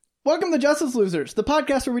Welcome to Justice Losers, the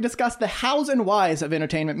podcast where we discuss the hows and whys of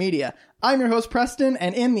entertainment media. I'm your host, Preston,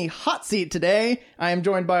 and in the hot seat today, I am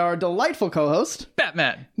joined by our delightful co-host,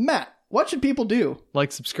 Batman. Matt. What should people do?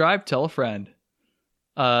 Like, subscribe, tell a friend.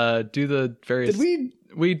 Do the various... Did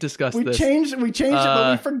we discussed this. We changed it,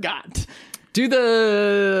 but we forgot. Do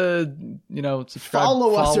the, subscribe.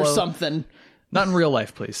 Follow us or something. Not in real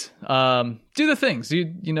life, please. Do the things.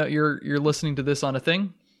 You're listening to this on a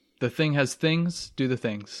thing. The thing has things. Do the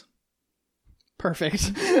things.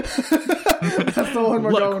 Perfect. That's the one we're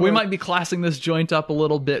going we with. might be classing this joint up a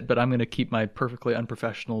little bit, but I'm going to keep my perfectly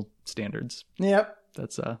unprofessional standards. Yep.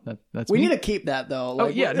 That's we me. need to keep that though.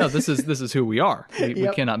 No, this is who we are. We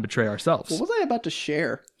cannot betray ourselves. What was I about to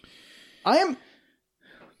share? I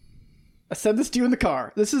said this to you in the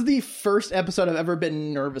car. This is the first episode I've ever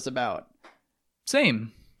been nervous about.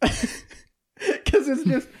 Same. Because it's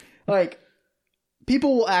just like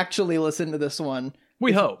people will actually listen to this one.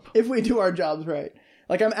 We hope. If we do our jobs right.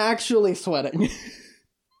 Like, I'm actually sweating.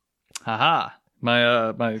 Haha.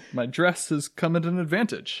 My dress has come at an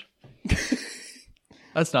advantage.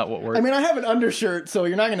 That's not what we're... I mean, I have an undershirt, so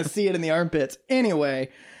you're not going to see it in the armpits. Anyway,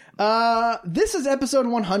 this is episode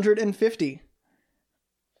 150.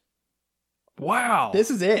 Wow. This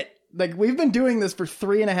is it. Like, we've been doing this for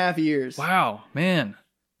 3.5 years. Wow, man.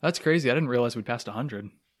 That's crazy. I didn't realize we'd passed 100.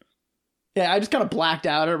 Yeah, I just kind of blacked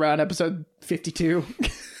out around episode 52.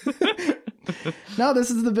 No, this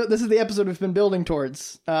is the episode we've been building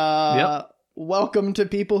towards. Yep. Welcome to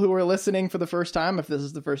people who are listening for the first time. If this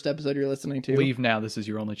is the first episode you're listening to, leave now. This is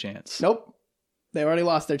your only chance. Nope, they already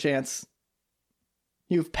lost their chance.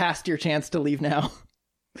 You've passed your chance to leave now.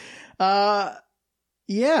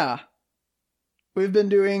 Yeah. We've been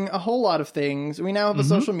doing a whole lot of things. We now have a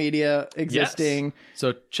social media existing. Yes.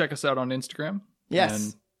 So check us out on Instagram. Yes.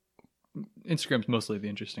 And Instagram's mostly the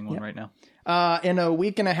interesting one right now. In a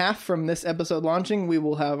week and a half from this episode launching, we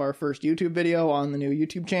will have our first YouTube video on the new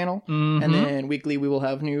YouTube channel. Mm-hmm. And then weekly we will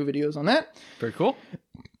have new videos on that. Very cool.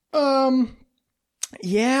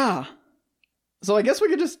 Yeah. So I guess we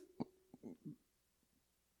could just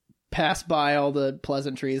pass by all the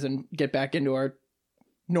pleasantries and get back into our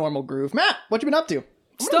normal groove. Matt, what you been up to?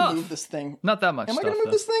 I'm gonna move this thing. Not that much. Am I going to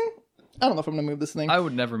move this thing? I don't know if I'm going to move this thing. I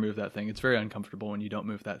would never move that thing. It's very uncomfortable when you don't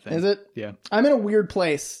move that thing. Is it? Yeah. I'm in a weird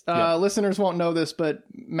place. Listeners won't know this, but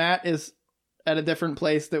Matt is at a different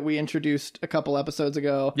place that we introduced a couple episodes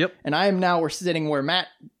ago. Yep. And I am now sitting where Matt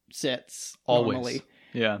sits always. Normally.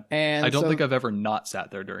 Yeah. And I don't think I've ever not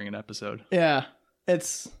sat there during an episode. Yeah.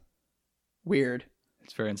 It's weird.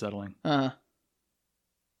 It's very unsettling. But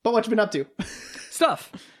what you been up to?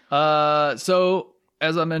 Stuff. So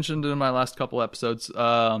as I mentioned in my last couple episodes,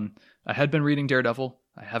 I had been reading Daredevil.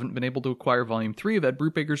 I haven't been able to acquire Volume 3 of Ed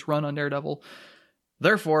Brubaker's run on Daredevil.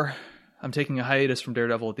 Therefore, I'm taking a hiatus from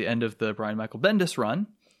Daredevil at the end of the Brian Michael Bendis run,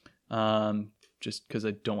 just because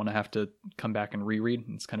I don't want to have to come back and reread.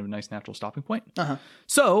 It's kind of a nice natural stopping point. Uh-huh.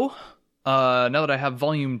 So, now that I have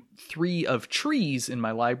Volume 3 of Trees in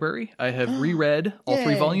my library, I have reread all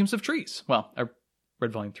 3 volumes of Trees. Well, I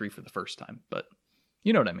read Volume 3 for the first time, but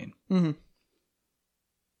you know what I mean. Mm-hmm.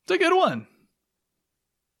 It's a good one.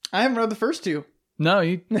 I haven't read the first 2. No,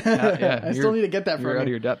 you. Yeah, I still need to get that from you. you. Out of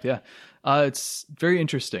your depth, yeah. It's very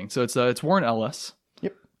interesting. So it's Warren Ellis.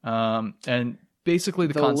 Yep. And basically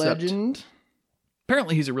the concept. Legend.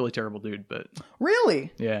 Apparently, he's a really terrible dude, but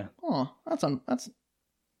really, yeah. Oh, that's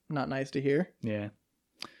not nice to hear. Yeah.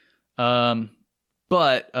 But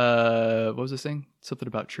what was I saying? Something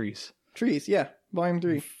about trees. Trees, yeah. Volume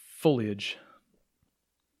 3. Foliage.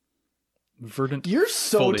 Verdant. You're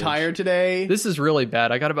so foliage. tired today. This is really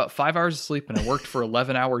bad. I got about 5 hours of sleep and I worked for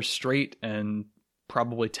 11 hours straight, and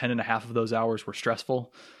probably 10 and a half of those hours were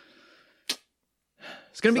stressful.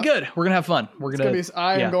 It's going to be good. We're going to have fun.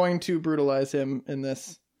 I'm going to brutalize him in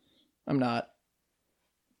this. I'm not.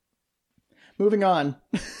 Moving on.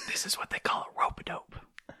 This is what they call a rope-a-dope.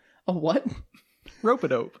 A what?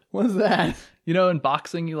 Rope-a-dope. What is that? You know, in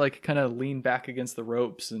boxing, you like kind of lean back against the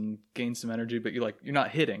ropes and gain some energy, but you're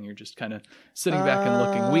not hitting. You're just kind of sitting back and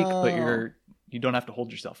looking weak, but you don't have to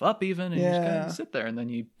hold yourself up even, and you just kind of sit there, and then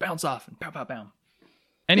you bounce off and pow, pow, pow.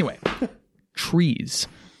 Anyway, trees.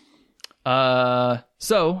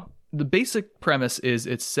 So the basic premise is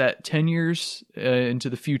it's set 10 years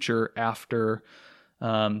into the future after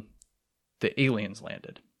the aliens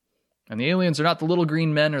landed. And the aliens are not the little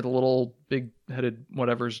green men or the little big-headed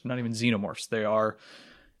whatevers, not even xenomorphs. They are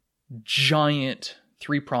giant,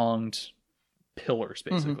 3-pronged pillars,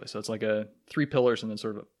 basically. Mm-hmm. So it's like 3 pillars and then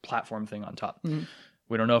sort of a platform thing on top. Mm-hmm.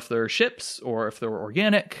 We don't know if they're ships or if they're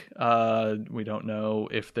organic. We don't know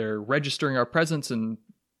if they're registering our presence and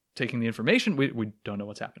taking the information. We don't know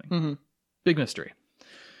what's happening. Mm-hmm. Big mystery.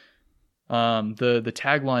 The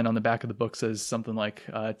tagline on the back of the book says something like,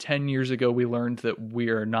 10 years ago, we learned that we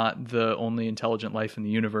are not the only intelligent life in the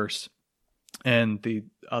universe, and the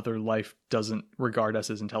other life doesn't regard us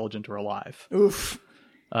as intelligent or alive. Oof.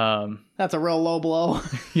 That's a real low blow.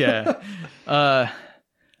 Yeah.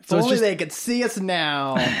 If So it's only just- they could see us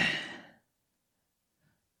now.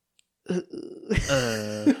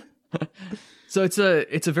 So it's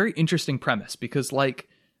a very interesting premise because, like,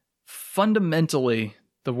 fundamentally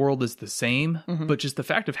the world is the same, but just the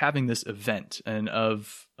fact of having this event and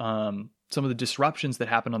of some of the disruptions that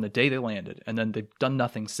happened on the day they landed, and then they've done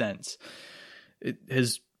nothing since, it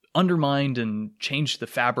has undermined and changed the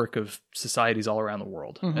fabric of societies all around the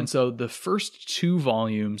world. And so the first 2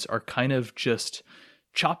 volumes are kind of just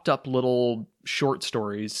chopped up little short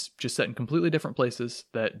stories just set in completely different places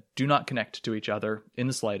that do not connect to each other in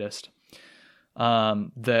the slightest,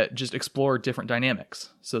 that just explore different dynamics.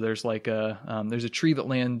 So there's like there's a tree that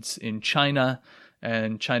lands in China,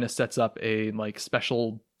 and China sets up a like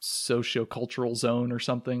special socio-cultural zone or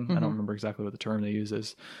something. I don't remember exactly what the term they use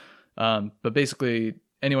is. But basically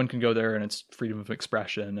anyone can go there, and it's freedom of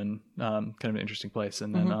expression, and kind of an interesting place.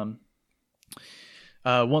 And then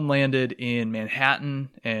one landed in Manhattan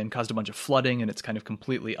and caused a bunch of flooding, and it's kind of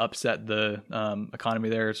completely upset the economy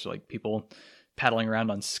there. It's like people paddling around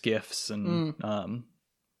on skiffs and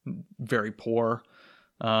very poor.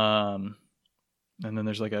 And then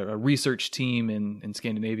there's like a research team in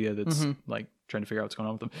Scandinavia that's like trying to figure out what's going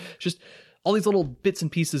on with them. It's just all these little bits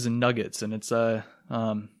and pieces and nuggets, and it's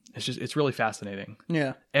really fascinating.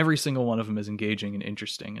 Yeah. Every single one of them is engaging and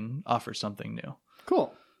interesting and offers something new.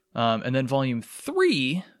 Cool. And then volume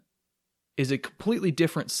 3 is a completely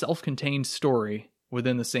different self-contained story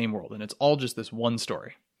within the same world. And it's all just this one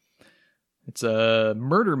story. It's a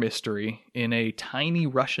murder mystery in a tiny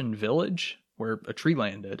Russian village where a tree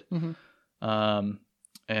landed. And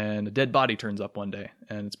a dead body turns up one day.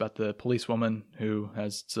 And it's about the policewoman who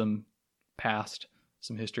has some past,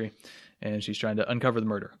 some history. And she's trying to uncover the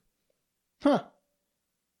murder. Huh.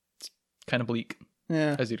 Kind of bleak,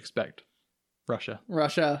 Yeah. as you'd expect.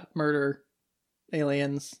 Russia, murder,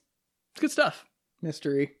 aliens, It's good stuff.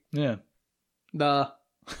 mystery. Yeah.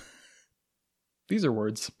 These are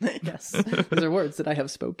words. Yes. Those are words that I have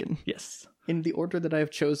spoken Yes. in the order that I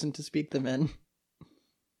have chosen to speak them in. Is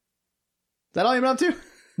that all you've been up to?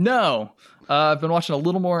 No. I've been watching a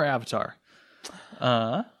little more Avatar.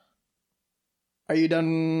 Are you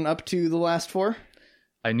done up to the last 4?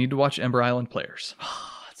 I need to watch Ember Island Players.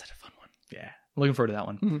 Oh, that's such a fun one. Yeah. Looking forward to that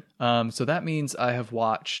one. So that means I have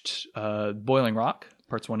watched Boiling Rock,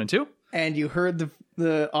 parts 1 and 2. And you heard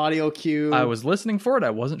the audio cue. I was listening for it. I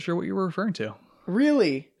wasn't sure what you were referring to.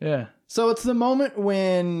 Really? Yeah. So it's the moment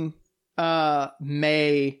when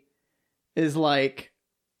May is like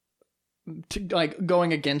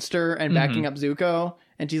going against her and backing up Zuko,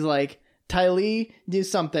 and she's like, Ty Lee, do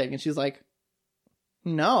something. And she's like,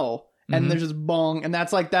 no. And there's just bong. And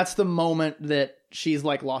that's the moment that she's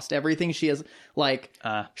like lost everything. She has like,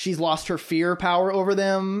 she's lost her fear power over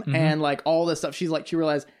them and like all this stuff. She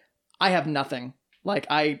realized, I have nothing. Like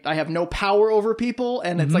I have no power over people.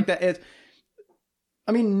 And it's like that.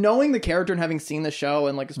 I mean, knowing the character and having seen the show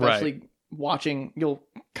and like, especially watching, you'll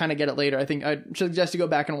kind of get it later. I think I'd suggest you go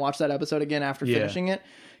back and watch that episode again after finishing it.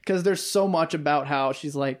 Cause there's so much about how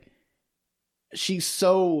she's like, she's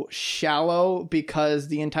so shallow because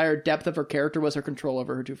the entire depth of her character was her control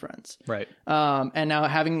over her 2 friends. Right. And now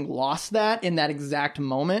having lost that in that exact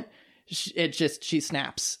moment, she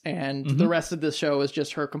snaps. And the rest of the show is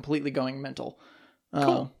just her completely going mental.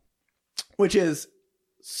 Cool. Which is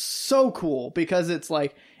so cool because it's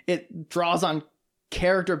like, it draws on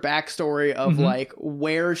character backstory of like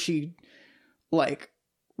where she like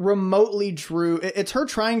remotely drew. It's her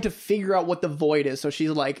trying to figure out what the void is, so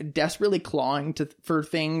she's like desperately clawing for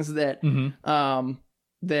things that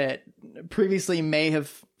that previously may have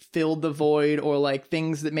filled the void, or like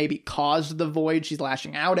things that maybe caused the void she's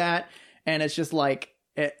lashing out at. And it's just like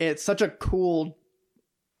it's such a cool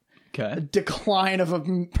decline of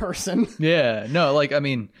a person. Yeah. No, like, I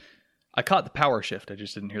mean, I caught the power shift. I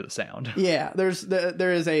just didn't hear the sound. Yeah, there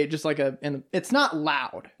is a just like it's not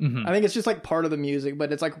loud. I think it's just like part of the music,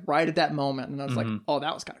 but it's like right at that moment, and I was like, oh,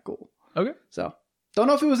 that was kind of cool. Okay. So don't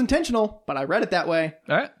know if it was intentional, but I read it that way.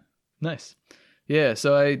 All right. Nice. Yeah.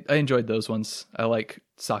 So I enjoyed those ones. I like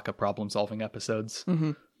Sokka problem solving episodes.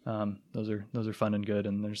 Those are fun and good,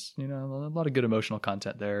 and there's a lot of good emotional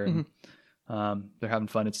content there, and they're having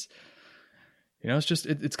fun. It's it's just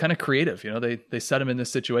it's kind of creative. They set them in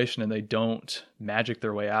this situation and they don't magic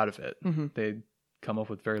their way out of it. They come up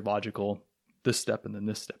with very logical this step and then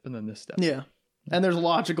this step and then this step. Yeah. And there's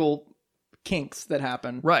logical kinks that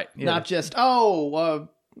happen. Right. Yeah. Not just, the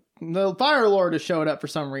Fire Lord has showed up for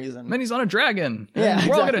some reason. And then he's on a dragon. Yeah, And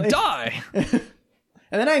we're all exactly. going to die.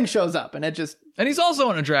 And then Aang shows up and it just... And he's also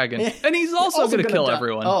on a dragon. And he's also going to kill die.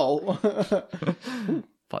 everyone. Oh.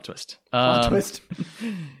 Plot twist. Plot twist.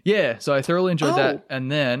 Yeah, so I thoroughly enjoyed that.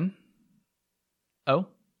 And then... Oh?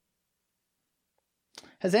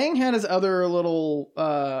 Has Aang had his other little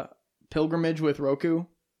pilgrimage with Roku?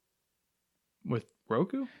 With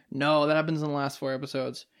Roku? No, that happens in the last 4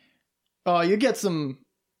 episodes. Oh, you get some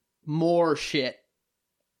more shit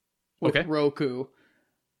with Roku.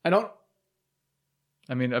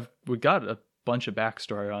 I mean, we got a bunch of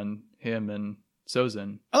backstory on him and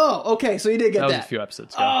Sozin. Oh, okay, so you did get that. That was a few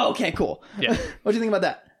episodes ago. Oh, okay, cool. Yeah. What do you think about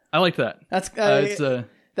that? I liked that. That's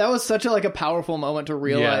that was such a powerful moment to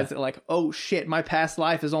realize that oh shit, my past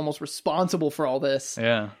life is almost responsible for all this.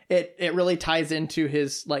 Yeah. It really ties into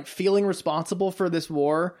his feeling responsible for this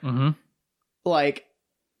war. Mm-hmm.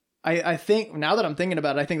 I think now that I'm thinking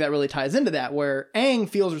about it, I think that really ties into that, where Aang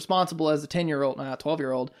feels responsible as a 10-year-old,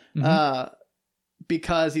 12-year-old,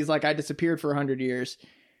 because he's I disappeared for 100 years.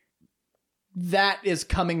 That is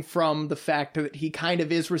coming from the fact that he kind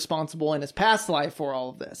of is responsible in his past life for all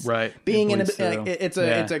of this. Right. Being it's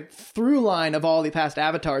a through line of all the past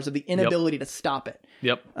avatars of the inability to stop it.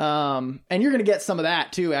 Yep. And you're going to get some of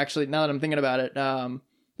that too, actually, now that I'm thinking about it.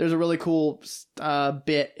 There's a really cool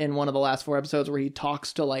bit in one of the last 4 episodes where he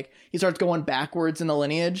talks to he starts going backwards in the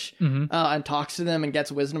lineage and talks to them and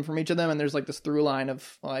gets wisdom from each of them. And there's this through line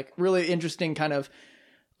of really interesting kind of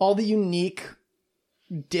all the unique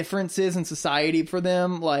differences in society for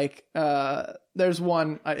them. There's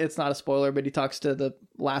one, it's not a spoiler, but he talks to the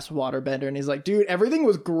last waterbender and he's like, dude, everything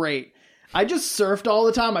was great. I just surfed all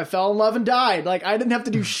the time. I fell in love and died. I didn't have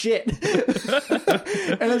to do shit.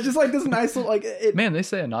 And it's just this nice little Man, they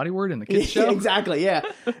say a naughty word in the kids show. Exactly. Yeah.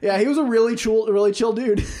 Yeah. He was a really chill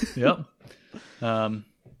dude. Yep. And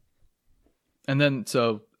then,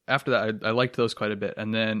 so after that, I liked those quite a bit.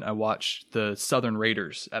 And then I watched the Southern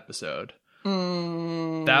Raiders episode.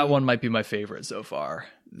 That one might be my favorite so far.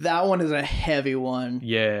 That one is a heavy one.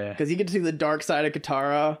 Yeah. Because you get to see the dark side of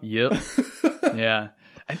Katara. Yep. Yeah.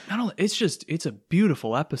 I don't. It's a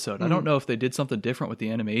beautiful episode. I don't know if they did something different with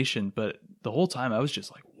the animation, but the whole time I was just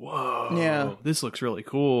whoa, yeah, this looks really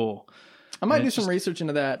cool. I might do some research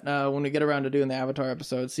into that when we get around to doing the Avatar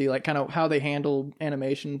episode, see kind of how they handle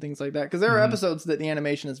animation and things like that. Because there are episodes that the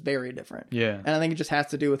animation is very different. Yeah. And I think it just has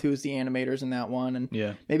to do with who's the animators in that one. And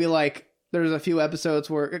maybe there's a few episodes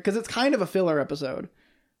where, because it's kind of a filler episode.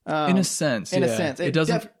 In a sense. It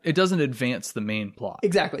doesn't advance the main plot.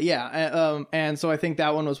 Exactly. Yeah. And so I think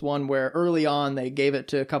that one was one where early on they gave it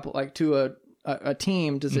to a couple, to a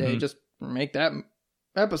team to say, just make that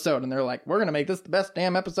episode. And they're like, we're going to make this the best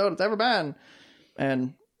damn episode it's ever been.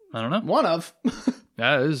 And I don't know. One of.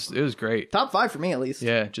 Yeah, it was great. Top 5 for me, at least.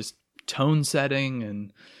 Yeah. Just tone setting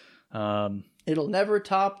and, it'll never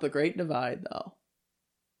top The Great Divide, though.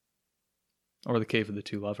 Or The Cave of the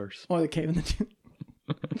Two Lovers. Or The Cave of the Two.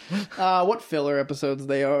 What filler episodes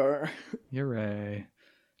they are. You're right.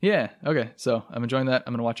 Yeah. Okay. So I'm enjoying that.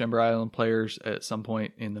 I'm going to watch Ember Island Players at some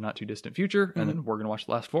point in the not too distant future. And then we're going to watch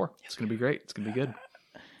the last 4. It's going to be great. It's going to be good.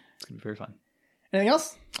 It's going to be very fun. Anything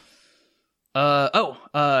else?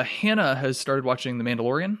 Hannah has started watching The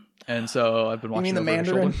Mandalorian. And so I've been watching. You mean the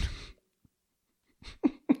Mandarin?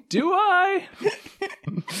 Do I?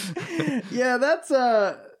 Yeah, that's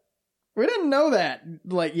we didn't know that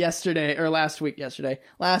yesterday or last week.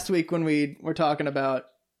 Last week when we were talking about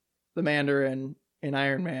the Mandarin in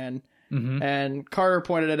Iron Man, and Carter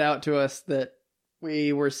pointed it out to us that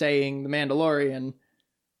we were saying the Mandalorian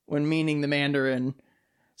when meaning the Mandarin.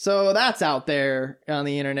 So that's out there on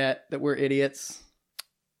the internet that we're idiots.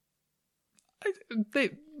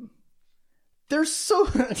 They're so.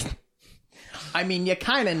 I mean, you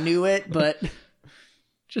kind of knew it, but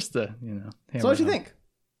just So what'd you think?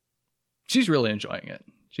 She's really enjoying it.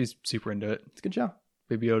 She's super into it. It's a good show.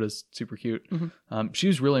 Baby Yoda's super cute. She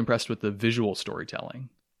was really impressed with the visual storytelling.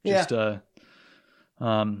 Just the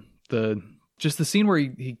scene where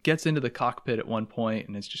he gets into the cockpit at one point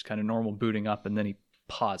and it's just kind of normal booting up, and then he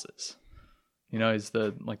pauses. He's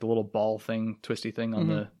the the little ball thing, twisty thing on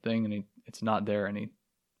the thing, and it's not there, and he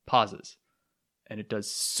pauses, and it does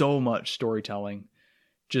so much storytelling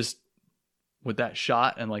just with that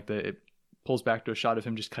shot, and it pulls back to a shot of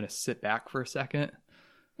him just kind of sit back for a second.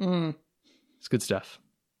 It's good stuff.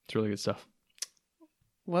 It's really good stuff.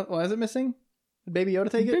 Why is it missing? Did Baby Yoda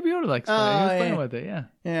take it? Baby Yoda likes playing. He was playing with it, yeah.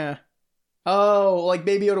 Yeah. Oh,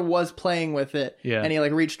 Baby Yoda was playing with it. Yeah. And he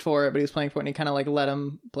reached for it, but he was playing for it, and he kind of let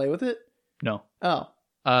him play with it? No. Oh,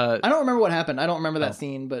 I don't remember what happened. I don't remember that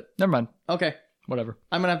scene, but never mind. okay. Whatever.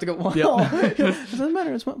 I'm gonna have to go. Well, Yep. it doesn't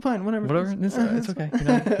matter. It's fine. Whatever. Whatever. It's okay.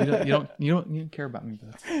 You don't care about me,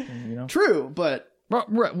 but that's. True, but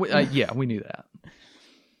Yeah, we knew that.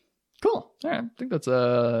 cool. All right, I think that's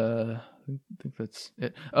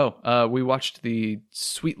it. Oh, we watched the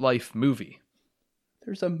Sweet Life movie.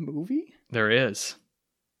 There's a movie? There is.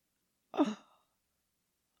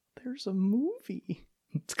 There's a movie.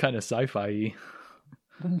 It's kind of sci-fi-y.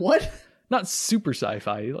 What? Not super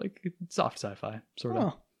sci-fi, like soft sci-fi, sort of.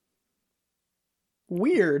 Oh.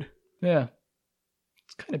 Weird. Yeah.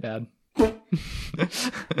 It's kind of bad.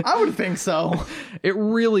 I would think so. It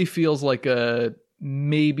really feels like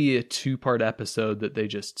maybe a 2-part episode that they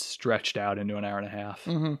just stretched out into an hour and a half.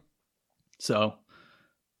 Mm-hmm. So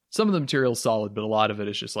some of the material's solid, but a lot of it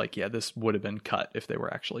is just like, yeah, this would have been cut if they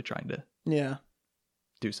were actually trying to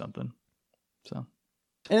do something. So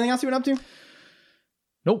anything else you went up to?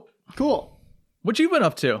 Nope. Cool. What you been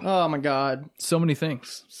up to? Oh my God. So many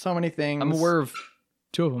things. So many things. I'm aware of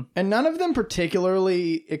 2 of them. And none of them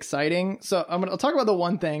particularly exciting. So I'll talk about the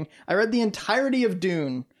one thing. I read the entirety of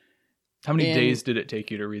Dune. How many days did it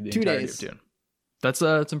take you to read the entirety of Dune?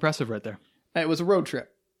 That's impressive right there. It was a road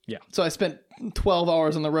trip. Yeah. So I spent 12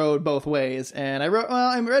 hours on the road both ways. And I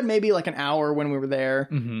read maybe like an hour when we were there,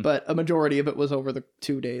 but a majority of it was over the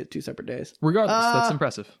 2 separate days. Regardless, that's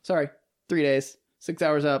impressive. Sorry, 3 days, 6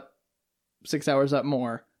 hours up, 6 hours up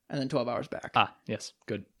more, and then 12 hours back. Ah, yes,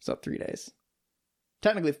 good. So 3 days.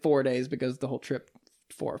 Technically 4 days because the whole trip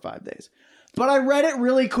 4 or 5 days. But I read it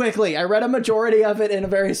really quickly. I read a majority of it in a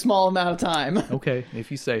very small amount of time. Okay,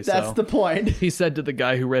 if you say so. That's the point. He said to the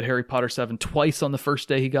guy who read Harry Potter 7 twice on the first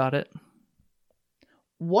day he got it.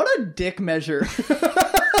 What a dick measure.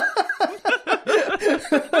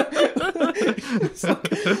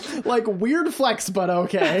 like weird flex, but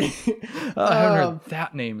okay. I haven't heard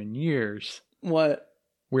that name in years. What?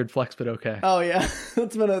 Weird flex, but okay. Oh yeah,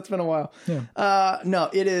 it's been a while. Yeah. No,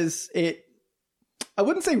 it. I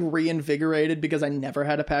wouldn't say reinvigorated because I never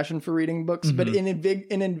had a passion for reading books, but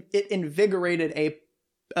it invigorated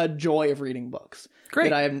a joy of reading books. Great.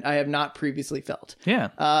 That I have not previously felt.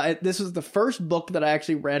 Yeah. This was the first book that I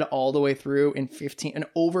actually read all the way through in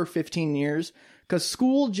over 15 years because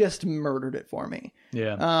school just murdered it for me.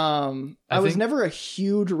 Yeah. I was never a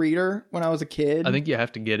huge reader when I was a kid. I think you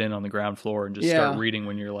have to get in on the ground floor and just start reading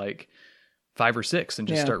when you're like 5 or 6 and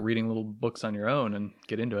just start reading little books on your own and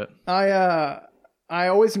get into it. I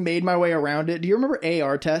always made my way around it. Do you remember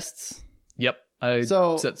AR tests? Yep. I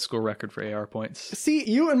set the school record for AR points. See,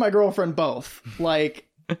 you and my girlfriend both,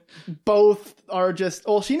 both are just,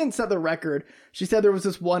 well, she didn't set the record. She said there was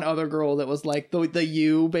this one other girl that was like the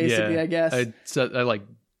U, basically, I guess. I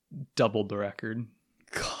doubled the record.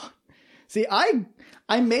 God. See, I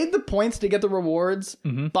made the points to get the rewards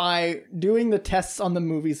by doing the tests on the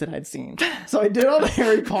movies that I'd seen. So I did all the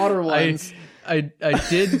Harry Potter ones. I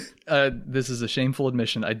did, this is a shameful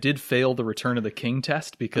admission, I did fail the Return of the King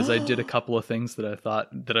test because I did a couple of things that I thought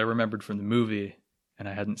that I remembered from the movie and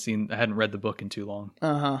I hadn't read the book in too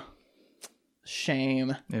long.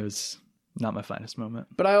 Shame. It was not my finest moment.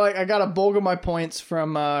 But I got a bulk of my points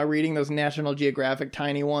from reading those National Geographic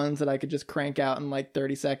tiny ones that I could just crank out in like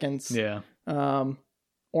 30 seconds. Yeah.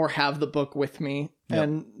 Or have the book with me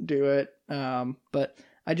and do it. But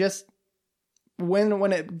I just,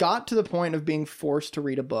 when it got to the point of being forced to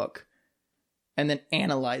read a book and then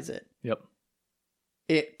analyze it,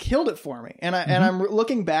 it killed it for me. And I'm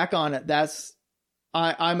looking back on it.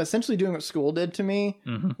 I'm essentially doing what school did to me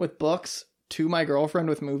with books to my girlfriend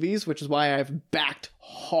with movies, which is why I've backed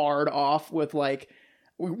hard off with like,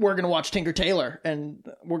 we're going to watch Tinker Tailor and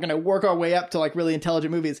we're going to work our way up to like really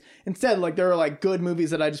intelligent movies. Instead, like there are like good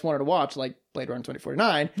movies that I just wanted to watch, like Blade Runner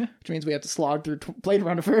 2049, which means we have to slog through Blade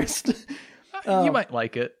Runner first. You might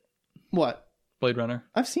like it. What? Blade Runner?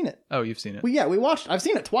 I've seen it. Oh, you've seen it. I've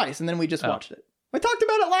seen it twice and then we just watched it. We talked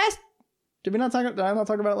about it did I not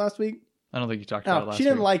talk about it last week? I don't think you talked about it last week. She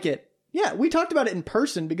didn't like it. Yeah, we talked about it in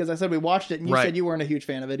person because I said we watched it and you said you weren't a huge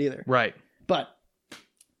fan of it either. Right. But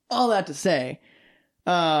all that to say,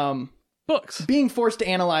 books. Being forced to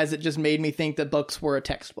analyze it just made me think that books were a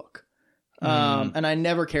textbook. And I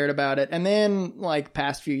never cared about it. And then like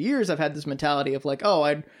past few years, I've had this mentality of like, oh,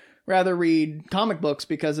 I'd rather read comic books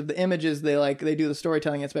because of the images they do the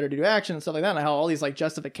storytelling. It's better to do action and stuff like that. And I have all these like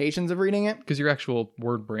justifications of reading it. Because your actual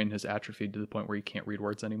word brain has atrophied to the point where you can't read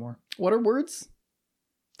words anymore. What are words?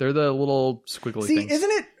 They're the little squiggly things.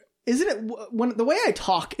 Isn't it when the way I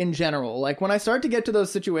talk in general, like when I start to get to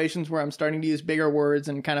those situations where I'm starting to use bigger words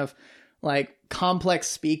and kind of like complex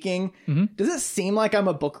speaking, does it seem like I'm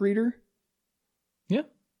a book reader? Yeah.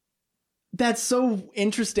 that's so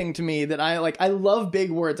interesting to me that I love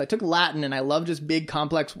big words. I took Latin and I love just big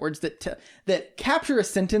complex words that capture a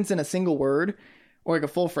sentence in a single word or like a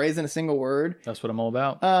full phrase in a single word. That's what I'm all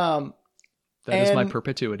about. That is my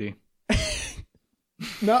perpetuity.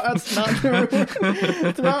 No, that's not true.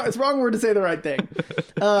 It's wrong word to say the right thing.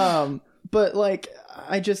 But like,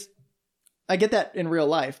 I get that in real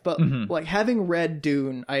life, but like having read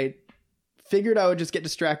Dune, I figured I would just get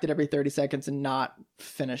distracted every 30 seconds and not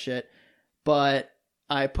finish it. But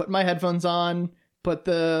I put my headphones on, put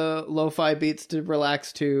the lo-fi beats to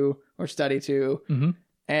relax to or study to,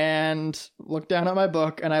 and looked down at my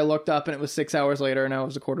book, and I looked up and it was 6 hours later and I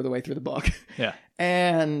was a quarter of the way through the book. Yeah.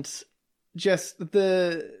 And just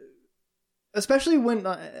especially when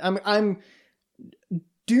I'm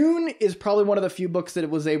Dune is probably one of the few books that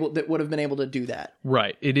would have been able to do that.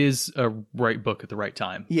 Right. It is a right book at the right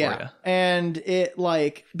time. Yeah. For you. And it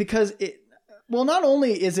not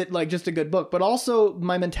only is it like just a good book, but also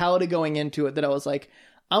my mentality going into it that I was like,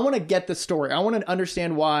 I want to get the story. I want to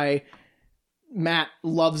understand why Matt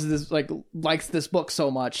loves this, likes this book so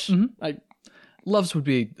much. Loves would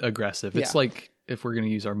be aggressive. It's like, if we're going to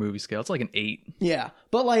use our movie scale, it's like an 8. Yeah.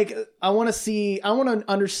 But like, I want to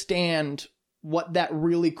understand what that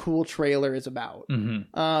really cool trailer is about.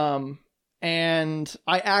 And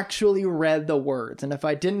I actually read the words. And if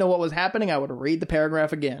I didn't know what was happening, I would read the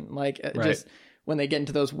paragraph again. Like just when they get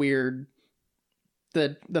into those weird,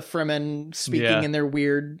 the Fremen speaking in their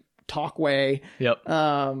weird talk way. Yep.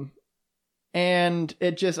 And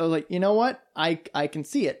it just, I was like, you know what? I can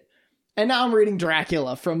see it. And now I'm reading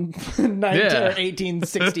Dracula from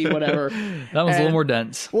 1860, whatever. That was a little more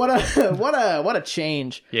dense. What a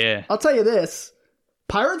change. Yeah. I'll tell you this.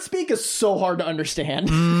 Pirate speak is so hard to understand.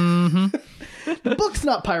 The book's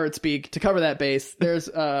not pirate speak. To cover that base, there's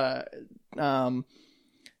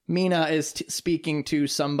Mina is speaking to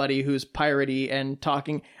somebody who's piratey and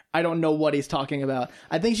talking. I don't know what he's talking about.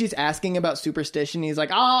 I think she's asking about superstition. He's like,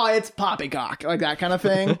 it's poppycock, like that kind of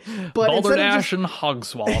thing. But Balderdash and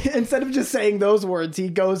Hogswallop. Instead of just saying those words, he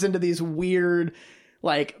goes into these weird,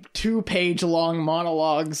 like 2-page long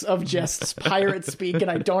monologues of just pirate speak,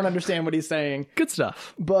 and I don't understand what he's saying. Good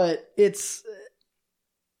stuff. But it's,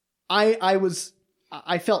 I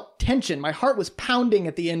felt tension. My heart was pounding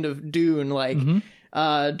at the end of Dune, like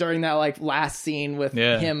during that like last scene with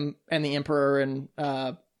him and the Emperor and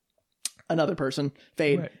another person,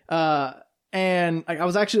 Fade. Right. And I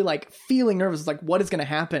was actually like feeling nervous, like what is going to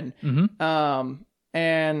happen?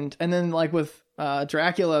 And then like with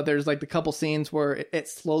Dracula, there's like the couple scenes where it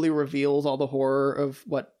slowly reveals all the horror of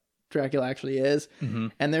what Dracula actually is.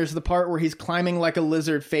 And there's the part where he's climbing like a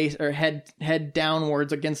lizard, face or head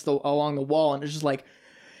downwards along the wall, and it's just like,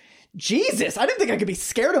 Jesus, I didn't think I could be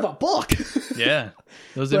scared of a book. Yeah.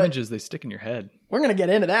 Those images, they stick in your head. We're going to get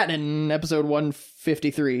into that in episode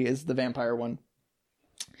 153 is the vampire one.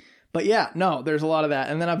 But yeah, no, there's a lot of that.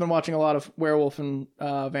 And then I've been watching a lot of werewolf and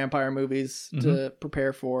vampire movies to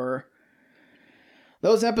prepare for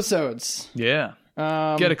those episodes. Yeah.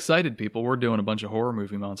 Get excited, people. We're doing a bunch of horror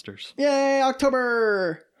movie monsters. Yay,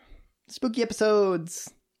 October! Spooky episodes.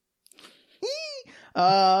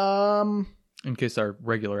 In case our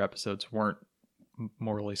regular episodes weren't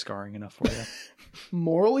morally scarring enough for you.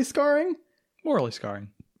 Morally scarring? Morally scarring.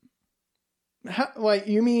 Like,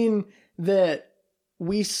 you mean that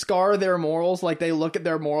we scar their morals? Like, they look at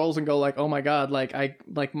their morals and go like, oh my God, like I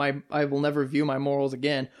will never view my morals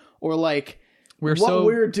again. Or like,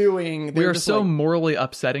 we're doing. We are so like, morally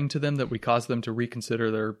upsetting to them that we cause them to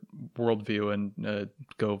reconsider their worldview and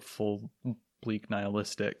go full bleak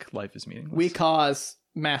nihilistic. Life is meaningless. We cause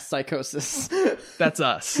mass psychosis. That's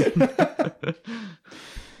us.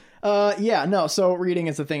 Yeah, no, so reading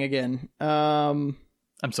is a thing again. I'm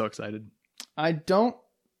so excited. I don't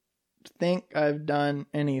think I've done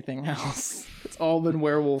anything else. It's all been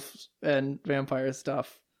werewolves and vampire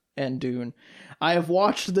stuff and Dune. I have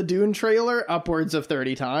watched the Dune trailer upwards of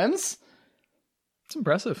 30 times. It's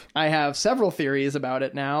impressive. I have several theories about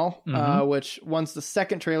it now, which once the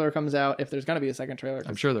second trailer comes out, if there's going to be a second trailer.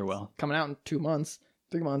 I'm sure there will. Coming out in 2 months.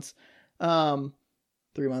 3 months. 3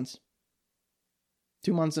 months.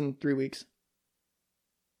 2 months and 3 weeks.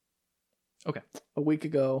 Okay. A week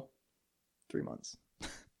ago, 3 months.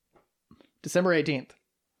 December 18th.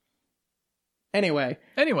 Anyway,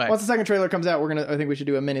 once the second trailer comes out, I think we should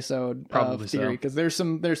do a mini-sode of theory, because there's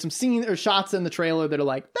some scenes or shots in the trailer that are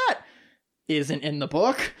like, that isn't in the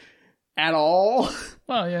book at all.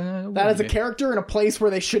 Well, yeah. That is a character in a place where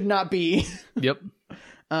they should not be. Yep.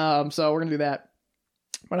 So we're gonna do that.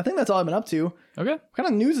 But I think that's all I've been up to. Okay. What kind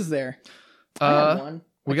of news is there? I have one.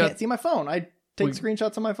 I can't see my phone. I take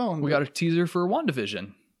screenshots on my phone. We got a teaser for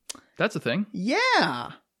WandaVision. That's a thing.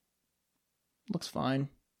 Yeah. Looks fine.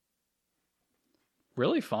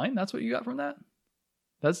 Really? Fine? That's what you got from that?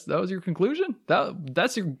 That was your conclusion?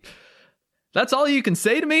 That's all you can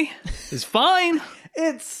say to me? Is fine?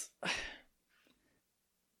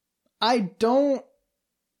 I don't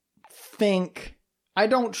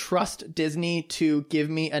trust Disney to give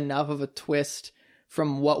me enough of a twist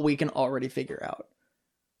from what we can already figure out.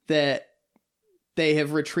 That they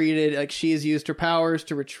have retreated, like she has used her powers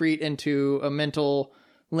to retreat into a mental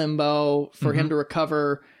limbo for him to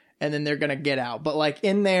recover, and then they're going to get out. But like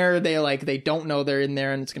in there, they don't know they're in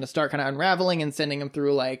there, and it's going to start kind of unraveling and sending them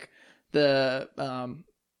through like the,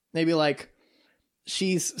 maybe like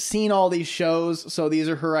she's seen all these shows. So these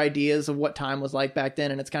are her ideas of what time was like back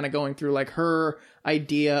then. And it's kind of going through like her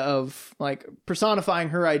idea of like personifying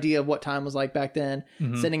her idea of what time was like back then,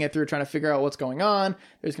 sending it through, trying to figure out what's going on.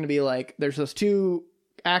 There's going to be like, there's those two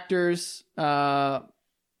actors, and I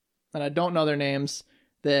don't know their names,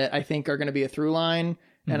 that I think are going to be a through line.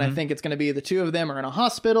 And I think it's going to be the two of them are in a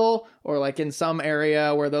hospital or like in some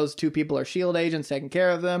area where those two people are SHIELD agents taking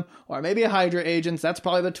care of them, or maybe a Hydra agents. That's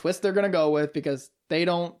probably the twist they're going to go with because they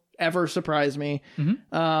don't ever surprise me.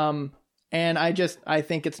 And I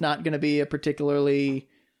think it's not going to be a particularly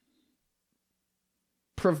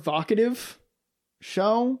provocative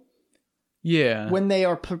show. Yeah. When they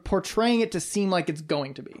are portraying it to seem like it's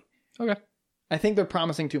going to be. Okay. I think they're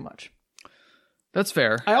promising too much. That's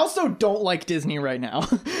fair. I also don't like Disney right now.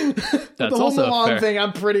 That's the whole also Mulan fair. thing,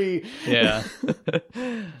 I'm pretty... Yeah.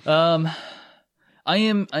 I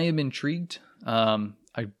am intrigued.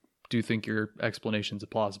 I do think your explanation's a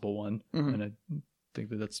plausible one. And I think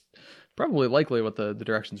that's probably likely what the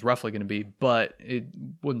direction's roughly going to be, but it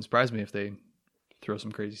wouldn't surprise me if they throw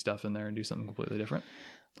some crazy stuff in there and do something completely different.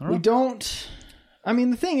 I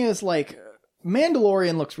mean, the thing is, like,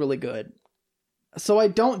 Mandalorian looks really good. So I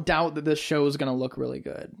don't doubt that this show is going to look really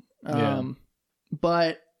good.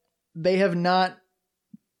 But they have not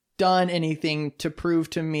done anything to prove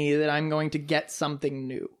to me that I'm going to get something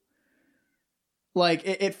new. Like,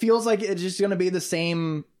 it feels like it's just going to be the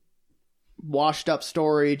same washed up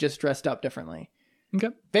story, just dressed up differently. Okay.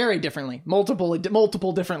 Very differently.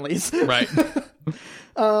 Multiple differentlies. Right.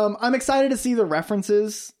 I'm excited to see the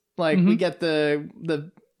references. Like, we get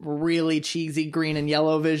the really cheesy green and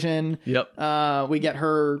yellow Vision. Yep. We get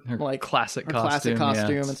her like classic costume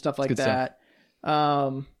and stuff like that.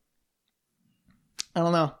 Stuff. I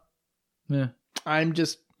don't know. Yeah. I'm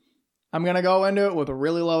gonna go into it with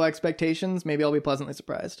really low expectations. Maybe I'll be pleasantly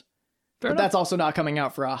surprised. But that's also not coming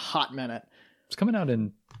out for a hot minute. It's coming out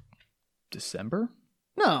in December?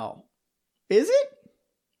 No. Is it?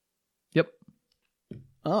 Yep.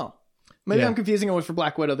 Oh. Maybe I'm confusing it with for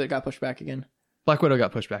Black Widow that got pushed back again. Black Widow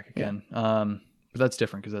got pushed back again. But that's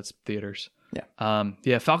different because that's theaters. Yeah.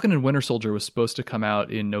 Falcon and Winter Soldier was supposed to come out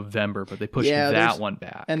in November, but they pushed that one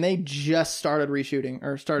back. And they just started shooting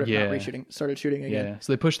again. Yeah.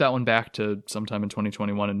 So they pushed that one back to sometime in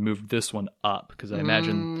 2021 and moved this one up because I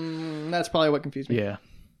imagine that's probably what confused me. Yeah.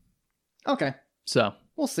 Okay. So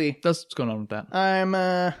we'll see. That's what's going on with that. I'm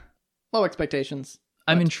low expectations.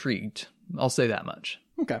 I'm intrigued. I'll say that much.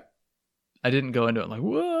 Okay. I didn't go into it like,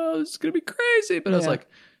 whoa, this is going to be crazy. But I was like,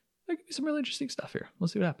 there could be some really interesting stuff here.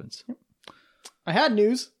 Let's see what happens. I had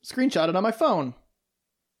news. Screenshotted on my phone.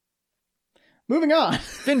 Moving on.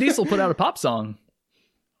 Vin Diesel put out a pop song.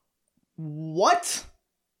 What?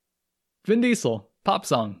 Vin Diesel, pop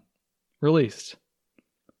song. Released.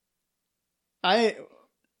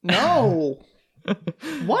 No.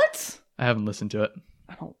 What? I haven't listened to it.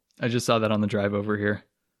 I don't. I just saw that on the drive over here.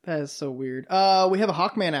 That is so weird. We have a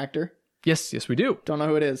Hawkman actor. Yes, we do. Don't know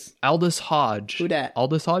who it is. Aldous Hodge. Who dat?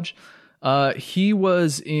 Aldous Hodge. He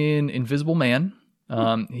was in Invisible Man.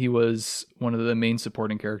 He was one of the main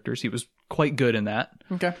supporting characters. He was quite good in that.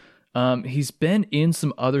 Okay. He's been in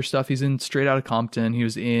some other stuff. He's in Straight Outta Compton. He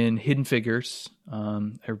was in Hidden Figures.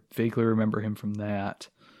 I vaguely remember him from that.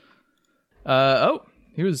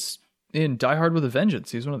 He was in Die Hard with a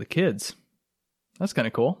Vengeance. He was one of the kids. That's kind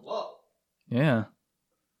of cool. Whoa. Yeah.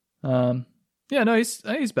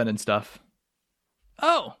 He's been in stuff.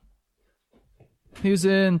 Oh, he was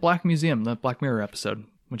in Black Museum, the Black Mirror episode,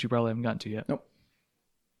 which you probably haven't gotten to yet. Nope.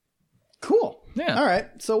 Cool. Yeah. All right.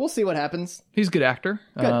 So we'll see what happens. He's a good actor.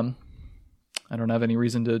 Good. I don't have any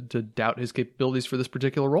reason to doubt his capabilities for this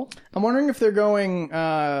particular role. I'm wondering if they're going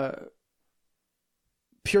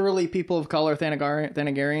purely people of color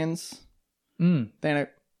Thanagarians.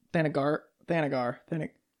 Thanagar.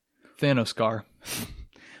 Thanoscar.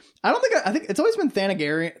 I think it's always been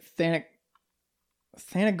Thanagarians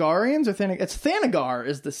or it's Thanagar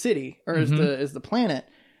is the city or is the planet.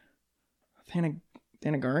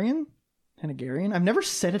 Thanagarian? Thanagarian? I've never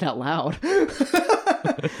said it out loud.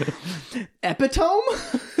 Epitome?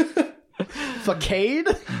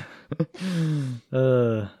 Facade?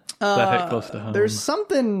 That hit close to home. There's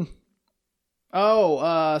something...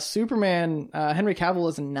 Superman, Henry Cavill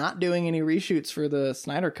is not doing any reshoots for the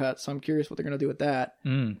Snyder Cut, so I'm curious what they're going to do with that.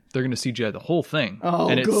 They're going to CGI the whole thing. Oh,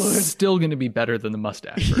 and good. it's still going to be better than the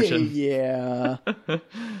mustache version. Yeah.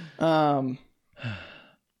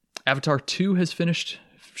 Avatar 2 has finished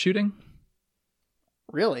shooting.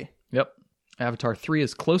 Really? Yep. Avatar 3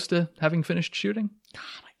 is close to having finished shooting. God,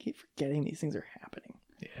 I keep forgetting these things are happening.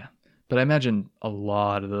 Yeah. But I imagine a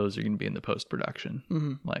lot of those are going to be in the post-production.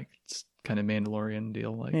 Mm-hmm. Like, it's kind of Mandalorian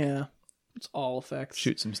deal. Like, Yeah. It's all effects.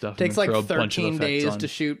 shoot some stuff. Takes and then like throw a bunch of 13 effects days on. to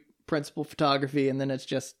shoot principal photography, and then it's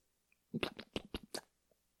just...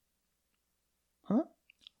 Huh?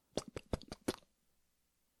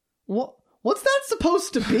 What's that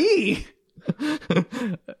supposed to be?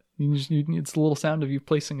 It's the little sound of you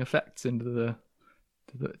placing effects into the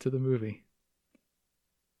movie.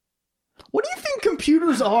 What do you think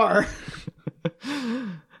computers are?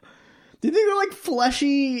 Do you think they're like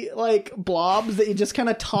fleshy, like blobs that you just kind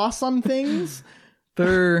of toss on things?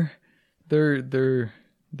 They're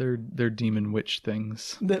demon witch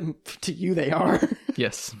things. To you, they are.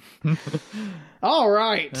 Yes. All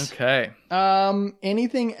right. Okay.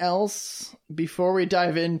 Anything else before we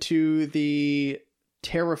dive into the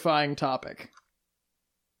terrifying topic?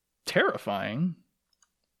 Terrifying.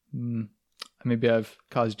 Maybe I've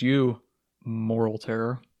caused you moral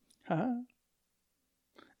terror. Huh?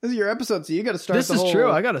 This is your episode, so you got to start. This is true.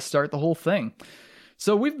 I got to start the whole thing.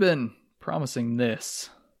 So we've been promising this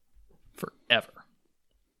forever.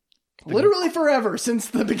 Literally forever, since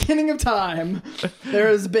the beginning of time. There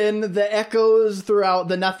has been the echoes throughout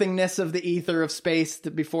the nothingness of the ether of space,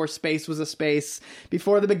 that before space was a space.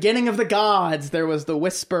 Before the beginning of the gods, there was the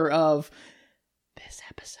whisper of this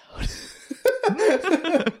episode.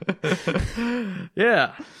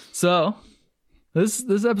 Yeah. So this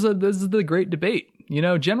episode, this is the great debate. You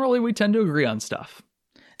know, generally we tend to agree on stuff.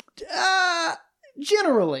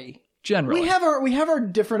 Generally. We have our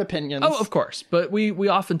different opinions. Oh, of course. But we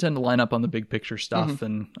often tend to line up on the big picture stuff.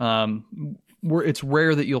 Mm-hmm. And it's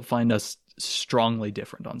rare that you'll find us strongly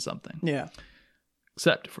different on something. Yeah.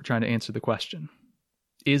 Except if we're trying to answer the question,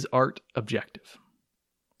 is art objective?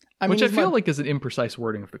 Which I feel like is an imprecise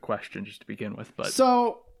wording of the question just to begin with. But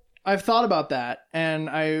so I've thought about that.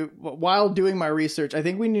 And while doing my research, I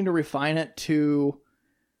think we need to refine it to...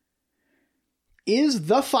 Is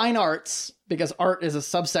the fine arts, because art is a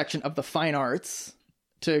subsection of the fine arts,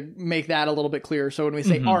 to make that a little bit clearer. So when we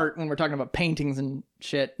say art, when we're talking about paintings and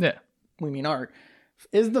shit, we mean art.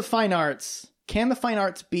 Can the fine arts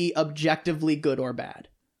be objectively good or bad?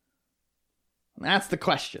 That's the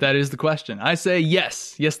question. That is the question. I say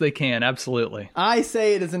yes. Yes, they can. Absolutely. I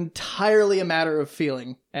say it is entirely a matter of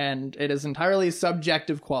feeling, and it is entirely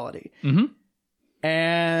subjective quality. Mm-hmm.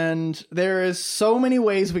 And there is so many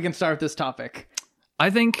ways we can start this topic. I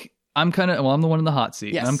think I'm the one in the hot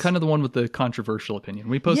seat. Yes. And I'm kind of the one with the controversial opinion.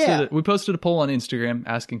 We posted a poll on Instagram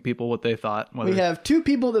asking people what they thought. We have 2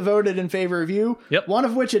 people that voted in favor of you. Yep. One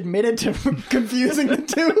of which admitted to confusing the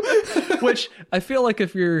two. Which I feel like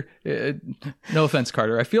if you're, no offense,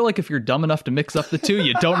 Carter, I feel like if you're dumb enough to mix up the two,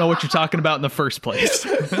 you don't know what you're talking about in the first place.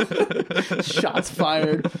 Shots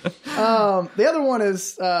fired. The other one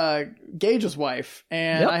is Gage's wife,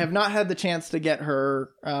 and I have not had the chance to get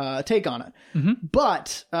her take on it. Mm-hmm.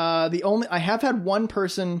 But I have had one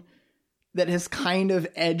person that has kind of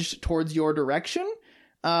edged towards your direction,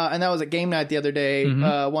 and that was at game night the other day.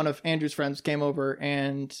 Mm-hmm. One of Andrew's friends came over,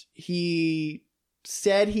 and he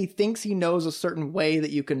said he thinks he knows a certain way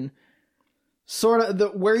that you can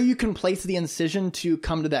where you can place the incision to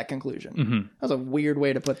come to that conclusion. Mm-hmm. That was a weird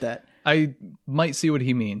way to put that. I might see what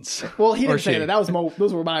he means. Well, he didn't say that.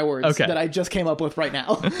 Those were my words that I just came up with right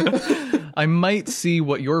now. I might see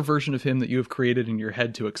what your version of him that you have created in your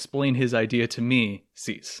head to explain his idea to me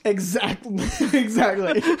sees. Exactly.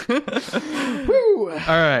 Woo. All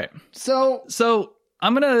right. So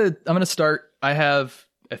I'm gonna start. I have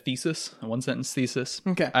a thesis, a 1-sentence thesis.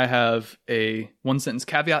 Okay. I have a 1-sentence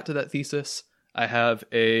caveat to that thesis. I have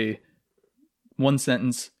a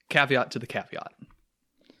 1-sentence caveat to the caveat.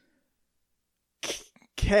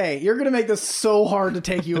 Okay, you're gonna make this so hard to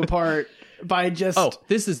take you apart by just. Oh,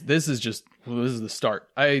 this is the start.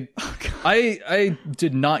 I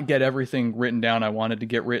did not get everything written down I wanted to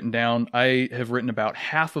get written down. I have written about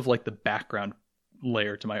half of like the background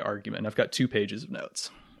layer to my argument. I've got 2 pages of notes.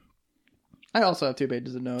 I also have 2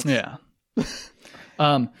 pages of notes. Yeah.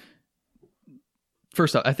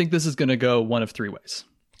 First off, I think this is going to go one of 3 ways.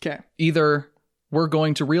 Okay. Either we're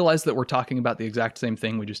going to realize that we're talking about the exact same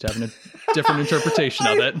thing. We just have a different interpretation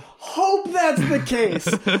of it. Hope that's the case.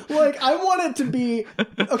 Like, I want it to be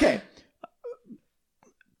okay.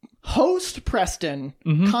 Host Preston,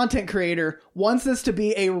 content creator, wants this to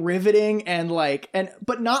be a riveting and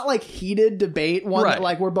but not like heated debate. One that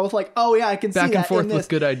like we're both like, oh yeah, I can see that back and forth in this, with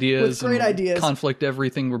good ideas, with great ideas, conflict,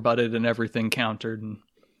 everything rebutted and everything countered. And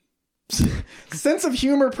sense of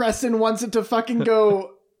humor, Preston wants it to fucking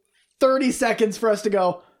go 30 seconds for us to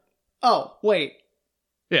go, oh, wait.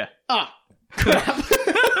 Yeah. Crap.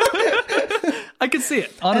 I can see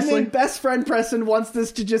it, honestly. And then best friend Preston wants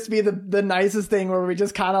this to just be the nicest thing where we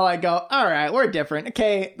just kind of like go, all right, we're different.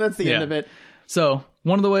 Okay, that's the end of it. So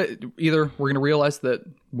one of the way, either we're going to realize that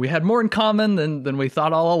we had more in common than we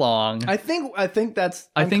thought all along. I think that's,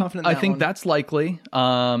 I think that's likely.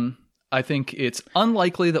 I think it's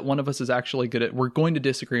unlikely that one of us is actually good at, we're going to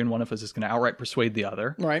disagree and one of us is going to outright persuade the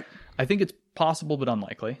other. Right. I think it's possible, but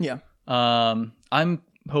unlikely. Yeah. I'm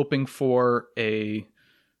hoping for a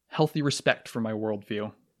healthy respect for my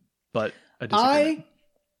worldview, but a disagreement.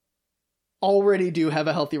 I already do have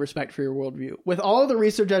a healthy respect for your worldview. With all of the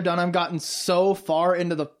research I've done, I've gotten so far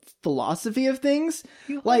into the philosophy of things.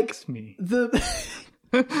 He like likes me. The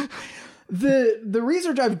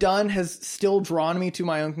research I've done has still drawn me to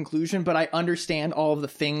my own conclusion, but I understand all of the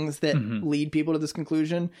things that lead people to this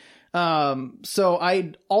conclusion. So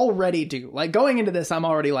I already do. Like, going into this, I'm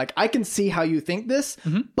already like, I can see how you think this,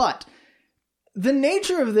 but the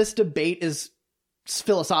nature of this debate is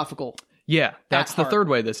philosophical. Yeah, that's the third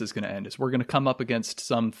way this is going to end, is we're going to come up against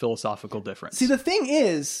some philosophical difference. See, the thing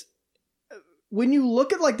is, when you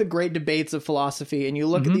look at like the great debates of philosophy and you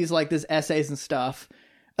look at these like these essays and stuff,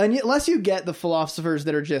 and unless you get the philosophers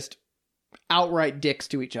that are just outright dicks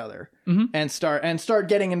to each other and start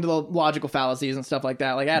getting into the logical fallacies and stuff like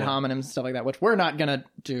that, like ad hominems and stuff like that, which we're not going to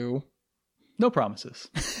do. No promises.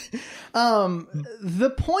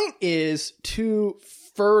 The point is to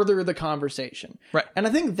further the conversation. Right. And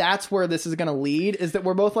I think that's where this is going to lead, is that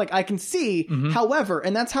we're both like, I can see, however,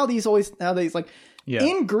 and that's how these like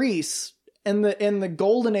in Greece in the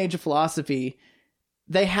golden age of philosophy,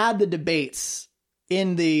 they had the debates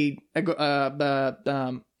in the Agorath,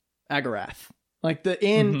 like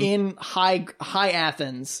in high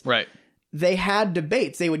Athens. Right. They had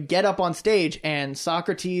debates. They would get up on stage, and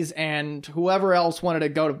Socrates and whoever else wanted to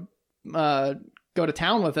go to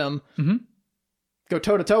town with him, go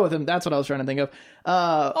toe to toe with him. That's what I was trying to think of.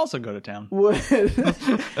 Also go to town.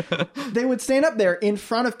 They would stand up there in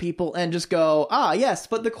front of people and just go, yes,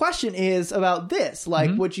 but the question is about this.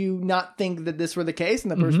 Like, would you not think that this were the case?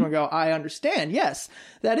 And the person would go, I understand. Yes,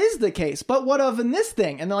 that is the case. But what of in this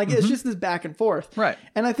thing? And then like, it's just this back and forth. Right.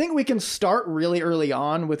 And I think we can start really early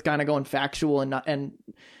on with kind of going factual and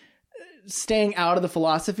staying out of the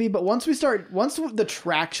philosophy, but once the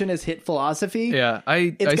traction has hit philosophy, it's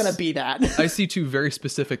going to be that. I see two very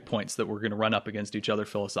specific points that we're going to run up against each other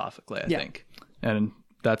philosophically, I think. And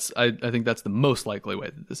that's, I think that's the most likely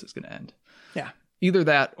way that this is going to end. Yeah. Either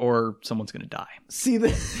that or someone's going to die. See,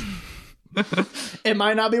 it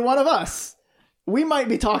might not be one of us. We might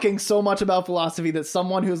be talking so much about philosophy that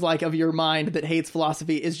someone who's like of your mind that hates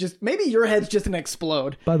philosophy is just, maybe your head's just going to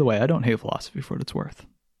explode. By the way, I don't hate philosophy for what it's worth.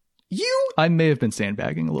 I may have been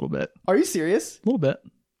sandbagging a little bit. Are you serious? A little bit.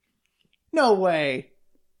 No way.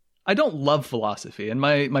 I don't love philosophy. And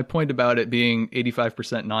my point about it being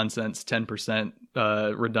 85% nonsense, 10%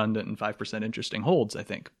 redundant, and 5% interesting holds, I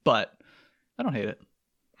think. But I don't hate it.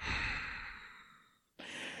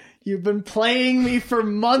 You've been playing me for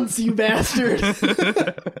months, you bastard.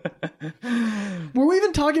 Were we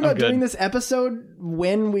even talking about doing this episode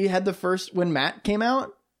when Matt came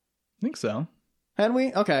out? I think so. Had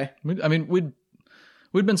we? Okay. I mean, we'd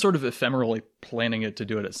been sort of ephemerally planning it to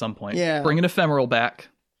do it at some point. Yeah. Bring an ephemeral back.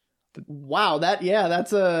 Wow.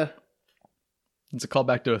 It's a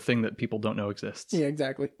callback to a thing that people don't know exists. Yeah,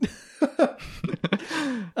 exactly. It's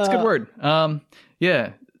a good word.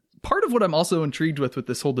 Yeah. Part of what I'm also intrigued with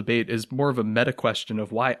this whole debate is more of a meta question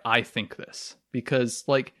of why I think this. Because,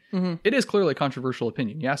 like, it is clearly a controversial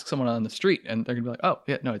opinion. You ask someone on the street and they're going to be like, oh,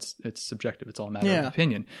 yeah, no, it's subjective. It's all a matter of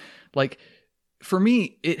opinion. Like, for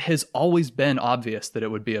me, it has always been obvious that it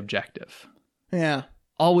would be objective. Yeah.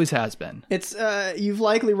 Always has been. It's you've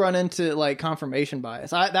likely run into like confirmation bias.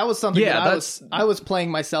 That was something I was playing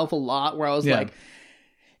myself a lot, where I was like,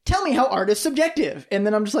 tell me how art is subjective. And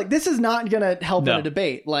then I'm just like, this is not going to help in a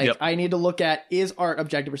debate. Like, I need to look at, is art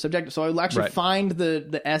objective or subjective? So I will actually find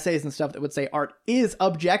the essays and stuff that would say art is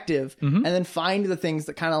objective, and then find the things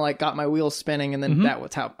that kind of like got my wheels spinning. And then that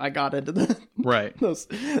was how I got into those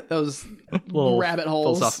little rabbit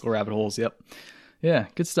holes. Philosophical rabbit holes. Yep. Yeah.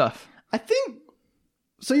 Good stuff. I think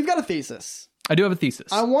So you've got a thesis. I do have a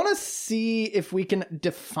thesis. I want to see if we can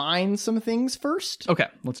define some things first. Okay,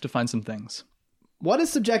 let's define some things. What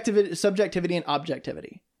is subjectivity and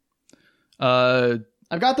objectivity? Let's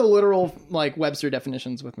I've got the literal like Webster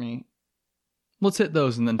definitions with me. hit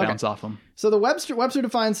those and then bounce off them. So the Webster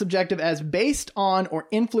defines subjective as based on or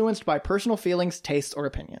influenced by personal feelings, tastes, or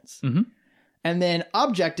opinions. Mm-hmm. And then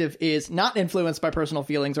objective is not influenced by personal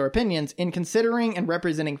feelings or opinions in considering and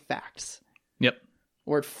representing facts. Yep.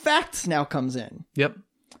 Word facts now comes in. Yep.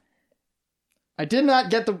 I did not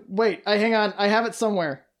get the... Wait, hang on. I have it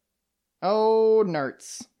somewhere. Oh,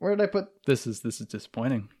 narts. Where did I put... This is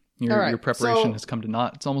disappointing. Your preparation has come to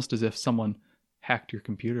naught. It's almost as if someone hacked your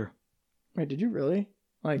computer. Wait, did you really?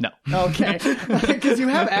 No. Okay. Because you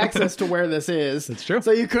have access to where this is. That's true.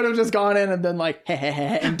 So you could have just gone in and been like, heh heh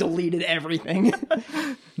heh, and deleted everything.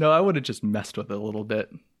 No, I would have just messed with it a little bit.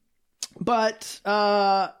 But,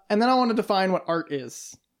 and then I want to define what art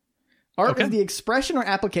is. Art is the expression or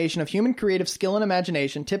application of human creative skill and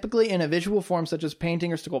imagination, typically in a visual form such as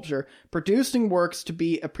painting or sculpture, producing works to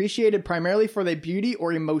be appreciated primarily for their beauty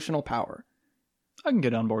or emotional power. I can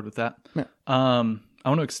get on board with that. Yeah. I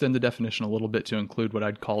want to extend the definition a little bit to include what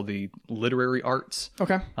I'd call the literary arts.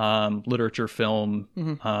 Okay. Literature, film,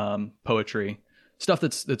 poetry, stuff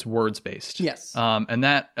that's words based. Yes. And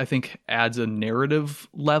that I think adds a narrative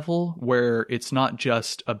level where it's not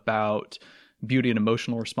just about beauty and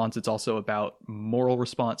emotional response. It's also about moral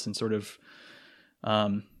response and sort of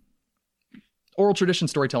oral tradition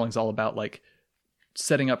storytelling is all about like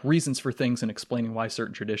setting up reasons for things and explaining why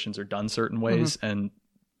certain traditions are done certain ways. And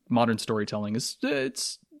modern storytelling is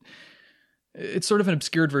it's sort of an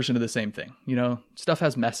obscured version of the same thing. You know, stuff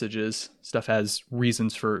has messages, stuff has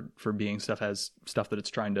reasons for being, stuff has stuff that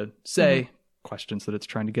it's trying to say, questions that it's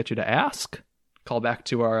trying to get you to ask. Call back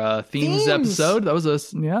to our themes episode. That was a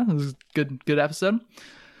good episode.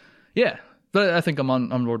 Yeah, but I think I'm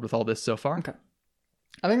on board with all this so far. Okay.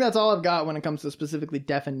 I think that's all I've got when it comes to specifically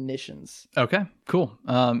definitions. Okay, cool.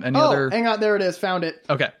 Any Oh, other? hang on. There it is. Found it.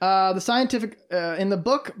 Okay. The scientific, in the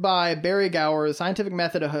book by Barry Gower, The Scientific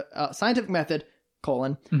Method, a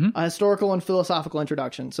historical and philosophical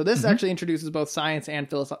introduction. So this actually introduces both science and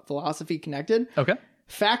philosophy connected. Okay.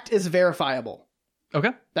 Fact is verifiable.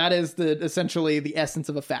 Okay. That is essentially the essence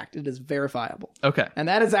of a fact. It is verifiable. Okay. And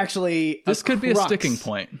that is actually This could be a sticking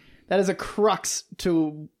point. That is a crux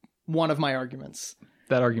to one of my arguments.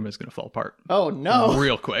 That argument is going to fall apart. Oh, no.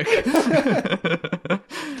 Real quick.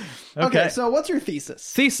 Okay, so what's your thesis?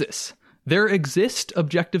 Thesis. There exist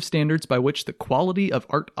objective standards by which the quality of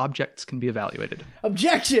art objects can be evaluated.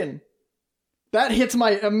 Objection! That hits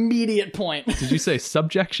my immediate point. Did you say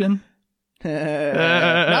subjection?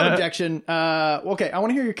 Not objection. Okay, I want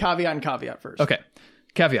to hear your caveat and caveat first. Okay.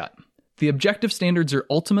 Caveat. The objective standards are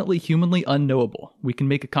ultimately humanly unknowable. We can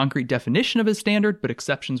make a concrete definition of a standard, but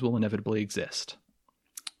exceptions will inevitably exist.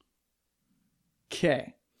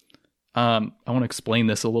 Okay. I want to explain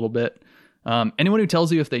this a little bit. Anyone who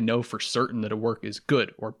tells you if they know for certain that a work is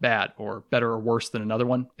good or bad or better or worse than another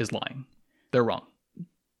one is lying. They're wrong.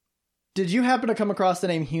 Did you happen to come across the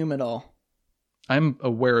name Hume at all? I'm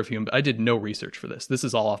aware of Hume, but I did no research for this. This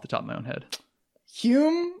is all off the top of my own head.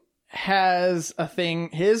 Hume has a thing.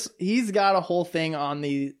 He's got a whole thing on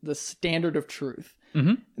the standard of truth.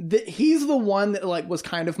 He's the one that like was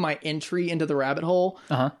kind of my entry into the rabbit hole.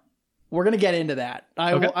 We're gonna get into that.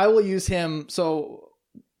 I will use him. So,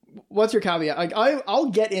 what's your caveat? Like, I'll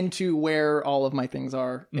get into where all of my things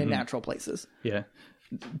are in natural places. Yeah.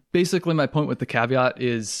 Basically, my point with the caveat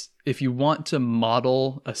is if you want to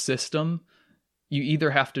model a system, you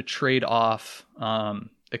either have to trade off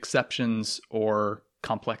exceptions or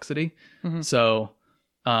complexity. So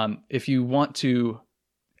if you want to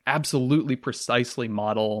absolutely precisely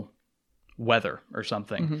model weather or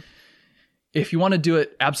something, if you want to do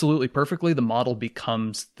it absolutely perfectly, the model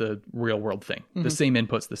becomes the real world thing. The same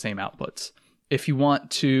inputs, the same outputs. If you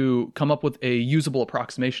want to come up with a usable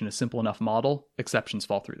approximation, a simple enough model, exceptions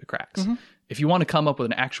fall through the cracks. If you want to come up with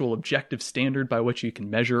an actual objective standard by which you can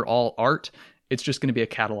measure all art, it's just going to be a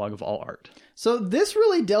catalog of all art. So this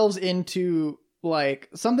really delves into like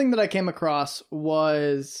something that I came across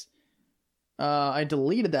was I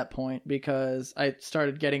deleted that point because I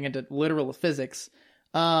started getting into literal physics.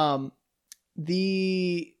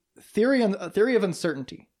 The theory of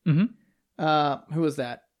uncertainty. Who was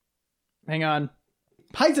that? Hang on.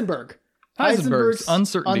 Heisenberg's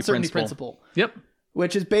uncertainty principle. Yep.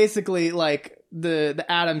 Which is basically like the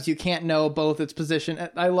atoms, you can't know both its position.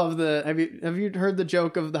 I love have you heard the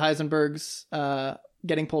joke of the Heisenberg's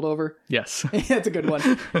getting pulled over. Yes. That's a good one.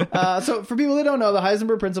 So for people that don't know, the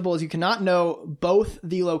Heisenberg principle is you cannot know both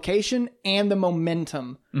the location and the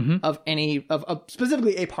momentum of any of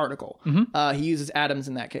specifically a particle. He uses atoms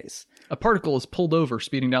in that case. A particle is pulled over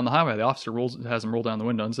speeding down the highway. The officer has him roll down the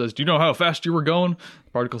window and says, "Do you know how fast you were going?"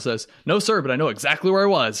 The particle says, "No, sir, but I know exactly where I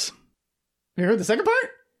was." You heard the second part?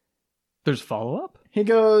 There's follow-up? He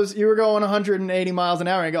goes, "You were going 180 miles an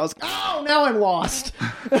hour." And he goes, "Oh, now I'm lost."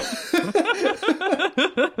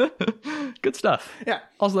 Good stuff. Yeah.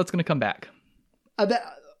 Also, that's going to come back.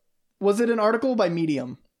 Was it an article by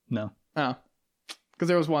Medium? No. Oh. Because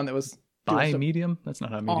there was one that was... By Medium? That's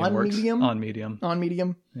not how Medium works. Medium? On Medium. On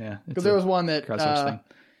Medium? Yeah. Because there was one that... thing.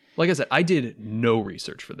 Like I said, I did no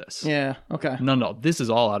research for this. Yeah, okay. No. This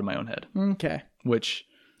is all out of my own head. Okay. Which...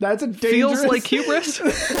 That's a dangerous... feels like hubris.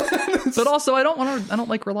 But also, I don't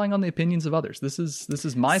like relying on the opinions of others. This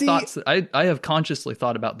is my thoughts. I have consciously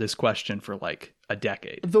thought about this question for like a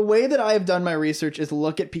decade. The way that I have done my research is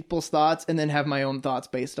look at people's thoughts and then have my own thoughts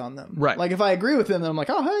based on them. Right. Like if I agree with them, then I'm like,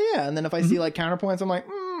 oh, hell yeah. And then if I see like counterpoints, I'm like,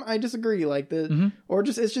 I disagree. Like or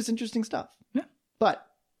it's just interesting stuff. Yeah. But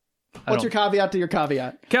what's your caveat to your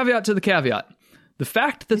caveat? Caveat to the caveat. The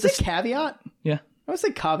fact that Is it caveat? Yeah. I would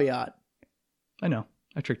say caveat. I know.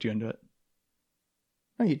 I tricked you into it.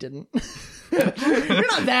 No, you didn't. You're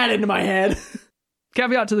not that into my head.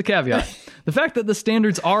 Caveat to the caveat. The fact that the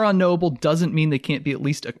standards are unknowable doesn't mean they can't be at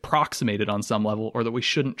least approximated on some level, or that we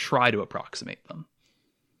shouldn't try to approximate them.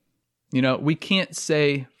 You know, we can't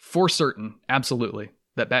say for certain, absolutely,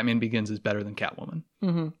 that Batman Begins is better than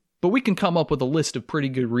Catwoman. But we can come up with a list of pretty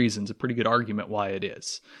good reasons, a pretty good argument why it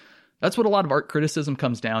is. That's what a lot of art criticism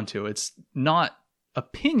comes down to. It's not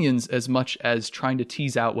opinions as much as trying to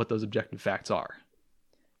tease out what those objective facts are.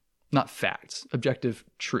 Not facts, objective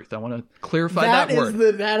truth. I want to clarify that word.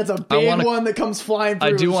 That is a big one that comes flying through.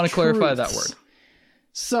 I do want to clarify that word.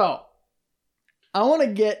 So, I want to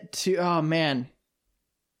get to, oh man.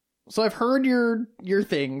 So I've heard your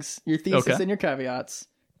things, your thesis and your caveats.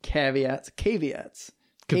 Caveats. Caveats.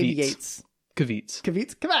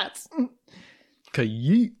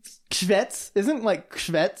 Schvetz. Isn't like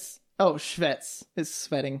Schvetz. Oh, Schvetz is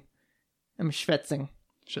sweating. I'm schwetzing.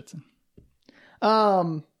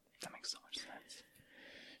 That makes so much sense.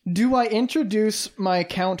 Do I introduce my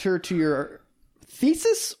counter to your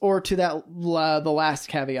thesis or to that the last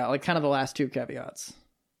caveat, like kind of the last two caveats?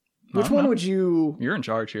 Which one would you... You're in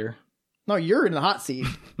charge here. No, you're in the hot seat.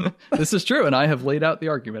 This is true, and I have laid out the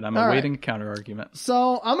argument. I'm awaiting a counter argument.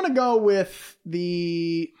 So I'm going to go with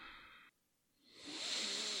the...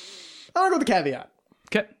 I'm going to go with the caveat.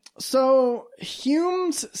 Okay. So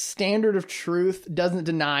Hume's standard of truth doesn't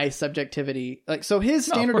deny subjectivity. Like, so his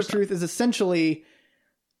standard of truth is essentially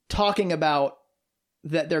talking about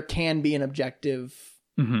that there can be an objectivity,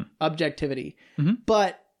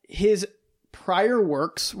 but his prior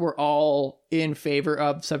works were all in favor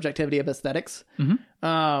of subjectivity of aesthetics.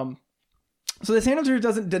 So the standard of truth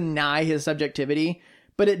doesn't deny his subjectivity,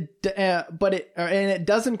 but it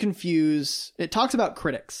doesn't confuse. It talks about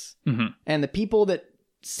critics and the people that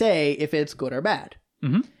say if it's good or bad.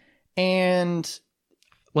 And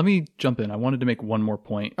let me jump in. I wanted to make one more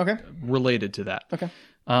point related to that. Okay.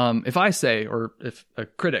 If I say, or if a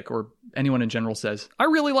critic or anyone in general says, I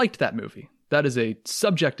really liked that movie, that is a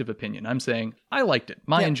subjective opinion. I'm saying, I liked it.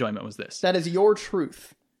 My enjoyment was this. That is your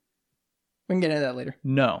truth. We can get into that later.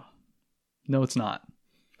 No, it's not.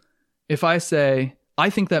 If I say, I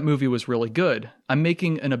think that movie was really good, I'm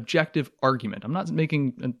making an objective argument. I'm not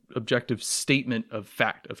making an objective statement of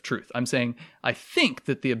fact, of truth. I'm saying, I think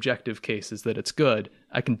that the objective case is that it's good.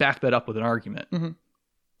 I can back that up with an argument.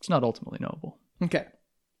 It's not ultimately knowable. Okay.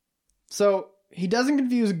 So he doesn't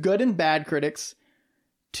confuse good and bad critics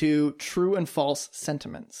to true and false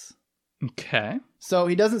sentiments. Okay. So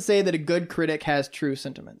he doesn't say that a good critic has true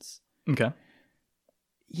sentiments. Okay.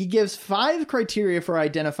 He gives 5 criteria for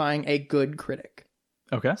identifying a good critic.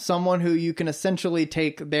 Okay. Someone who you can essentially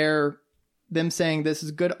take them saying this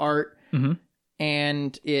is good art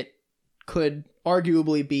and it could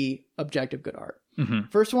arguably be objective good art.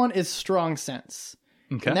 First one is strong sense.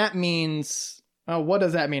 Okay. And that means, what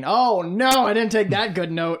does that mean? Oh no, I didn't take that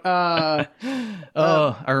good note. I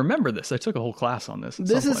remember this. I took a whole class on this.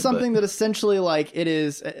 This is something that essentially like it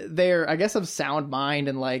is, they're, I guess, of sound mind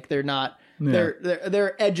and like they're not,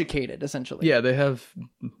 they're educated essentially. Yeah, they have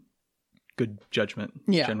good judgment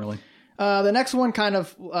generally. The next one kind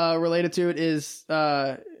of related to it is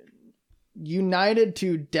united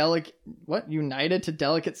to delicate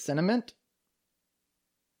sentiment.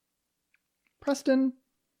 Preston,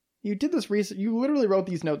 you did this research. You literally wrote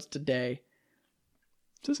these notes today.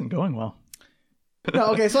 This isn't going well.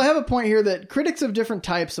 No, okay, so I have a point here that critics of different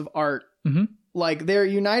types of art, like they're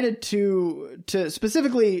united to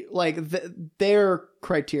specifically like their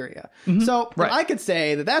criteria. So Right. I could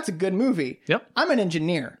say that that's a good movie. Yep. I'm an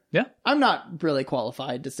engineer. Yeah. I'm not really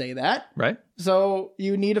qualified to say that. Right. So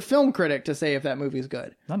you need a film critic to say if that movie's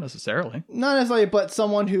good. Not necessarily. Not necessarily, but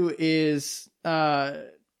someone who is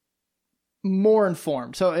more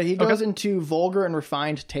informed. So he goes into vulgar and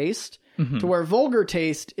refined taste, to where vulgar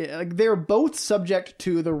taste, they're both subject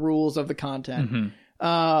to the rules of the content.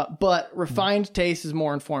 But refined taste is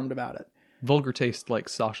more informed about it. Vulgar taste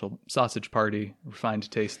likes Sausage Party.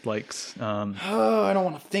 Refined taste likes Oh, I don't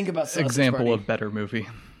want to think about Sausage example Party. of better movie.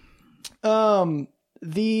 So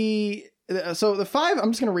the 5,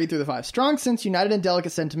 I'm just going to read through the 5. Strong sense, united in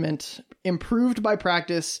delicate sentiment, improved by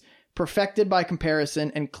practice, perfected by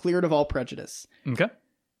comparison, and cleared of all prejudice. Okay.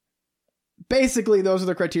 Basically, those are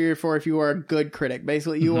the criteria for if you are a good critic.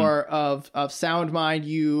 Basically, you are of sound mind.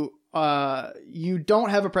 You don't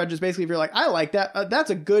have a prejudice. Basically, if you're like, I like that, that's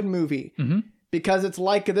a good movie because it's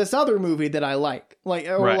like this other movie that I like.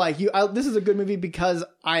 This is a good movie because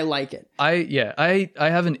I like it. I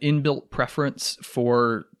have an inbuilt preference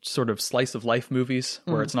for sort of slice of life movies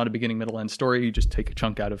where it's not a beginning, middle, end story. You just take a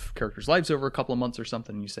chunk out of characters' lives over a couple of months or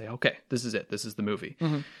something, and you say, okay, this is it. This is the movie.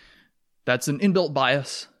 That's an inbuilt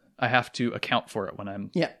bias. I have to account for it when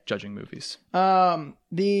I'm judging movies.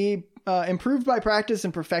 The improved by practice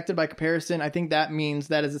and perfected by comparison, I think that means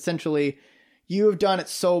that is essentially you have done it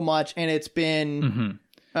so much and it's been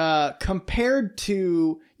compared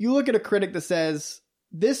to, you look at a critic that says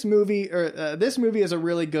this movie is a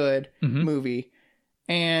really good movie,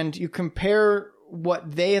 and you compare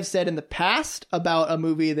what they have said in the past about a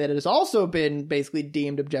movie that has also been basically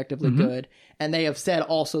deemed objectively good, and they have said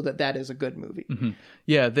also that is a good movie.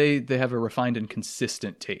 Yeah, they have a refined and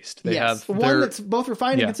consistent taste. They have one that's both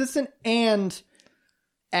refined and consistent and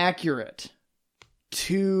accurate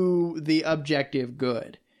to the objective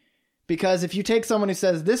good. Because if you take someone who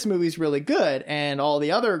says this movie's really good, and all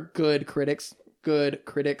the other good critics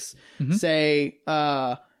say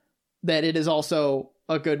that it is also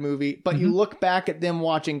a good movie, but you look back at them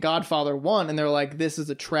watching Godfather 1 and they're like, this is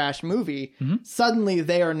a trash movie, suddenly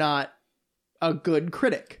they are not a good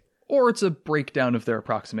critic. Or it's a breakdown of their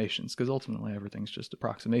approximations, because ultimately everything's just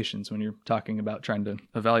approximations when you're talking about trying to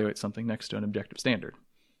evaluate something next to an objective standard.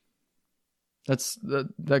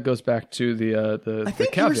 That goes back to the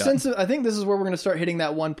caveat. I think this is where we're going to start hitting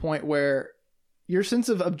that one point where your sense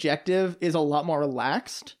of objective is a lot more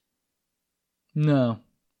relaxed. No.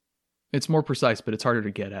 It's more precise, but it's harder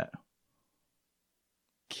to get at.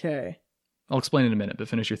 Okay. I'll explain in a minute, but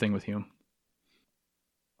finish your thing with Hume.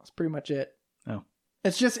 That's pretty much it. Oh.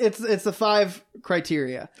 It's the 5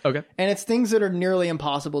 criteria. Okay. And it's things that are nearly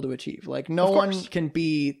impossible to achieve. Like no one can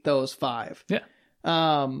be those 5. Yeah.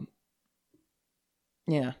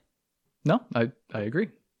 Yeah. No, I agree.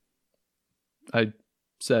 I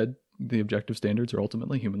said the objective standards are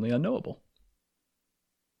ultimately humanly unknowable.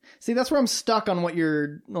 See, that's where I'm stuck on what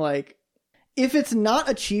you're like. If it's not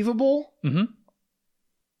achievable,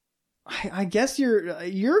 I guess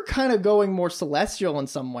you're kind of going more celestial in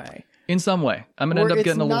some way. In some way. I'm going to end up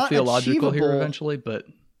getting a little theological here eventually, but...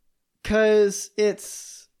 Because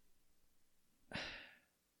it's...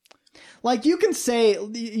 Like, you can say...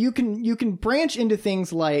 You can branch into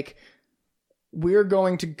things like, we're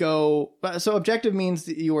going to go... So objective means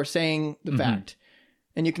that you are saying the fact.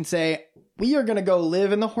 And you can say, we are going to go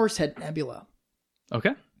live in the Horsehead Nebula.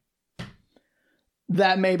 Okay.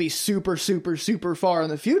 That may be super, super, super far in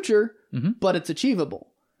the future, but it's achievable.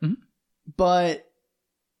 But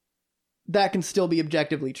that can still be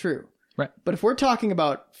objectively true. Right. But if we're talking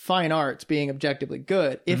about fine arts being objectively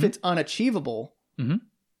good, if it's unachievable,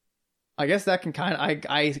 I guess that can kind of,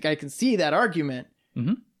 I can see that argument,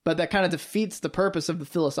 but that kind of defeats the purpose of the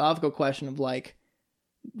philosophical question of like,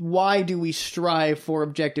 why do we strive for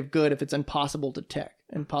objective good if it's impossible to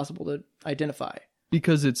impossible to identify?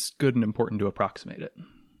 Because it's good and important to approximate it. I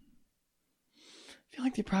feel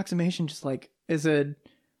like the approximation just like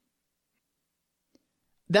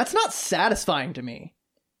that's not satisfying to me.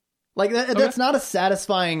 Like that's not a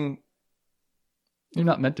satisfying. You're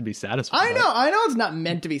not meant to be satisfied. I know it's not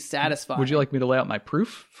meant to be satisfying. Would you like me to lay out my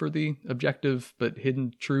proof for the objective but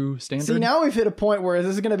hidden true standard? See, now we've hit a point where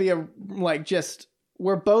this is going to be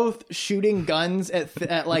we're both shooting guns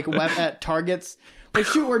at targets.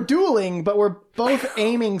 We're dueling, but we're both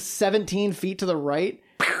aiming 17 feet to the right.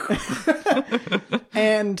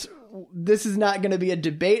 And this is not going to be a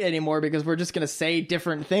debate anymore because we're just going to say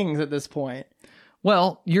different things at this point.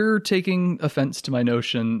 Well, you're taking offense to my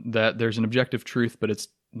notion that there's an objective truth, but it's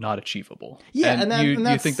not achievable. Yeah, and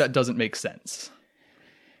you think that doesn't make sense.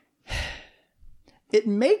 it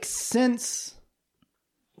makes sense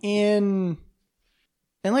in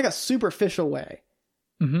like a superficial way.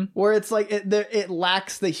 Mm-hmm. Where it's like it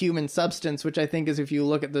lacks the human substance, which I think is, if you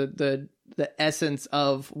look at the essence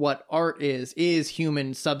of what art is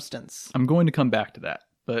human substance. I'm going to come back to that,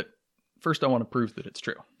 but first I want to prove that it's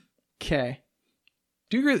true. Okay.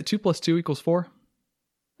 Do you agree that 2 + 2 = 4?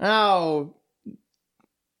 Oh,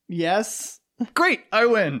 yes. Great, I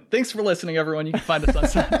win. Thanks for listening, everyone. You can find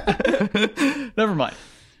us on Never mind.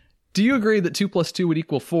 Do you agree that 2 + 2 would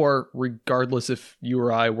equal 4, regardless if you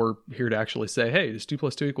or I were here to actually say, hey, does 2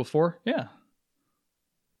 + 2 = 4? Yeah.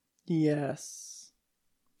 Yes.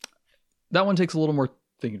 That one takes a little more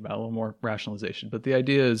thinking about, a little more rationalization. But the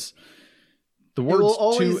idea is the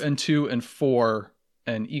words 2 and 2 and 4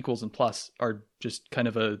 and equals and plus are just kind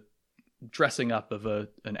of a dressing up of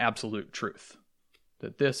an absolute truth.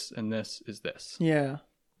 That this and this is this. Yeah.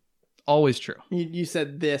 Always true. You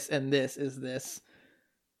said this and this is this.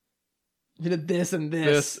 You did this and this.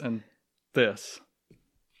 This and this.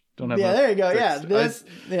 Don't have there you go. Yeah, this.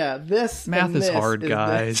 this. Math and is this hard,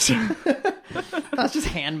 guys. That's just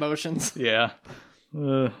hand motions. Yeah.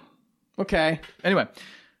 Okay. Anyway,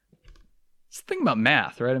 it's the thing about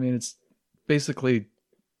math, right? I mean, it's basically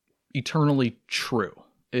eternally true.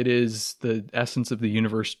 It is the essence of the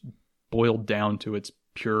universe boiled down to its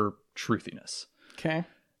pure truthiness. Okay.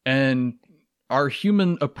 And our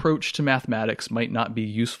human approach to mathematics might not be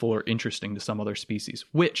useful or interesting to some other species,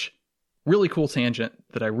 which, really cool tangent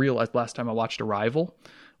that I realized last time I watched Arrival,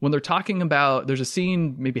 when they're talking about, there's a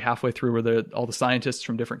scene maybe halfway through where all the scientists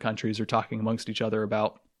from different countries are talking amongst each other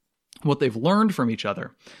about what they've learned from each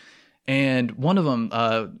other. And one of them,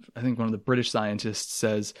 I think one of the British scientists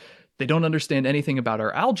says, they don't understand anything about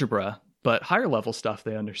our algebra, but higher level stuff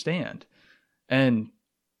they understand. And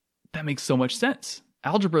that makes so much sense.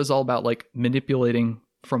 Algebra is all about like manipulating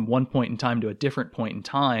from one point in time to a different point in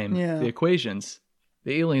time, the equations.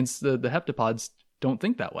 The aliens, the heptapods, don't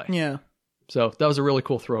think that way. Yeah. So that was a really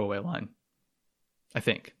cool throwaway line. I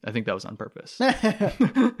think that was on purpose.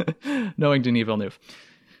 Knowing Denis Villeneuve.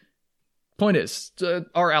 Point is,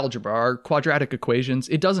 our algebra, our quadratic equations,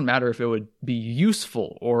 it doesn't matter if it would be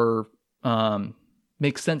useful or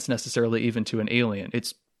make sense necessarily even to an alien.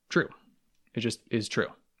 It's true. It just is true.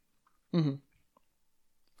 Mm-hmm.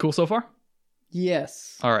 Cool so far?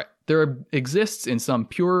 Yes. All right. There exists in some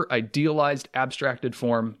pure, idealized, abstracted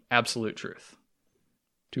form, absolute truth.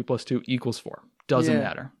 2 + 2 = 4. Doesn't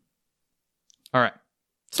matter. All right.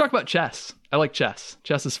 Let's talk about chess. I like chess.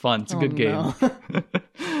 Chess is fun. It's a good game.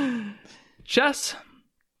 No. Chess,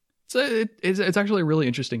 it's actually a really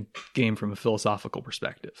interesting game from a philosophical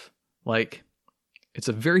perspective. Like, it's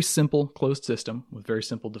a very simple closed system with very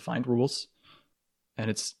simple defined rules, and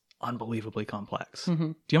it's unbelievably complex. Mm-hmm. Do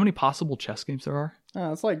you know how many possible chess games there are?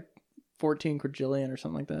 It's like 14 quadrillion or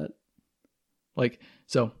something like that. Like,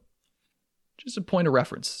 so, just a point of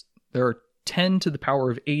reference. There are 10 to the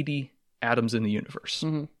power of 80 atoms in the universe.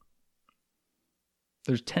 Mm-hmm.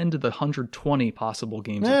 There's 10 to the 120 possible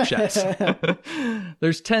games of chess.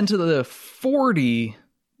 There's 10 to the 40,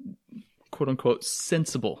 quote unquote,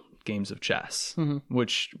 sensible games of chess,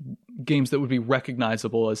 which games that would be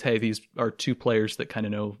recognizable as, hey, these are two players that kind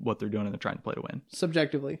of know what they're doing and they're trying to play to win.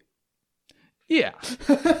 Subjectively. Yeah.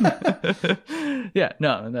 Yeah,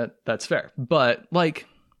 no, that's fair. But like,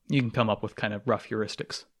 you can come up with kind of rough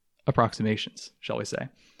heuristics, approximations, shall we say,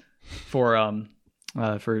 for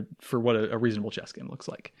what a reasonable chess game looks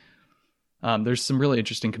like. There's some really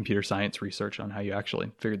interesting computer science research on how you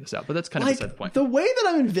actually figured this out, but that's kind of beside the point. The way that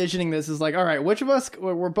I'm envisioning this is like, all right, which of us,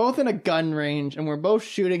 we're both in a gun range and we're both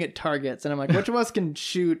shooting at targets. And I'm like, which of us can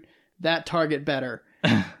shoot that target better?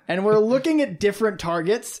 And we're looking at different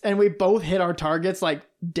targets and we both hit our targets like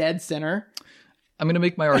dead center. I'm going to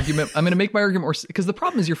make my argument. More, because the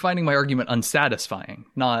problem is you're finding my argument unsatisfying,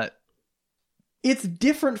 not. It's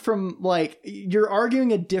different from, like, you're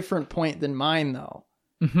arguing a different point than mine, though.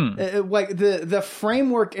 Mm-hmm. Like, the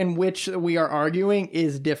framework in which we are arguing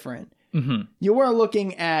is different. Mm-hmm. You are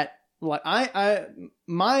looking at, like,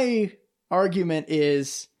 my argument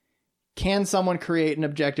is, can someone create an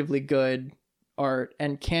objectively good art,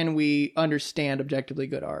 and can we understand objectively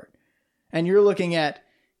good art? And you're looking at,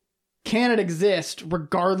 can it exist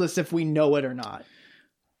regardless if we know it or not?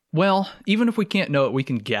 Well, even if we can't know it, we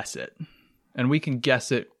can guess it. And we can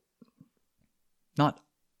guess it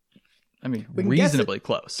reasonably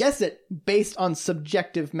close. Guess it based on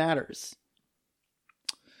subjective matters.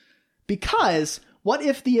 Because what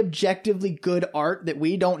if the objectively good art that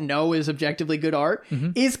we don't know is objectively good art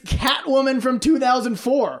is Catwoman from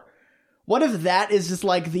 2004? What if that is just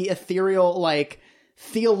like the ethereal, like,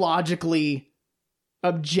 theologically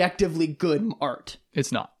objectively good art.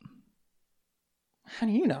 It's not. How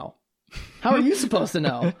do you know? How are you supposed to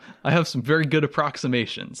know? I have some very good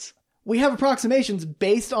approximations. We have approximations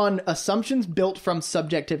based on assumptions built from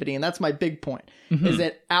subjectivity, and that's my big point, is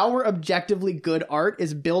that our objectively good art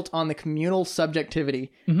is built on the communal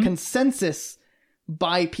subjectivity, consensus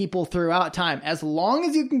by people throughout time. As long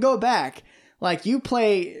as you can go back, like you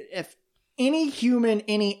play, if any human,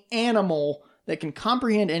 any animal that can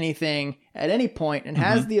comprehend anything at any point and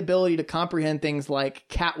has the ability to comprehend things like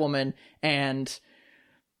Catwoman and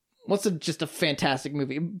just a fantastic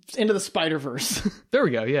movie, Into the Spider-Verse. There we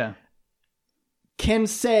go, yeah. Can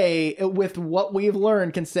say, with what we've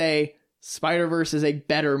learned, can say Spider-Verse is a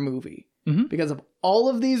better movie. Because of all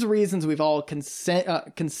of these reasons, we've all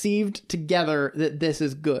conceived together that this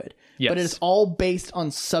is good. Yes. But it is all based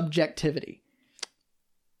on subjectivity.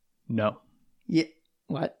 No. Yeah.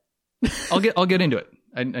 What? I'll get into it.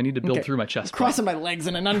 I need to build through my chest. Crossing my legs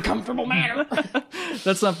in an uncomfortable manner.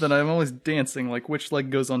 That's something I'm always dancing, like which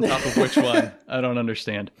leg goes on top of which one. I don't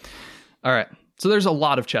understand. All right. So there's a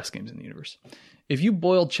lot of chess games in the universe. If you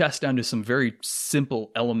boil chess down to some very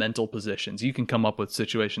simple elemental positions, you can come up with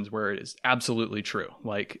situations where it is absolutely true.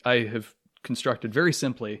 Like I have constructed very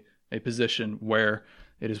simply a position where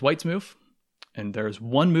it is white's move, and there's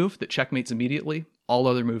one move that checkmates immediately. All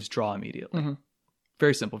other moves draw immediately.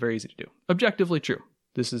 Very simple, very easy to do. Objectively true.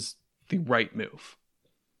 This is the right move.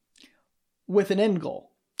 With an end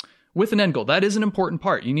goal. With an end goal. That is an important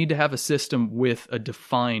part. You need to have a system with a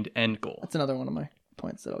defined end goal. That's another one of my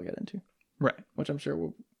points that I'll get into. Right. Which I'm sure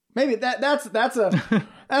will... Maybe that's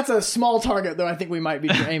a small target, though I think we might be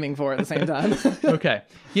aiming for at the same time. Okay.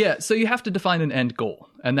 Yeah, so you have to define an end goal.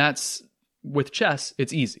 And that's... With chess,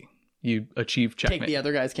 it's easy. You achieve checkmate. Take the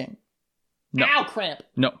other guy's king. No. Ow, cramp!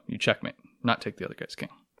 No, you checkmate. Not take the other guy's king.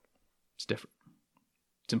 It's different.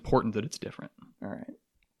 It's important that it's different. All right.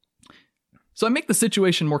 So I make the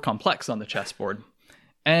situation more complex on the chessboard,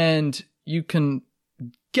 and you can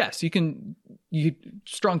guess.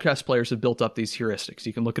 Strong chess players have built up these heuristics.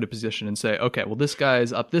 You can look at a position and say, okay, well, this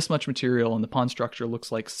guy's up this much material, and the pawn structure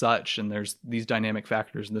looks like such, and there's these dynamic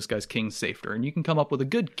factors, and this guy's king's safer. And you can come up with a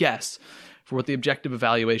good guess for what the objective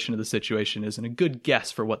evaluation of the situation is, and a good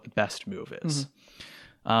guess for what the best move is.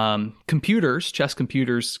 Chess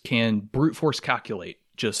computers can brute force calculate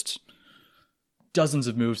just dozens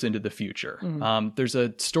of moves into the future. There's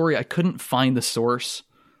a story, I couldn't find the source,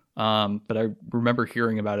 but I remember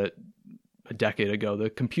hearing about it a decade ago. The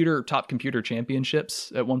top computer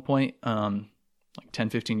championships at one point, like 10,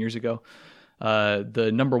 15 years ago,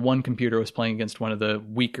 the number one computer was playing against one of the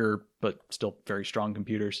weaker, but still very strong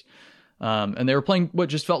computers. And they were playing what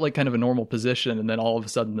just felt like kind of a normal position. And then all of a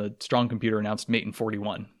sudden the strong computer announced mate in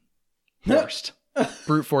 41. Forced.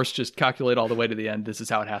 Brute force, just calculate all the way to the end. This is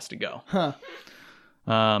how it has to go.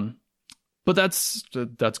 But that's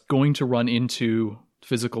going to run into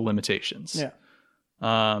physical limitations. Yeah.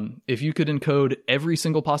 If you could encode every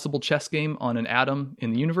single possible chess game on an atom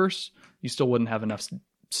in the universe, you still wouldn't have enough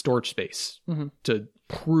storage space to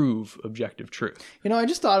prove objective truth. I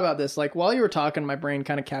just thought about this. Like, while you were talking, my brain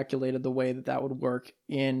kind of calculated the way that would work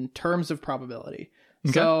in terms of probability.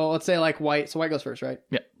 Okay. So let's say like white. So white goes first, right?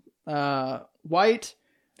 Yeah. White.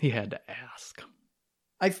 He had to ask.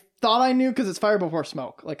 I thought I knew because it's fire before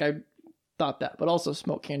smoke. Like, I thought that, but also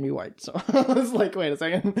smoke can be white. So I was like, wait a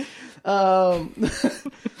second.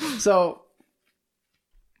 So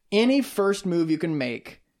any first move you can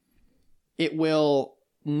make, it will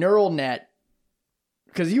neural net.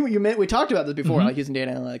 Because we talked about this before, like using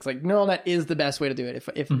data analytics. Like, neural net is the best way to do it.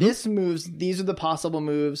 If this moves, these are the possible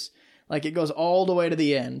moves. Like, it goes all the way to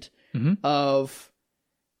the end of,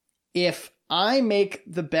 if I make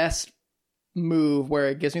the best move where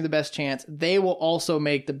it gives me the best chance, they will also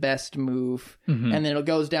make the best move. And then it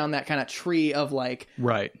goes down that kind of tree of like,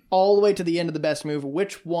 right, all the way to the end of the best move.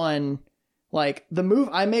 Which one, like, the move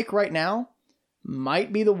I make right now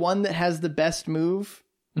might be the one that has the best move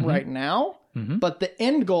right now. But the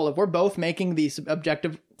end goal, if we're both making the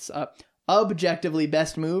objectively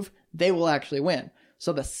best move, they will actually win.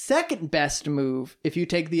 So the second best move, if you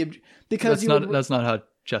take that's not how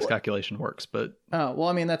chess calculation works. But well,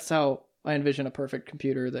 I mean, that's how I envision a perfect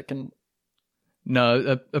computer that can.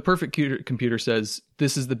 No, a perfect computer says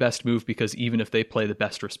this is the best move because even if they play the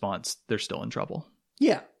best response, they're still in trouble.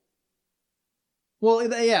 Yeah. Well,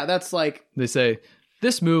 yeah, that's like, they say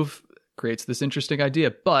this move creates this interesting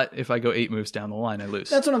idea, but if I go 8 moves down the line, I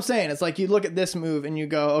lose. That's what I'm saying. It's like, you look at this move and you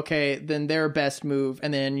go, okay, then their best move,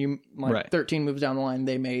 and then you, like, right, 13 moves down the line,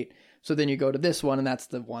 they mate. So then you go to this one, and that's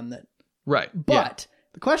the one that... Right. But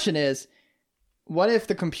the question is, what if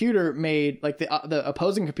the computer made, like the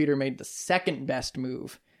opposing computer made the second best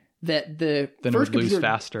move that the Then first it would lose computer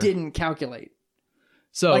faster. didn't calculate?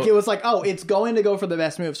 So Like it was like, oh, it's going to go for the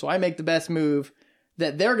best move, so I make the best move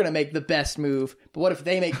that they're going to make the best move. But what if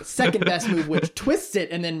they make the second best move, which twists it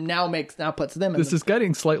and then now puts them in this is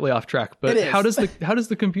getting slightly off track, but It is. how does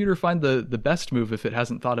the computer find the best move if it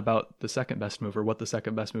hasn't thought about the second best move or what the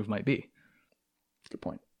second best move might be? Good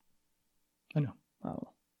point. I know. I don't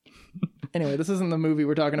know. Anyway, this isn't the movie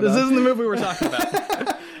we're talking about. This isn't the movie we're talking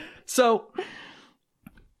about. So,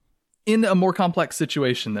 in a more complex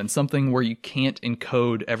situation than something where you can't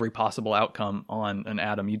encode every possible outcome on an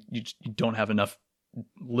atom, you don't have enough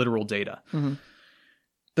literal data. Mm-hmm.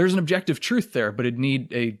 There's an objective truth there, but it'd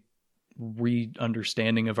need a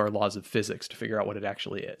re-understanding of our laws of physics to figure out what it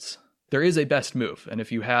actually is. There is a best move, and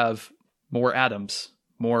if you have more atoms,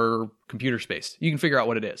 more computer space, you can figure out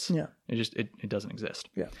what it is. Yeah. It doesn't exist.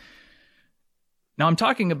 Yeah. Now I'm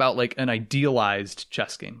talking about like an idealized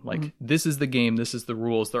chess game. Like this is the game, this is the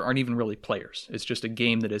rules. There aren't even really players. It's just a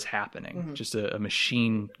game that is happening, just a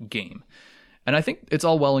machine game. And I think it's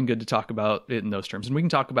all well and good to talk about it in those terms. And we can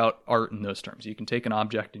talk about art in those terms. You can take an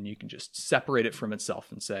object and you can just separate it from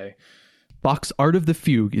itself and say, Bach's Art of the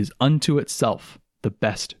Fugue is unto itself the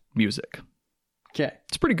best music. Okay.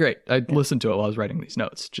 It's pretty great. I listened to it while I was writing these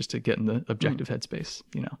notes just to get in the objective headspace,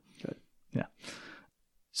 you know. Good. Yeah.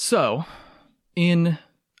 So, in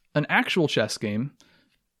an actual chess game,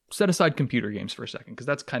 set aside computer games for a second, because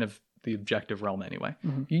that's kind of the objective realm anyway.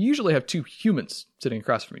 You usually have two humans sitting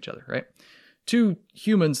across from each other, right? Two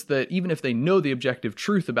humans that, even if they know the objective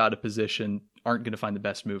truth about a position, aren't going to find the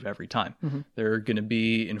best move every time. They're going to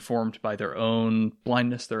be informed by their own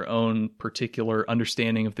blindness, their own particular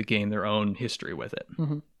understanding of the game, their own history with it.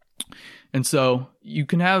 And so you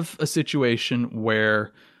can have a situation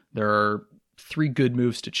where there are three good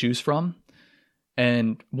moves to choose from,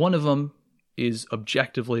 and one of them is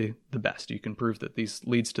objectively the best. You can prove that these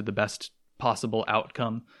leads to the best possible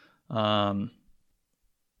outcome. But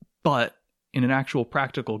in an actual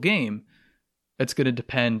practical game, it's going to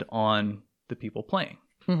depend on the people playing.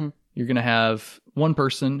 You're going to have one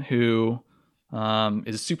person who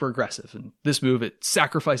is super aggressive, and this move, it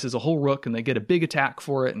sacrifices a whole rook and they get a big attack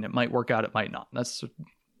for it, and it might work out, it might not.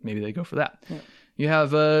 Maybe they go for that. You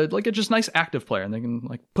have a just nice active player, and they can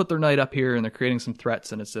like put their knight up here and they're creating some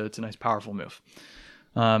threats, and it's a nice powerful move.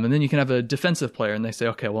 And then you can have a defensive player, and they say,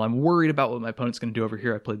 okay, well, I'm worried about what my opponent's going to do over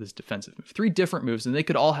here. I played this defensive move. Three different moves, and they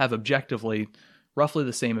could all have objectively roughly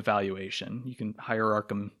the same evaluation. You can hierarch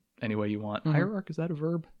them any way you want. Hierarch, is that a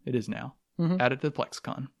verb? It is now. Add it to the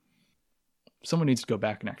Plexicon. Someone needs to go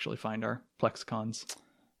back and actually find our plexiconisms.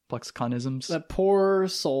 That poor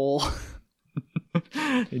soul.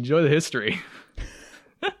 Enjoy the history.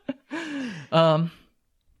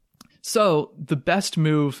 So the best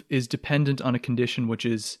move is dependent on a condition which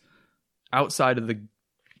is outside of the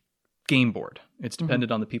game board. It's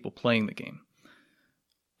dependent on the people playing the game.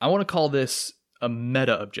 I want to call this a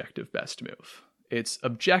meta-objective best move. It's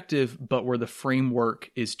objective, but where the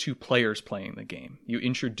framework is two players playing the game. You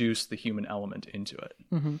introduce the human element into it.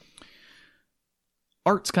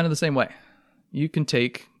 Art's kind of the same way. You can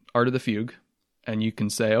take Art of the Fugue, and you can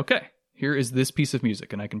say, okay, here is this piece of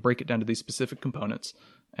music, and I can break it down to these specific components,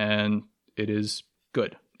 and it is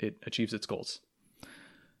good. It achieves its goals.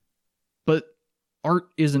 But art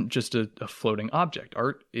isn't just a floating object.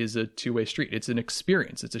 Art is a two-way street. It's an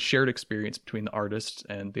experience. It's a shared experience between the artist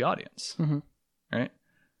and the audience. Right?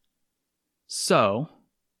 So,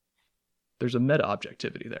 there's a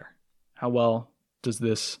meta-objectivity there. How well does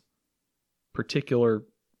this particular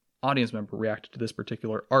audience member react to this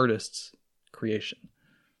particular artist's creation?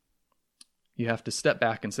 You have to step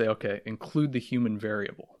back and say, okay, include the human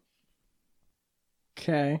variable.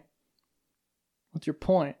 Okay. What's your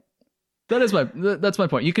point? That's my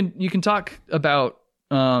point. You can talk about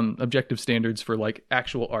objective standards for like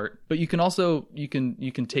actual art, but you can also you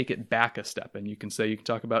can take it back a step, and you can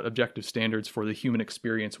talk about objective standards for the human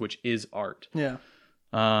experience, which is art. Yeah.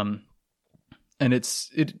 And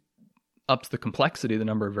it ups the complexity, the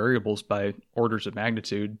number of variables, by orders of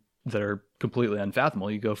magnitude that are completely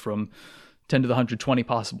unfathomable. You go from 10 to the 120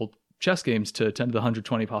 possible chess games to 10 to the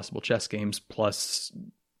 120 possible chess games plus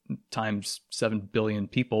times 7 billion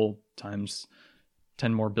people times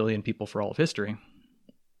 10 more billion people for all of history.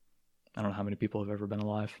 I don't know how many people have ever been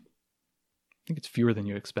alive. I think it's fewer than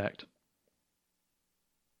you expect.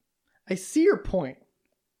 I see your point.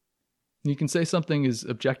 You can say something is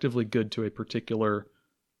objectively good to a particular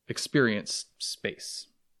experience space,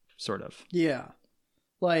 sort of. Yeah.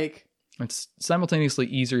 Like It's simultaneously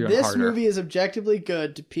easier and This harder. movie is objectively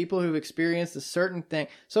good to people who've experienced a certain thing.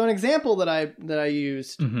 So an example that I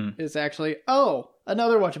used is actually,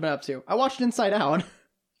 another what I've been up to. I watched Inside Out.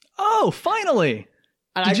 Oh, finally!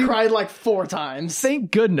 And I cried like 4 times.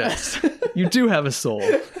 Thank goodness. You do have a soul.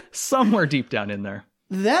 Somewhere deep down in there.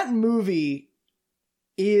 That movie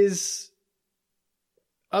is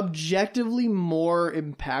objectively more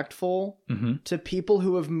impactful to people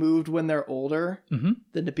who have moved when they're older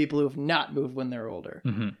than to people who have not moved when they're older.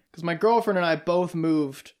 Because my girlfriend and I both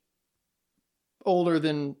moved older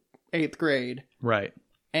than 8th grade. Right.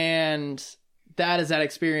 And that is that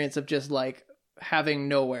experience of just like having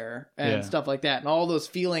nowhere and stuff like that. And all those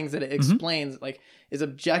feelings that it explains like is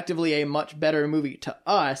objectively a much better movie to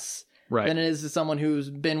us than it is to someone who's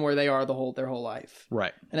been where they are their whole life.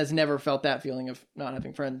 Right. And has never felt that feeling of not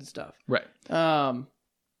having friends and stuff. Right. And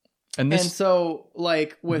so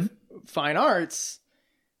like with fine arts,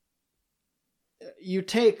 you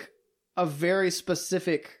take a very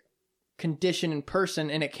specific condition in person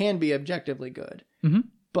and it can be objectively good.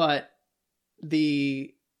 But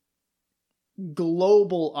the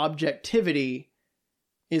global objectivity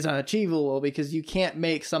is unachievable because you can't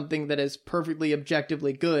make something that is perfectly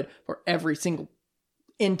objectively good for every single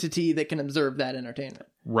entity that can observe that entertainment.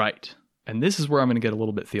 Right. And this is where I'm going to get a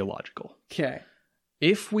little bit theological. Okay.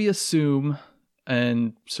 If we assume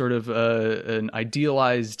an sort of an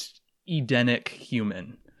idealized Edenic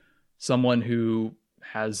human, someone who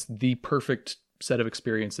has the perfect set of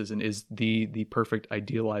experiences and is the perfect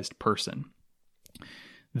idealized person,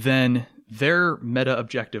 then their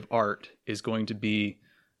meta-objective art is going to be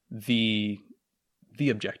the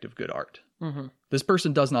objective good art. This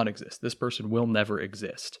person does not exist. This person will never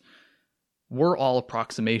exist. We're all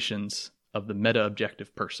approximations of the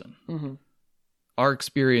meta-objective person. Our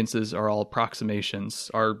experiences are all approximations.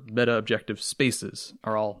 Our meta-objective spaces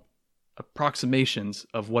are all approximations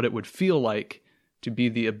of what it would feel like to be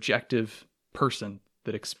the objective person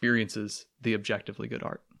that experiences the objectively good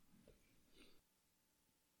art.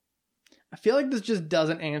 I feel like this just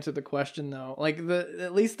doesn't answer the question though. Like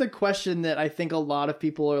at least the question that I think a lot of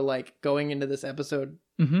people are like going into this episode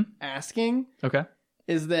asking. Okay.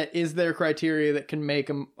 Is there criteria that can make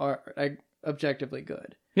them objectively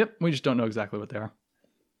good? Yep. We just don't know exactly what they are.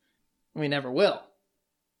 We never will.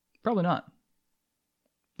 Probably not.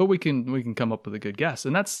 But we can come up with a good guess.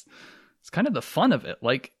 And it's kind of the fun of it.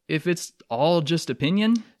 Like if it's all just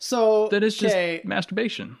opinion, so then it's just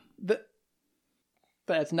masturbation.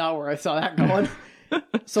 That's not where I saw that going.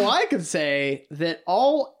 So I could say that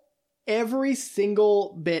every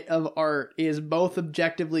single bit of art is both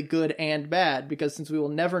objectively good and bad, because since we will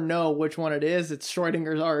never know which one it is, it's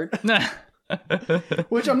Schrodinger's art.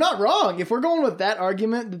 Which I'm not wrong. If we're going with that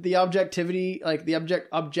argument that the objectivity, like the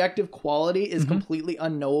objective quality is completely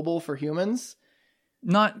unknowable for humans.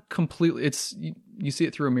 Not completely. It's you see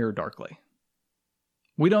it through a mirror darkly.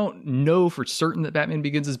 We don't know for certain that Batman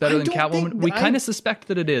Begins is better than Catwoman. We kind of suspect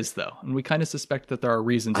that it is, though. And we kind of suspect that there are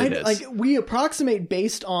reasons it is. Like, we approximate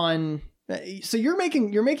based on... So you're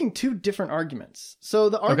making 2 different arguments. So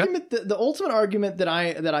the argument, the ultimate argument that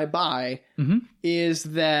I buy is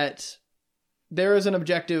that there is an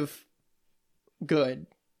objective good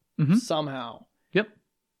somehow. Yep.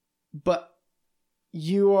 But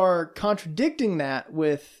you are contradicting that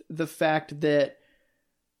with the fact that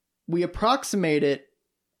we approximate it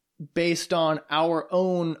based on our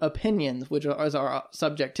own opinions, which is our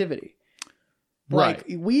subjectivity. Right.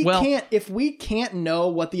 Like if we can't know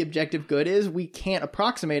what the objective good is, we can't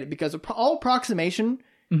approximate it, because all approximation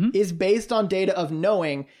is based on data of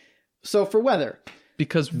knowing. So for weather,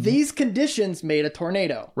 because these conditions made a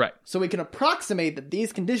tornado. Right. So we can approximate that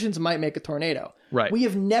these conditions might make a tornado. Right. We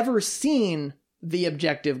have never seen the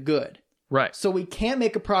objective good. Right. So we can't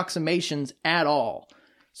make approximations at all.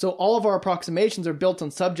 So all of our approximations are built on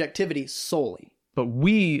subjectivity solely. But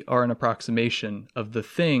we are an approximation of the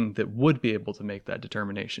thing that would be able to make that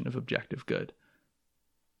determination of objective good.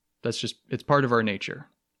 It's part of our nature.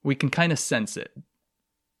 We can kind of sense it.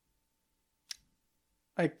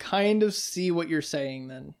 I kind of see what you're saying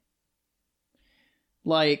then.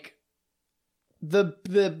 Like,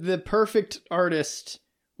 the perfect artist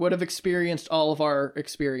would have experienced all of our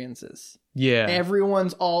experiences. Yeah.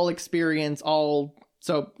 Everyone's all experience, all...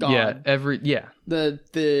 So God,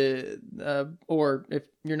 or if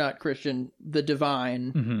you're not Christian, the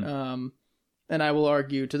divine. And I will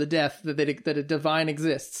argue to the death that a divine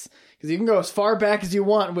exists, because you can go as far back as you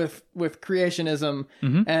want with creationism.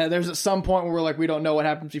 And there's at some point where we're like, we don't know what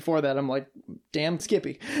happens before that. I'm like, damn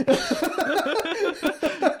Skippy.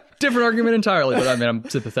 Different argument entirely, but I mean, I'm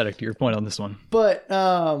sympathetic to your point on this one. But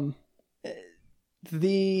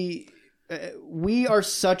we are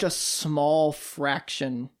such a small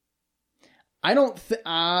fraction. I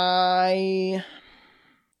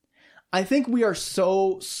think we are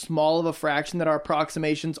so small of a fraction that our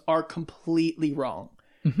approximations are completely wrong.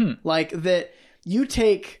 Like that you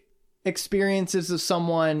take experiences of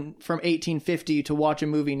someone from 1850 to watch a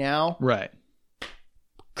movie now. Right.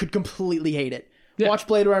 Could completely hate it. Yeah. Watch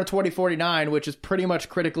Blade Runner 2049, which is pretty much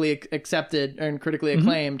critically accepted and critically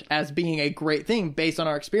acclaimed as being a great thing based on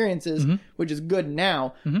our experiences, which is good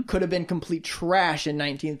now, could have been complete trash in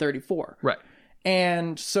 1934. Right.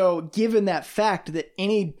 And so given that fact that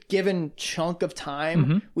any given chunk of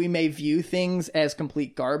time, we may view things as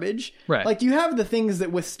complete garbage. Right. Like you have the things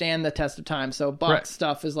that withstand the test of time. So Bach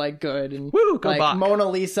stuff is like good. And Woo, go like Bach. Mona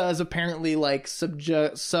Lisa is apparently like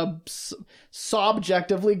subjectively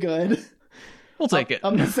good. We'll take it.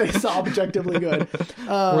 I'm going to say subjectively good.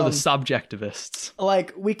 We're the subjectivists.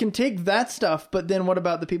 Like we can take that stuff, but then what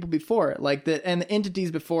about the people before it? Like and the entities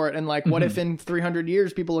before it. And like, what if in 300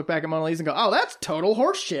 years people look back at Mona Lisa and go, oh, that's total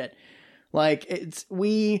horseshit. Like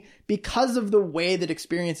because of the way that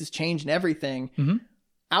experiences change and everything,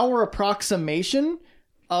 our approximation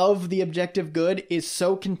of the objective good is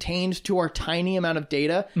so contained to our tiny amount of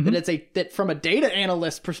data that from a data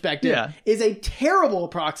analyst perspective is a terrible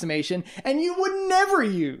approximation and you would never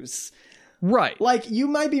use. Right. Like you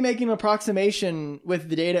might be making an approximation with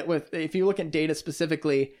the data if you look at data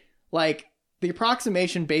specifically, like the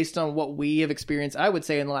approximation based on what we have experienced, I would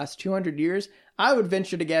say in the last 200 years, I would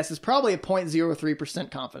venture to guess is probably a 0.03%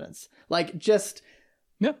 confidence. Like just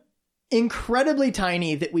incredibly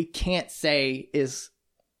tiny that we can't say is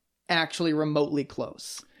actually remotely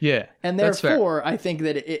close. Yeah. And therefore, I think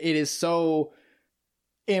that it is so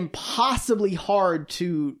impossibly hard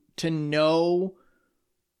to know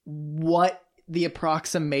what the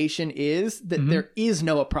approximation is that there is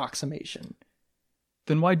no approximation.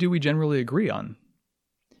 Then why do we generally agree on?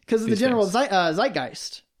 Because of the general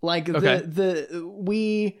zeitgeist. Like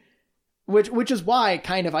which is why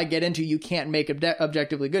kind of I get into you can't make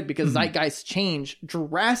objectively good because zeitgeists change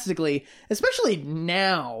drastically, especially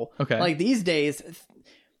now. Okay. Like these days,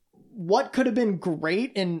 what could have been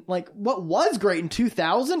great and like what was great in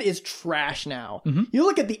 2000 is trash now. You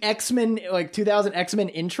look at the X-Men, like 2000 X-Men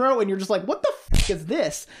intro and you're just like, what the fuck is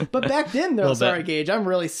this? But back then, though, sorry, Gage, I'm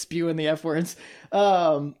really spewing the F words.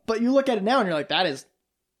 But you look at it now and you're like, that is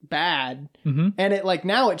bad. And it like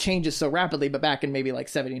now it changes so rapidly, but back in maybe like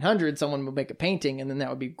 1700 someone would make a painting and then that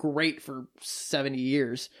would be great for 70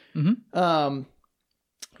 years. But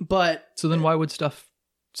so then why would stuff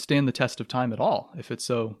stand the test of time at all if it's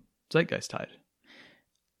so zeitgeist tied?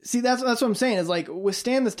 See, that's what I'm saying is like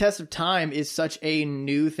withstand this test of time is such a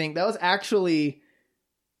new thing. That actually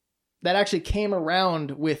came around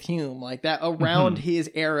with Hume, like that around his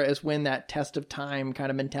era is when that test of time kind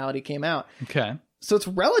of mentality came out. Okay. So it's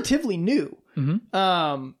relatively new in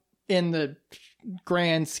the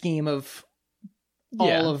grand scheme of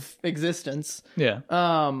all of existence. Yeah.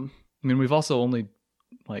 I mean, we've also only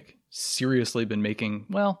like seriously been making,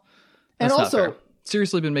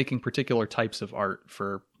 seriously been making particular types of art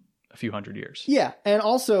for a few hundred years. Yeah. And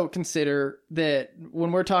also consider that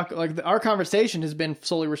when we're talking, like our conversation has been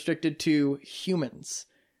solely restricted to humans.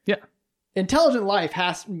 Yeah. Intelligent life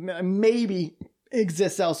maybe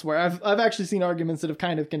exists elsewhere. I've actually seen arguments that have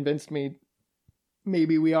kind of convinced me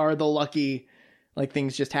maybe we are the lucky, like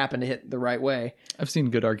things just happen to hit the right way. I've seen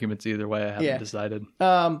good arguments either way. I haven't decided.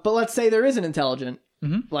 But let's say there is an intelligent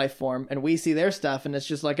life form and we see their stuff and it's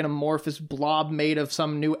just like an amorphous blob made of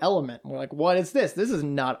some new element. We're like, what is this? This is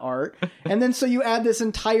not art. And then so you add this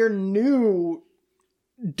entire new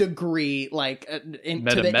degree, like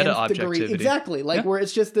into the nth degree. Exactly. Like where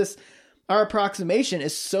it's just this, our approximation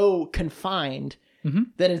is so confined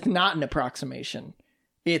that it's not an approximation.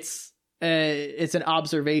 It's an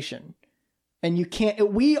observation. And you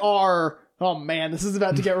can't, we are, oh man, this is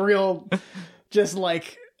about to get real, just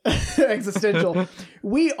like existential.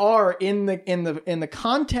 We are in the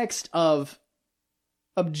context of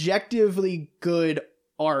objectively good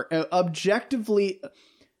art, objective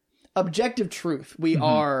truth. We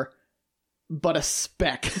are but a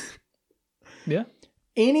speck. Yeah.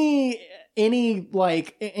 Any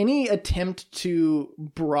attempt to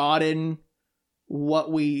broaden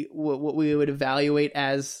what we would evaluate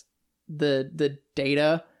as the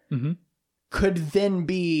data could then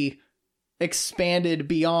be expanded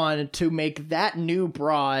beyond to make that new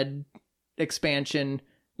broad expansion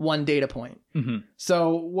one data point.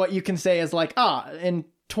 So what you can say is like, in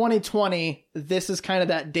 2020, this is kind of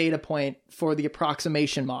that data point for the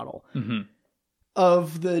approximation model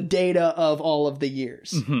of the data of all of the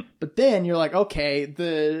years. But then you're like, okay,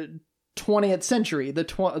 the 20th century,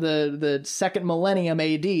 the second millennium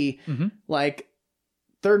AD, like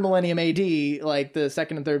third millennium AD, like the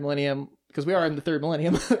second and third millennium, because we are in the third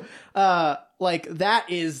millennium, like that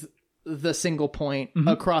is the single point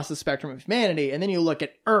across the spectrum of humanity. And then you look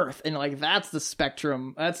at Earth and like that's the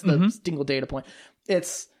spectrum, that's the single data point.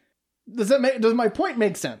 Does my point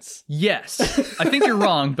make sense? Yes. I think you're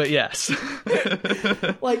wrong, but yes.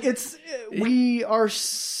 Like we are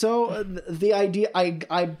so, the idea,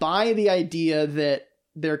 I buy the idea that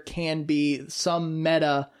there can be some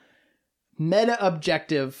meta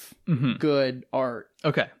objective good art.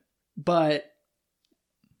 Okay. But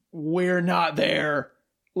we're not there.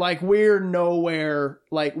 Like we're nowhere.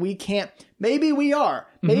 Like we can't, maybe we are.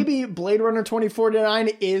 Maybe Blade Runner 2049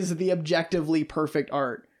 is the objectively perfect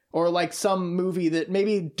art. Or like some movie that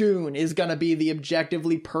maybe Dune is going to be the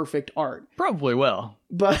objectively perfect art. Probably will.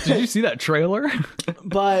 But did you see that trailer?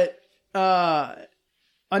 But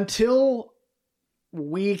until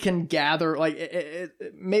we can gather, like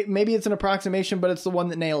maybe it's an approximation, but it's the one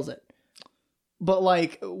that nails it. But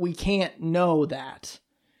like we can't know that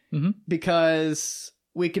because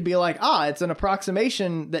we could be like, it's an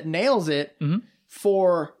approximation that nails it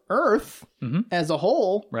for Earth as a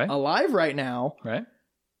whole, alive right now. Right.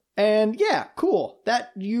 And yeah, cool.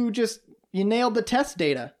 That you nailed the test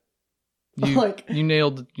data. You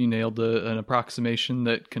nailed an approximation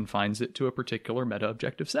that confines it to a particular meta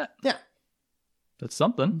objective set. Yeah. That's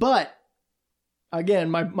something. But again,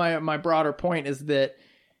 my broader point is that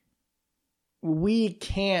we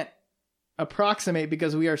can't approximate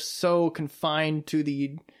because we are so confined to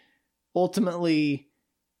the ultimately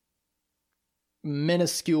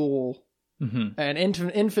minuscule and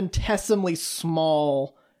infinitesimally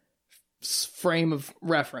small frame of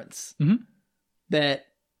reference that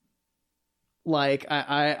like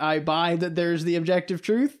I buy that there's the objective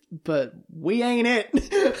truth, but we ain't it.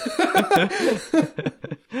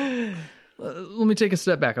 Let me take a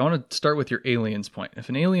step back. I want to start with your aliens point. If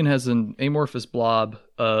an alien has an amorphous blob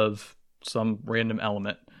of some random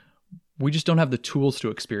element, we just don't have the tools to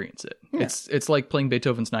experience it. Yeah. It's like playing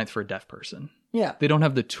Beethoven's Ninth for a deaf person. Yeah. They don't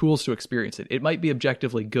have the tools to experience it. It might be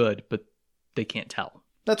objectively good, but they can't tell.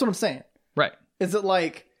 That's what I'm saying. Right. Is it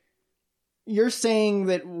like you're saying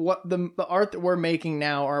that what the art that we're making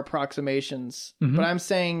now are approximations, but I'm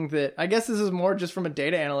saying that I guess this is more just from a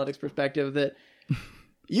data analytics perspective that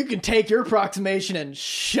you can take your approximation and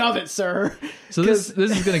shove it, sir. So this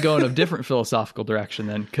is going to go in a different philosophical direction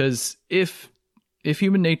then, because if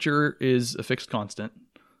human nature is a fixed constant,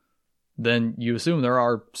 then you assume there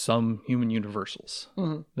are some human universals.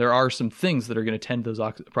 There are some things that are going to tend those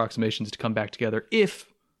approximations to come back together if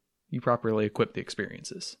you properly equip the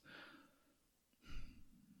experiences.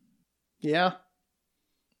 Yeah.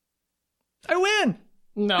 I win!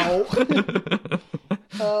 No.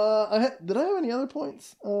 Did I have any other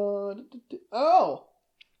points? So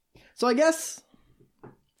I guess...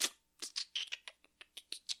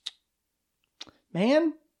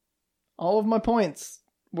 Man, all of my points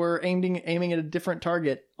were aiming at a different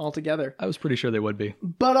target altogether. I was pretty sure they would be.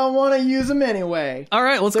 But I want to use them anyway. All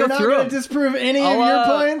right, let's go through them. They're not going to disprove any of your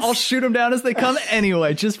points? I'll shoot them down as they come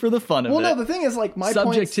anyway, just for the fun of it. Well, no, the thing is, like, my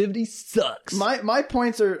subjectivity sucks. My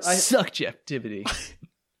points are... Subjectivity.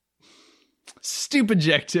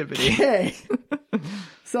 Stupidjectivity. Okay.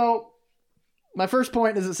 So, my first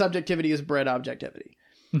point is that subjectivity is bred objectivity.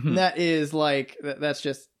 And that is, like, that's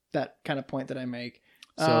just that kind of point that I make.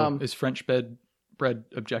 So, is French bread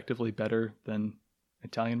objectively better than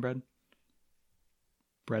Italian bread?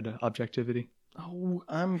 Bread objectivity? Oh,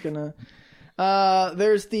 I'm gonna...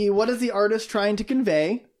 there's what is the artist trying to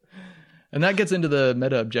convey? And that gets into the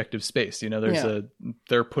meta-objective space. You know,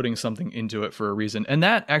 they're putting something into it for a reason. And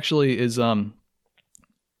that actually is...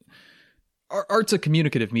 art's a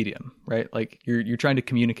communicative medium, right? Like, you're trying to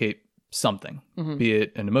communicate something, be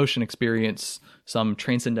it an emotion experience, some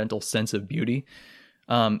transcendental sense of beauty.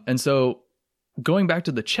 And so... Going back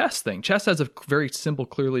to the chess thing, chess has a very simple,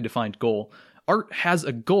 clearly defined goal. Art has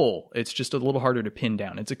a goal. It's just a little harder to pin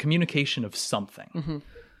down. It's a communication of something.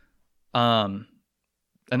 And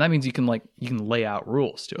that means you can lay out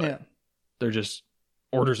rules to it. Yeah. They're just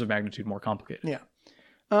orders of magnitude more complicated. Yeah.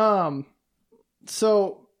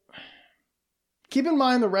 So keep in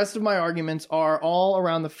mind the rest of my arguments are all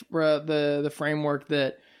around the framework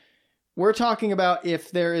that we're talking about.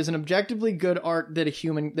 If there is an objectively good art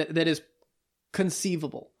that that is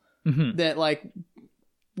conceivable, that like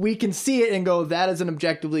we can see it and go, that is an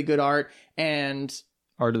objectively good art, and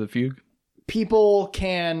Art of the Fugue, people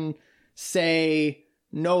can say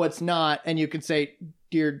no it's not, and you can say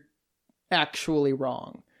you're actually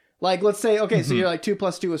wrong. Like, let's say, okay, so you're like 2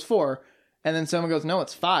 + 2 is 4. and then someone goes, no,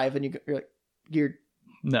 it's 5, and you're like, you're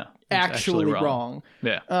No, it's actually wrong.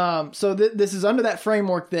 Yeah. So this is under that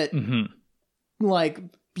framework that like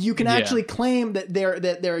you can actually claim that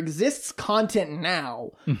there exists content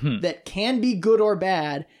now that can be good or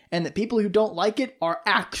bad, and that people who don't like it are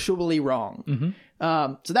actually wrong.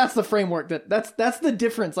 So that's the framework that's the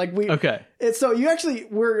difference. Like so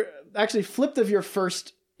we're actually flipped of your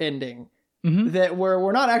first ending, that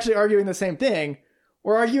we're not actually arguing the same thing.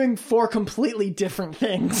 We're arguing for completely different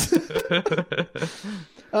things.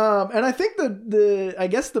 And I think I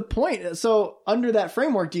guess the point, so under that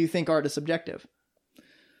framework, do you think art is subjective?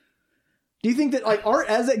 Do you think that like art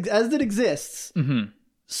as it exists,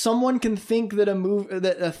 someone can think that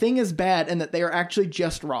that a thing is bad and that they are actually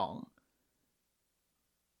just wrong?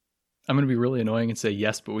 I'm going to be really annoying and say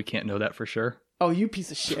yes, but we can't know that for sure. Oh, you piece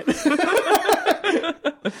of shit.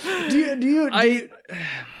 do you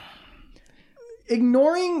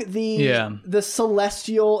ignoring the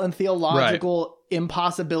celestial and theological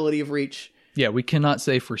impossibility of reach. Yeah, we cannot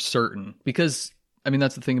say for certain, because I mean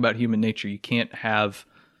that's the thing about human nature. You can't have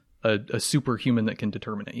a superhuman that can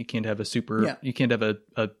determine it. You can't have you can't have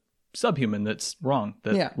a subhuman that's wrong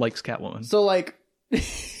that likes Catwoman. So like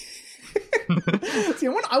see,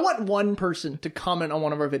 I want one person to comment on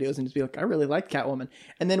one of our videos and just be like, I really like Catwoman,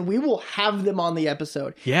 and then we will have them on the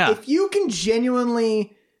episode. Yeah. If you can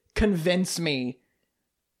genuinely convince me,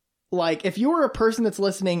 like if you were a person that's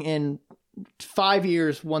listening in 5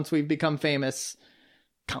 years once we've become famous,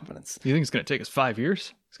 confidence. You think it's going to take us 5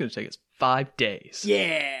 years? It's going to take us 5 days.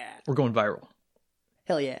 Yeah. We're going viral.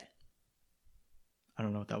 Hell yeah. I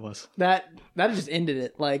don't know what that was. That just ended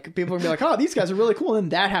it. Like people would be like, oh, these guys are really cool. And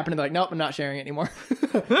then that happened. And they're like, nope, I'm not sharing it anymore.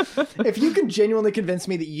 If you can genuinely convince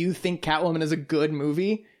me that you think Catwoman is a good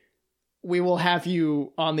movie, we will have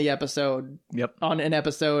you on the episode. Yep. On an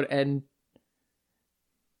episode, and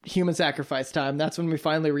human sacrifice time. That's when we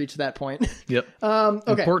finally reach that point. Yep.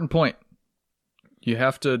 Okay. Important point. You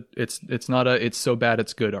have to, it's not it's so bad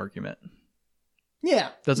it's good argument. Yeah.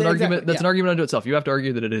 That's an argument. That's an argument unto itself. You have to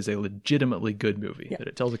argue that it is a legitimately good movie, that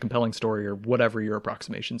it tells a compelling story, or whatever your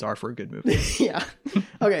approximations are for a good movie. Yeah.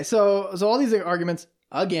 Okay. So all these arguments,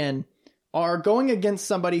 again, are going against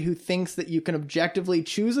somebody who thinks that you can objectively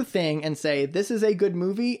choose a thing and say, this is a good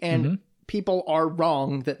movie, and people are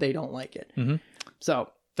wrong that they don't like it.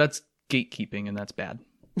 So that's gatekeeping, and that's bad.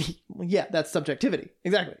 Yeah, that's subjectivity.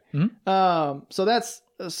 Exactly.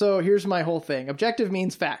 So here's my whole thing. Objective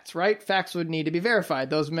means facts, right? Facts would need to be verified.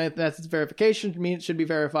 That's verification means should be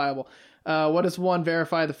verifiable. What does one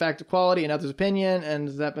verify? The fact of quality, another's opinion, and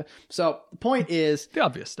that. So the point is the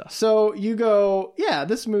obvious stuff. So you go, yeah,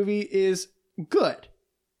 this movie is good,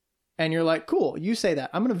 and you're like, cool. You say that.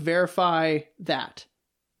 I'm going to verify that,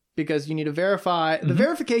 because you need to verify the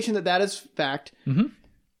verification that is fact.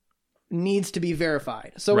 Needs to be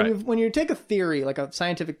verified. So when you take a theory, like a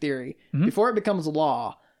scientific theory, before it becomes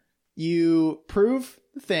law, you prove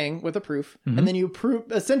the thing with a proof, and then you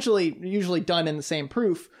prove, essentially, usually done in the same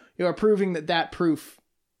proof, you are proving that proof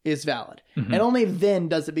is valid. And only then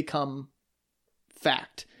does it become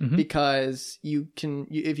fact, because you can,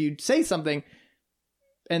 if you say something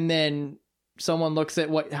and then someone looks at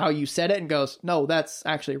how you said it and goes, no, that's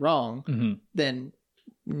actually wrong, then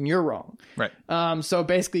you're wrong. Right. So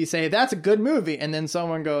basically you say, that's a good movie. And then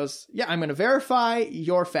someone goes, yeah, I'm going to verify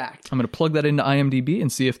your fact. I'm going to plug that into IMDb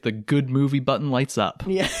and see if the good movie button lights up.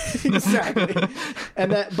 Yeah, exactly.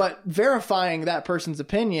 But verifying that person's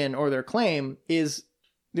opinion or their claim is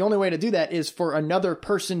the only way to do that is for another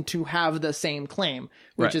person to have the same claim,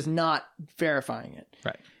 which is not verifying it.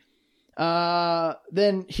 Right.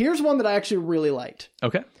 Then here's one that I actually really liked.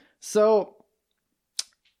 Okay. So,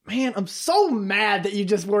 man, I'm so mad that you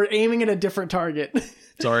just were aiming at a different target.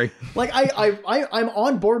 Sorry. Like I'm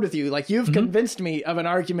on board with you. Like you've convinced me of an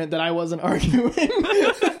argument that I wasn't arguing.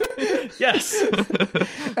 Yes.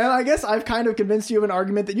 And I guess I've kind of convinced you of an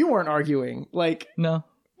argument that you weren't arguing. Like, no.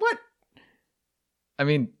 What? I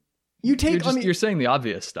mean, you're saying the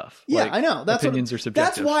obvious stuff. Yeah, like, I know. Opinions are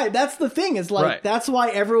subjective. That's the thing is like, that's why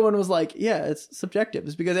everyone was like, yeah, it's subjective.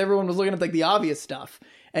 It's because everyone was looking at like the obvious stuff.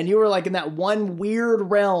 And you were like in that one weird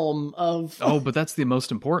realm of... Oh, but that's the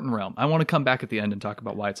most important realm. I want to come back at the end and talk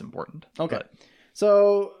about why it's important. Okay.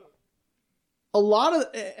 So a lot of...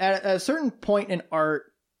 At a certain point in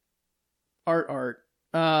art... Fart art.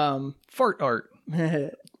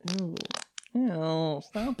 Oh,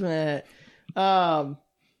 stop it.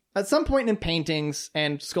 At some point in paintings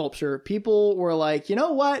and sculpture, people were like, you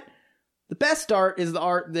know what? The best art is the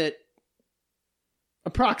art that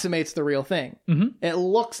approximates the real thing. It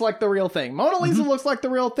looks like the real thing. Mona Lisa looks like the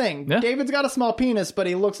real thing. Yeah. David's got a small penis, but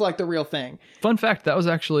he looks like the real thing. Fun fact, that was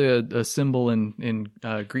actually a symbol in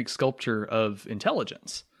Greek sculpture of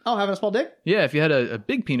intelligence. Oh, having a small dick? Yeah, if you had a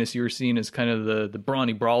big penis, you were seen as kind of the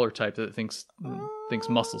brawny brawler type that thinks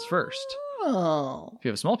muscles first. Oh. If you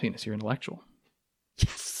have a small penis, you're intellectual.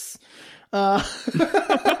 Yes.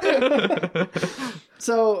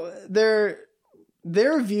 So their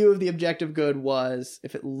view of the objective good was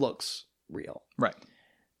if it looks real. Right.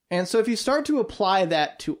 And so if you start to apply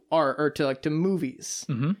that to art or to movies,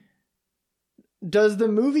 does the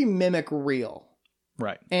movie mimic real?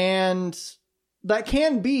 Right. And that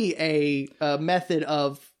can be a method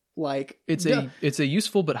of like it's a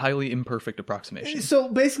useful but highly imperfect approximation. So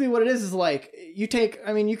basically what it is like you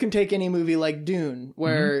can take any movie like Dune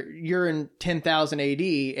where you're in 10,000 AD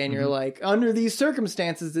and you're like, under these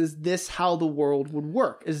circumstances, is this how the world would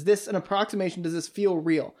work? Is this an approximation? Does this feel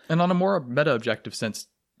real? And on a more meta objective sense,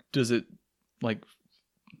 does it like,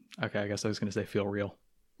 okay, I guess I was going to say feel real,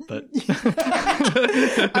 but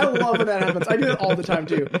I love when that happens. I do it all the time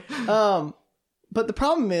too. But the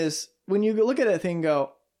problem is when you look at a thing and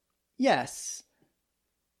go, yes,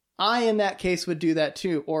 I in that case would do that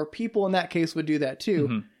too, or people in that case would do that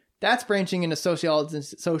too. That's branching into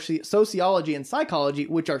sociology and psychology,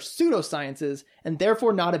 which are pseudosciences and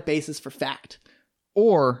therefore not a basis for fact.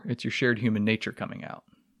 Or it's your shared human nature coming out.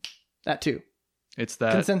 That too. It's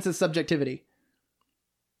that consensus subjectivity.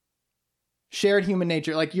 Shared human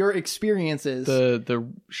nature, like your experiences.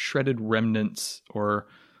 The shredded remnants or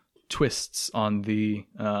twists on the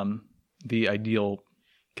ideal,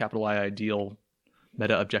 capital I ideal,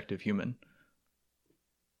 meta objective human.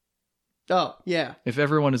 Oh, yeah. If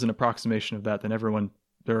everyone is an approximation of that, then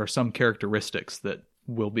there are some characteristics that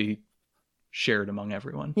will be shared among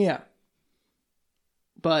everyone. Yeah.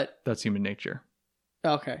 But that's human nature.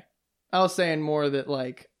 Okay. I was saying more that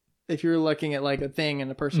like if you're looking at like a thing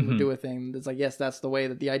and a person would do a thing, it's like, yes, that's the way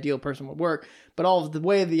that the ideal person would work. But all of the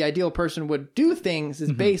way the ideal person would do things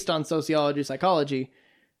is based on sociology, psychology,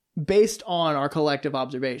 based on our collective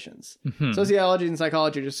observations. Sociology and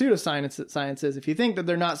psychology are pseudosciences. If you think that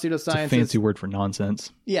they're not pseudosciences, it's a fancy word for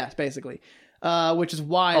nonsense. Yes, basically. Which is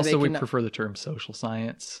why also we prefer the term social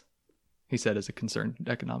science. He said as a concerned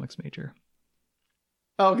economics major.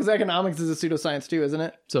 Oh, because economics is a pseudoscience too, isn't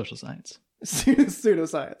it? Social science.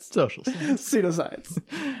 Pseudoscience. Social science. Pseudoscience.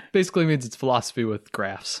 Basically means it's philosophy with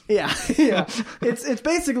graphs. Yeah. It's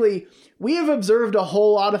basically, we have observed a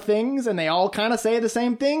whole lot of things and they all kind of say the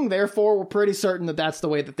same thing. Therefore, we're pretty certain that that's the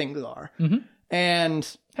way that things are.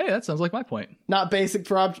 And hey, that sounds like my point. Not basis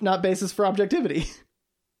for objectivity.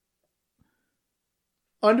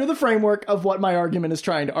 Under the framework of what my argument is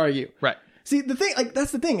trying to argue. Right. See, the thing, like,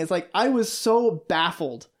 that's the thing. It's like, I was so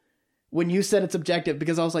baffled when you said it's objective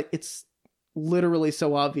because I was like, it's literally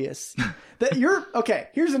so obvious that okay,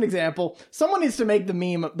 here's an example. Someone needs to make the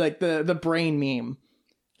meme, like the brain meme.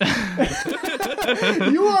 You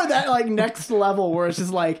are that like next level where it's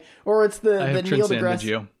just like, or it's the Neil deGrasse.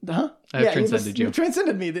 You. Huh? I have transcended you. You've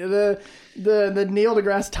transcended me. The Neil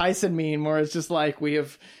deGrasse Tyson meme where it's just like, we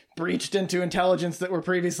have breached into intelligence that were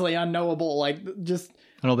previously unknowable. Like just.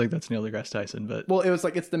 I don't think that's Neil deGrasse Tyson, but well, it was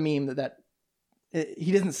like it's the meme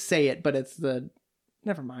he doesn't say it, but it's the.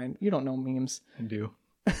 Never mind. You don't know memes. I do.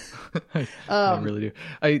 I really do.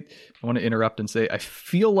 I want to interrupt and say I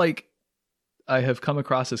feel like I have come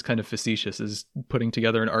across as kind of facetious as putting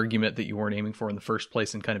together an argument that you weren't aiming for in the first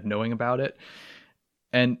place and kind of knowing about it.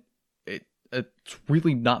 And it's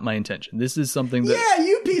really not my intention. This is something that... Yeah,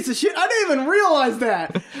 you piece of shit. I didn't even realize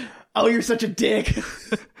that. Oh, you're such a dick.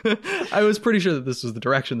 I was pretty sure that this was the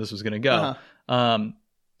direction this was going to go.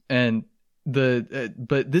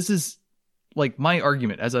 But this is like my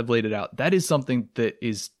argument as I've laid it out. That is something that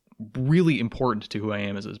is really important to who I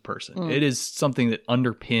am as a person. It is something that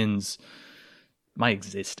underpins my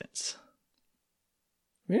existence.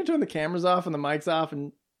 We need to turn the cameras off and the mics off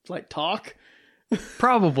and like talk.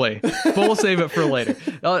 Probably, but we'll save it for later.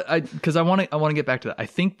 Because I want to get back to that. I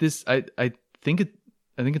think it's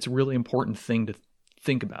a really important thing to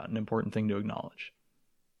think about, an important thing to acknowledge.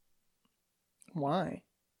 Why?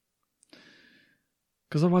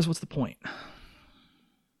 Because otherwise, what's the point?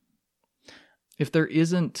 If there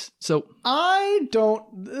isn't, so I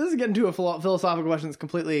don't. This is getting to a philosophical question that's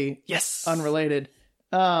completely unrelated.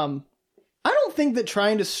 I don't think that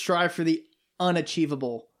trying to strive for the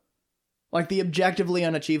unachievable, like the objectively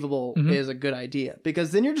unachievable, is a good idea,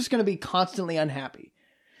 because then you're just going to be constantly unhappy.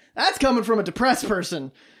 That's coming from a depressed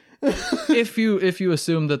person. if you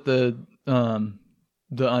assume that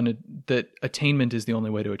that attainment is the only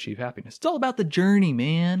way to achieve happiness, it's all about the journey,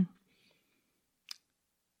 man.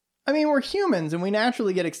 I mean, we're humans, and we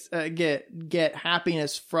naturally get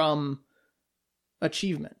happiness from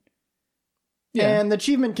achievement. Yeah. And the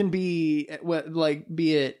achievement can be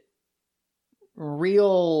be it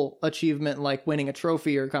real achievement like winning a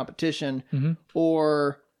trophy or competition, Mhm.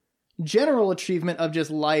 or general achievement of just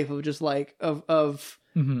life, of just like of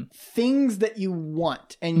Mhm. things that you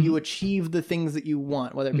want, and you achieve the things that you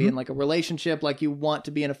want, whether it be in like a relationship, like you want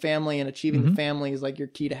to be in a family, and achieving the family is like your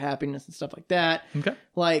key to happiness and stuff like that. Okay.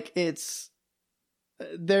 Like it's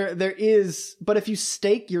there is, but if you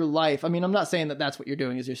stake your life, I mean, I'm not saying that that's what you're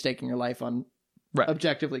doing, is you're staking your life on Right.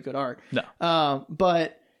 objectively good art. No.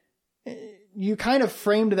 But you kind of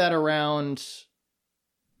framed that around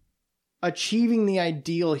achieving the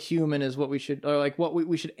ideal human is what we should, or like what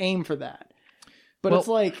we should aim for that. But it's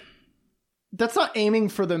like, that's not aiming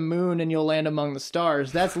for the moon and you'll land among the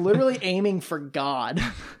stars. That's literally aiming for God.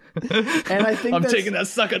 And I think I'm taking that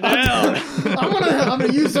sucker down. I'm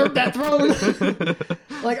gonna usurp that throne.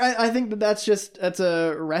 Like I think that's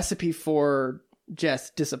a recipe for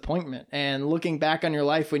just disappointment and looking back on your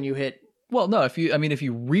life when you hit. Well, no, if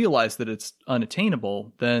you realize that it's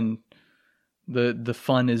unattainable, then the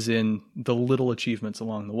fun is in the little achievements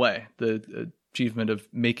along the way. The achievement of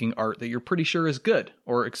making art that you're pretty sure is good,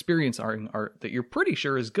 or experiencing art that you're pretty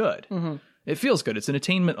sure is good. Mm-hmm. It feels good. It's an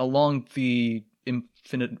attainment along the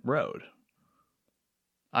infinite road.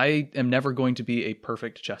 I am never going to be a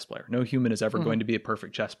perfect chess player. No human is ever going to be a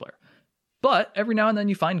perfect chess player. But every now and then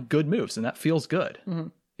you find good moves, and that feels good. Mm-hmm.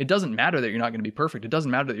 It doesn't matter that you're not going to be perfect. It doesn't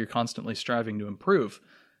matter that you're constantly striving to improve,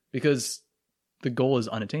 because the goal is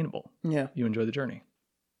unattainable. Yeah. You enjoy the journey.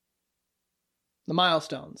 The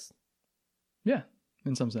milestones. Yeah,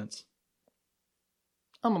 in some sense.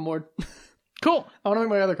 I'm on board. Cool. I want to make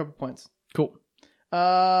my other couple points. Cool.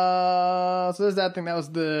 So there's that thing. That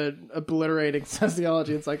was the obliterating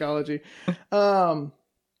sociology and psychology.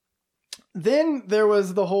 Then there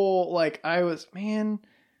was the whole, like, I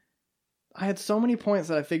had so many points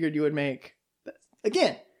that I figured you would make.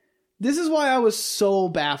 Again, this is why I was so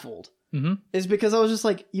baffled. Mm-hmm. Is because I was just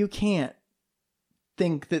like, you can't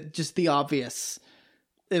think that just the obvious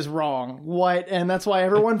is wrong. What? And that's why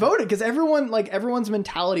everyone voted, because everyone's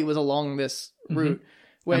mentality was along this route.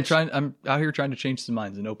 Which, I'm out here trying to change some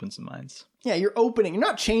minds and open some minds. Yeah, you're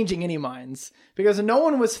not changing any minds, because no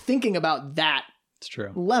one was thinking about that. It's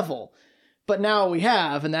true. Level. But now we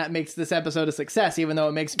have, and that makes this episode a success, even though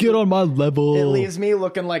it makes Get on my level. It leaves me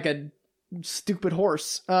looking like a stupid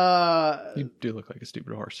horse. You do look like a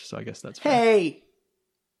stupid horse, so I guess that's fair. Hey!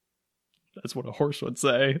 That's what a horse would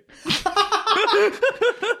say.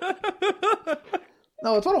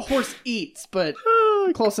 No, it's what a horse eats, but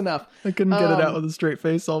close enough. I couldn't get it out with a straight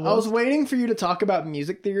face almost. I was waiting for you to talk about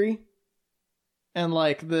music theory. And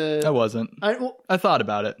like I wasn't. I thought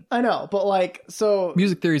about it. I know, but like, so...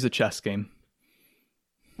 Music theory is a chess game.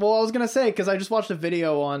 Well, I was going to say, because I just watched a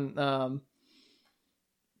video on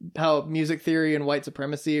how music theory and white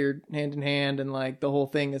supremacy are hand in hand, and like the whole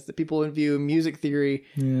thing is that people view music theory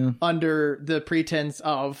under the pretense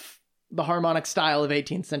of the harmonic style of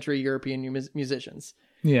 18th century European musicians.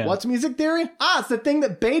 Yeah. What's music theory? It's the thing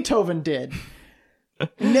that Beethoven did.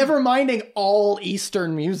 Never minding all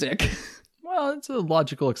Eastern music. Well, it's a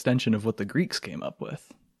logical extension of what the Greeks came up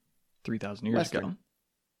with 3,000 years ago.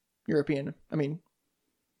 European. I mean...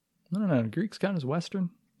 I don't know. Greeks count as Western?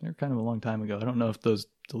 They're kind of a long time ago. I don't know if those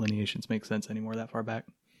delineations make sense anymore that far back.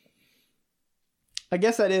 I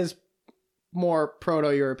guess that is more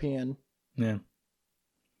Proto-European. Yeah.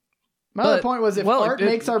 My other point was, if art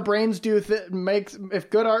makes our brains do if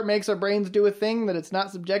good art makes our brains do a thing, that it's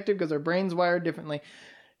not subjective because our brains wired differently.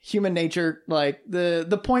 Human nature, like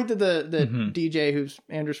the point that the DJ, who's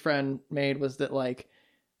Andrew's friend, made was that like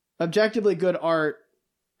objectively good art,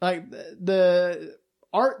 like the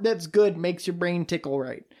art that's good makes your brain tickle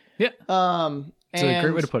right. Yeah. It's a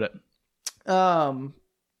great way to put it.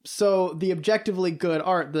 So the objectively good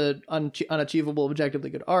art, the unachievable objectively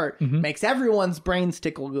good art, makes everyone's brains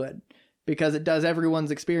tickle good, because it does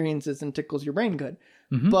everyone's experiences and tickles your brain good.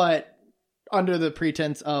 But under the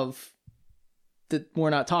pretense of that, we're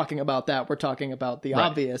not talking about that. We're talking about the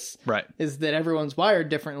obvious. Right. Is that everyone's wired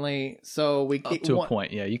differently. So up to a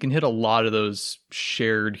point. Yeah. You can hit a lot of those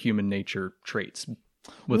shared human nature traits.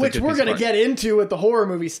 Which we're going to get into with the horror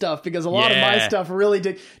movie stuff, because a lot of my stuff really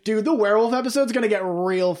did. Dude, the werewolf episode's going to get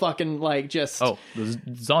real fucking like just... Oh, the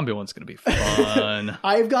zombie one's going to be fun.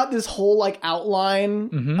 I've got this whole like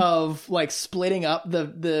outline of like splitting up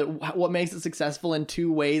the what makes it successful in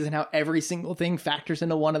two ways, and how every single thing factors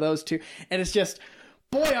into one of those two. And it's just,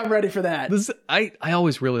 boy, I'm ready for that. I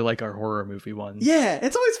always really like our horror movie ones. Yeah,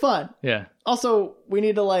 it's always fun. Yeah. Also, we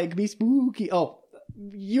need to like be spooky. Oh,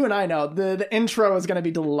 you and I know the intro is going to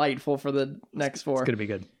be delightful for the next 4. It's going to be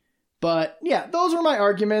good. But yeah, those were my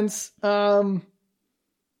arguments.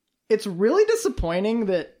 It's really disappointing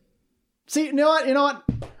that. See, you know what?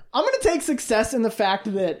 I'm going to take success in the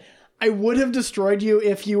fact that I would have destroyed you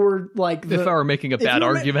if you were like... if I were making a bad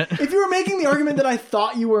argument. If you were making the argument that I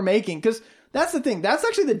thought you were making. Because that's the thing. That's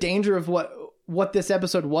actually the danger of what this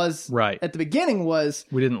episode was right at the beginning was...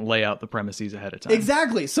 We didn't lay out the premises ahead of time.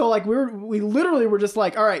 Exactly. So like we literally were just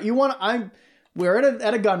like, all right, we're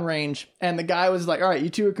at a gun range, and the guy was like, all right, you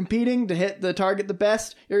two are competing to hit the target the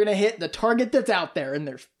best. You're going to hit the target that's out there. And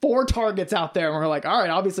there's 4 targets out there. And we're like, all right,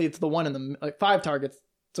 obviously it's the one in the, like 5 targets.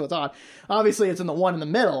 So it's odd. Obviously it's in the one in the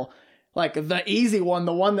middle, like the easy one,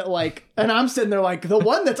 the one that like, and I'm sitting there like the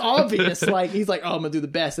one that's obvious. Like, he's like, oh, I'm going to do the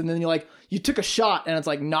best. And then you took a shot and it's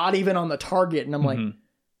like not even on the target. And I'm like,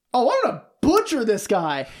 oh, I'm going to butcher this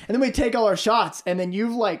guy. And then we take all our shots, and then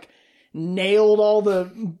you've like nailed all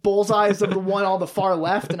the bullseyes of the one on the far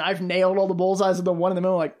left, and I've nailed all the bullseyes of the one in the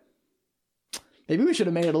middle. Like, maybe we should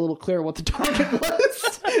have made it a little clearer what the target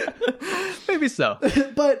was. Maybe so.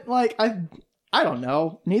 But like, I don't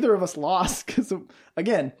know. Neither of us lost because,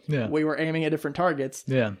 again, we were aiming at different targets.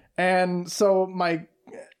 Yeah. And so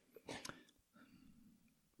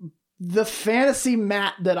the fantasy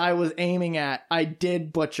mat that I was aiming at, I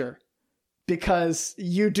did butcher. Because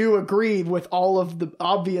you do agree with all of the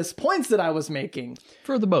obvious points that I was making.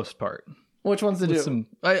 For the most part. Which ones to do?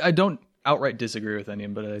 I don't outright disagree with any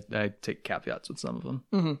of them, but I take caveats with some of them.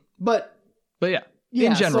 Mm-hmm. But yeah,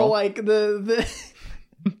 in general. So like the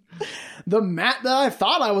the mat that I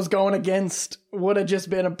thought I was going against would have just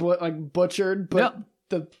been butchered, but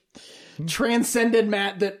the transcended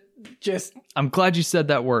mat that just... I'm glad you said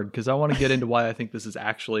that word, because I want to get into why I think this is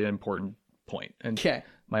actually an important point. And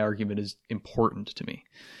my argument is important to me.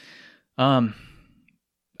 I've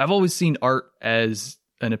always seen art as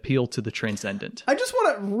an appeal to the transcendent. I just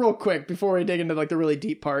want to, real quick, before we dig into like the really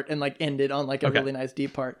deep part and like end it on like a really nice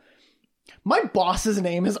deep part. My boss's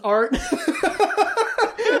name is Art.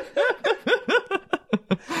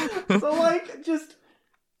 So like, just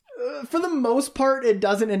for the most part, it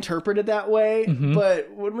doesn't interpret it that way. Mm-hmm.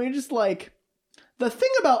 But when we just like, the thing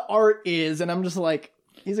about Art is, and I'm just like,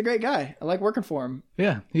 he's a great guy. I like working for him.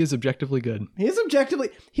 Yeah, he is objectively good. He's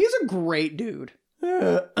a great dude.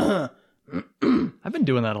 I've been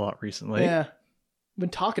doing that a lot recently. Yeah. I've been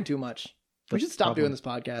talking too much. We should stop doing this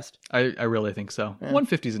podcast. I really think so. Yeah.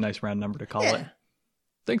 150 is a nice round number to call it.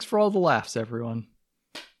 Thanks for all the laughs, everyone.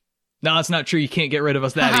 No, it's not true. You can't get rid of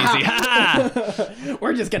us that easy.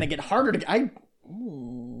 We're just going to get harder to...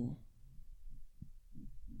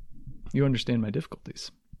 You understand my difficulties.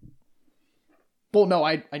 Well, no,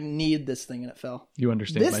 I need this thing and it fell. You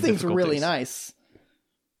understand this my thing's really nice.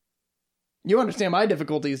 You understand my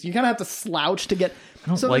difficulties. You kind of have to slouch to get... I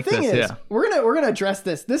don't like the thing this, is, we're gonna address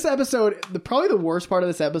this. This episode, probably the worst part of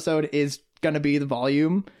this episode is going to be the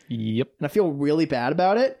volume. Yep. And I feel really bad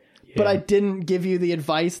about it. Yeah. But I didn't give you the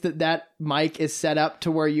advice that mic is set up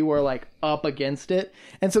to where you were like up against it.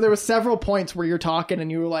 And so there were several points where you're talking and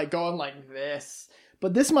you were like going like this.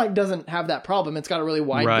 But this mic doesn't have that problem. It's got a really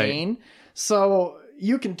wide gain. So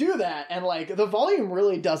you can do that. And like the volume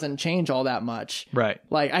really doesn't change all that much. Right.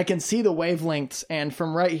 Like I can see the wavelengths, and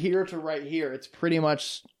from right here to right here, it's pretty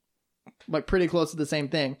much like pretty close to the same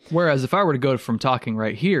thing. Whereas if I were to go from talking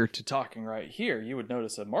right here to talking right here, you would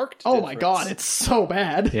notice a marked difference. Oh my God, it's so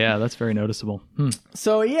bad. Yeah, that's very noticeable.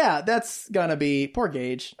 So yeah, that's gonna be poor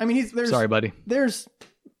Gage. I mean, sorry, buddy. There's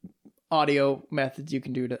audio methods you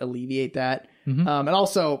can do to alleviate that. Mm-hmm. And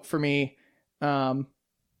also for me,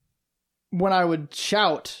 when I would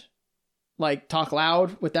shout, like talk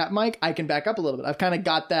loud with that mic, I can back up a little bit. I've kind of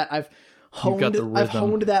got that. I've honed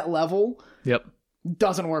that level. Yep.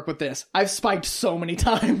 Doesn't work with this. I've spiked so many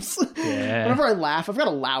times. Yeah. Whenever I laugh, I've got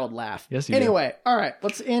a loud laugh. Yes, you do. All right,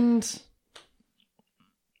 let's end.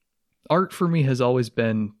 Art for me has always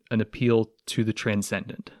been an appeal to the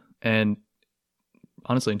transcendent. And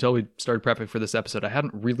honestly, until we started prepping for this episode, I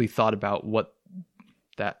hadn't really thought about what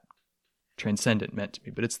that transcendent meant to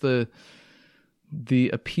me. But it's the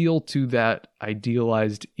appeal to that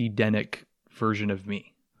idealized Edenic version of me.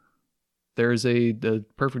 There's the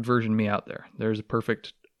perfect version of me out there. There's a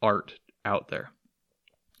perfect art out there.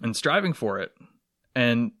 And striving for it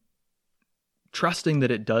and trusting that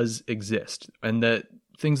it does exist and that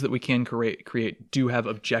things that we can create do have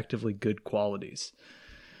objectively good qualities.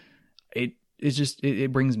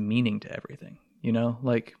 It brings meaning to everything, you know?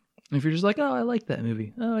 Like if you're just like, oh, I like that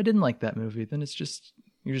movie. Oh, I didn't like that movie. Then it's just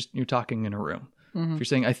you're talking in a room. Mm-hmm. If you're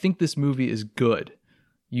saying, I think this movie is good,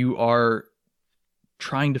 you are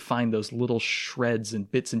trying to find those little shreds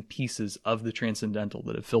and bits and pieces of the transcendental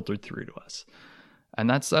that have filtered through to us. And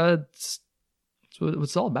that's what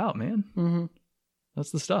it's all about, man. Mm-hmm.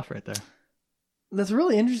 That's the stuff right there. That's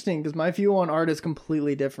really interesting because my view on art is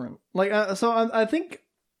completely different. Like, I think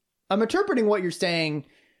I'm interpreting what you're saying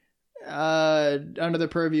under the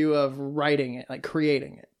purview of writing it, like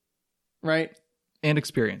creating it, right? And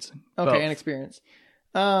experiencing. Okay, both. and experience.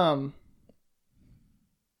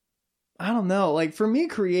 I don't know. Like, for me,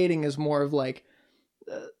 creating is more of like,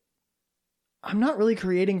 I'm not really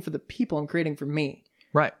creating for the people. I'm creating for me.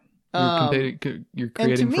 Right. You're creating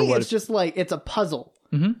and to for me, what it's just like, it's a puzzle.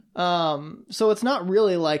 Mm-hmm. So it's not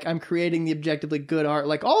really like I'm creating the objectively good art.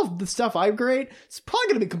 Like, all of the stuff I create, it's probably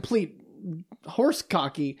going to be complete horse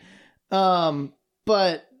cocky.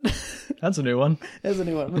 But that's a new one. That's a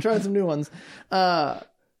new one. We're trying some new ones. But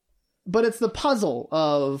it's the puzzle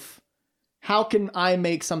of how can I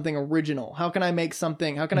make something original? How can I make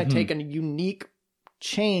something? How can I take a unique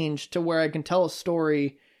change to where I can tell a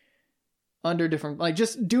story under different, like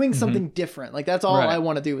just doing something different. Like that's all I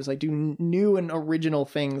want to do is like do new and original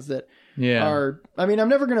things that are, I mean, I'm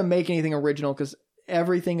never going to make anything original because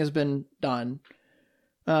everything has been done.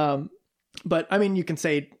 But I mean, you can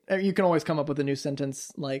always come up with a new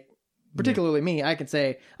sentence. Like particularly me, I can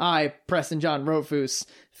say, I, Preston John Rotefoos,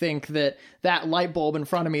 think that light bulb in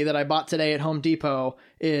front of me that I bought today at Home Depot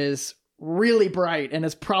is really bright and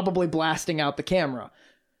is probably blasting out the camera.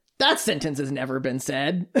 That sentence has never been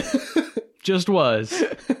said. Just was.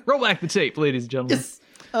 Roll back the tape, ladies and gentlemen. Yes.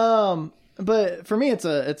 But for me,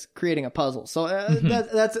 it's creating a puzzle. So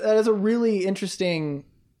that is a really interesting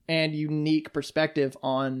and unique perspective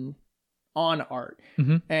on art.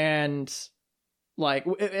 And like,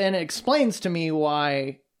 and it explains to me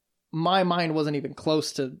why my mind wasn't even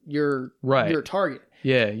close to your target.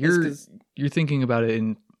 Yeah. You're thinking about it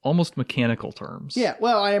in almost mechanical terms. Yeah.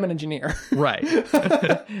 Well, I am an engineer. Right.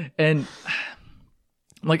 And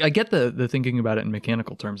like, I get the thinking about it in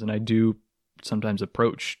mechanical terms, and I do sometimes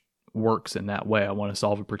approach works in that way. I want to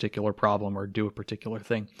solve a particular problem or do a particular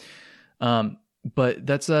thing. But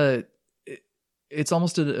that's it's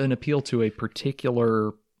almost an appeal to a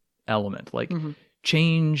particular element. Like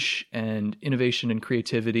change and innovation and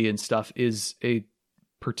creativity and stuff is a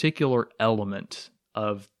particular element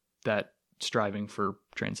of that striving for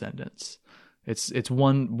transcendence. It's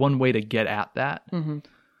one way to get at that.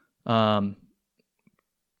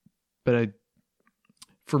 But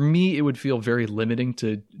for me, it would feel very limiting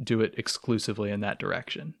to do it exclusively in that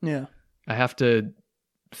direction. Yeah. I have to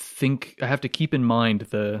keep in mind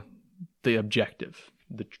the objective,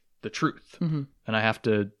 the truth. And I have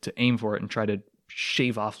to aim for it and try to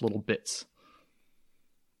shave off little bits.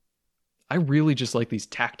 I really just like these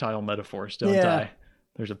tactile metaphors, don't I?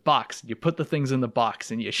 There's a box. You put the things in the box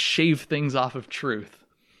and you shave things off of truth.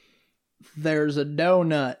 There's a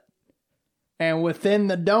donut. And within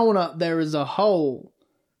the donut, there is a hole.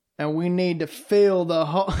 And we need to fill the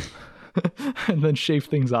hole. And then shave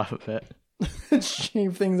things off of it.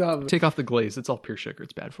 Shave things off of it. Take off the glaze. It's all pure sugar.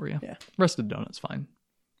 It's bad for you. Yeah. Rest of the donut's fine.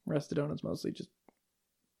 Rest of the donut's mostly just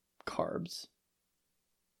carbs.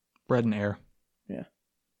 Bread and air. Yeah.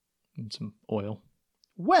 And some oil.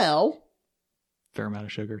 Well. Fair amount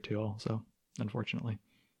of sugar too also, unfortunately.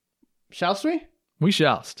 Shallst we? We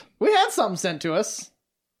shallst. We had something sent to us.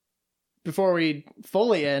 Before we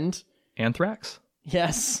fully end. Anthrax?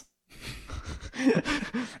 Yes.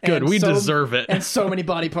 Good, we deserve it. And so many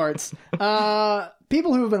body parts.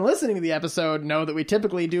 People who have been listening to the episode know that we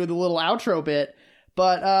typically do the little outro bit,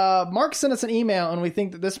 but Mark sent us an email and we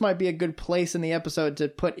think that this might be a good place in the episode to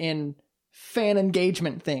put in fan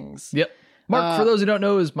engagement things. Yep. Mark, for those who don't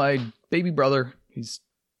know, is my baby brother. He's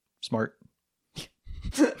smart.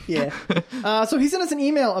 Yeah. So he sent us an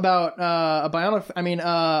email about Aquaman.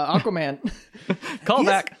 Call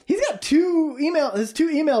back. He's got his two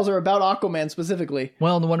emails are about Aquaman specifically.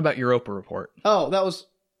 Well, the one about Europa Report.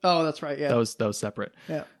 That's right. Yeah. That was separate.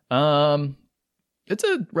 Yeah. It's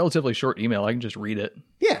a relatively short email. I can just read it.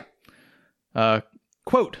 Yeah.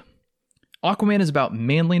 Quote, Aquaman is about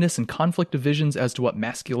manliness and conflict of visions as to what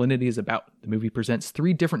masculinity is about. The movie presents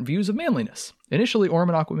 3 different views of manliness. Initially, Orm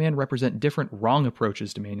and Aquaman represent different wrong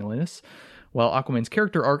approaches to manliness, while Aquaman's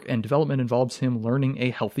character arc and development involves him learning a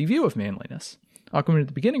healthy view of manliness. Aquaman at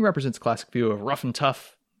the beginning represents a classic view of rough and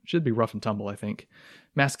tough, should be rough and tumble, I think,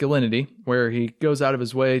 masculinity, where he goes out of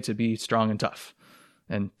his way to be strong and tough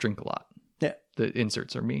and drink a lot. Yeah. The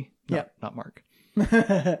inserts are me, not Mark.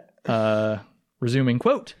 Resuming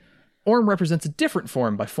quote, Orm represents a different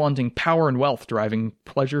form by flaunting power and wealth, deriving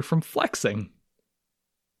pleasure from flexing.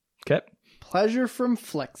 Okay. Pleasure from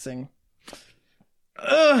flexing.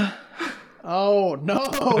 Oh, no.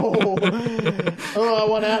 Oh, I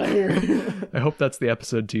want out of here. I hope that's the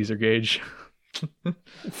episode teaser, Gage.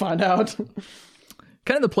 Find out.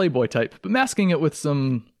 Kind of the Playboy type, but masking it with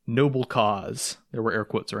some noble cause. There were air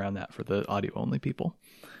quotes around that for the audio-only people.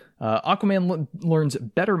 Aquaman learns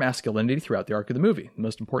better masculinity throughout the arc of the movie. The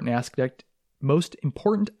most important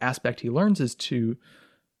aspect he learns is to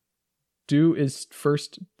do is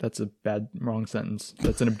first. That's a wrong sentence.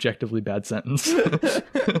 That's an objectively bad sentence.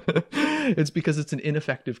 It's because it's an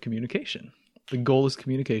ineffective communication. The goal is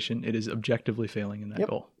communication. It is objectively failing in that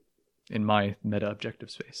goal. In my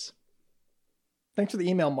meta-objective space. Thanks for the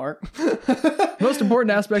email, Mark. Most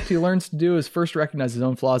important aspect he learns to do is first recognize his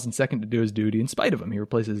own flaws and second to do his duty in spite of them. He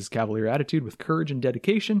replaces his cavalier attitude with courage and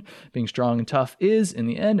dedication. Being strong and tough is, in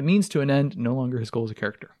the end, a means to an end, no longer his goal as a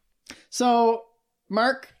character. So,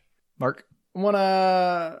 Mark,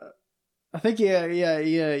 I think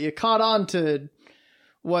you caught on to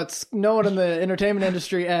what's known in the entertainment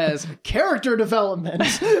industry as character development.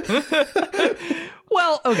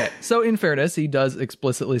 Well, okay. So in fairness, he does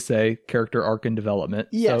explicitly say character arc and development.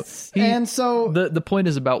 Yes. So the point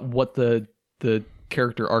is about what the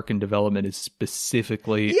character arc and development is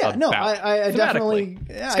specifically about. No, I definitely...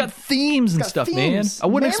 Yeah, it's got themes and stuff, themes. man.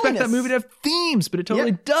 I wouldn't expect that movie to have themes, but it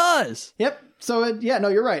totally does. Yep. So,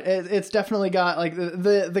 you're right. It's definitely got, like,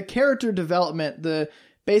 the character development,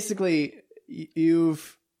 basically, whether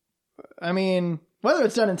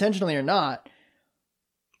it's done intentionally or not,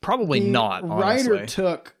 probably not, honestly. Writer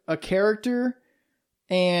took a character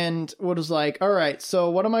and was like, all right, so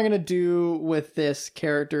what am I going to do with this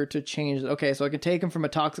character to change it? Okay, so I can take him from a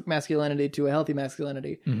toxic masculinity to a healthy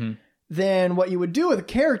masculinity. Mm-hmm. Then what you would do with a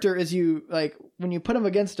character is when you put him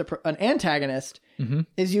against an antagonist, mm-hmm.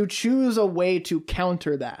 is you choose a way to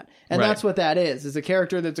counter that. And that's what that is a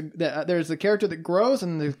character there's a character that grows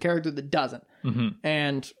and there's a character that doesn't. Mm-hmm.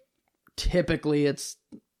 And typically it's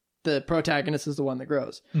the protagonist is the one that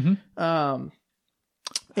grows. Mm-hmm. How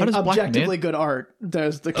does objectively good art,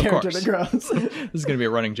 there's the character that grows. This is going to be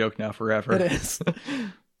a running joke now forever. It is.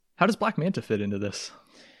 How does Black Manta fit into this?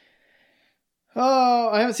 Oh,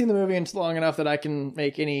 I haven't seen the movie in long enough that I can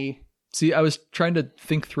make any... See, I was trying to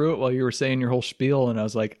think through it while you were saying your whole spiel, and I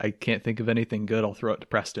was like, I can't think of anything good. I'll throw it to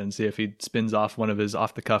Preston and see if he spins off one of his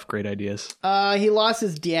off-the-cuff great ideas. He lost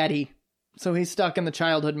his daddy, so he's stuck in the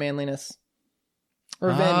childhood manliness.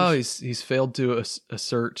 Revenge. Oh, he's failed to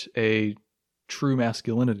assert a true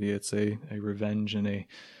masculinity. It's a revenge and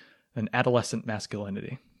an adolescent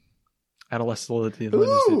masculinity. Adolescent.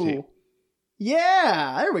 Ooh.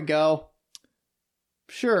 Yeah, there we go.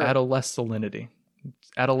 Sure. Adolescent.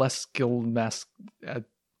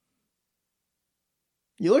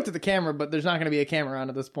 You looked at the camera, but there's not going to be a camera on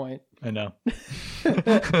at this point. I know.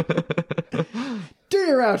 Do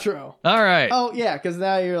your outro. All right. Oh, yeah, because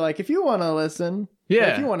now you're like, if you want to listen,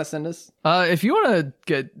 if you want to send us. If you want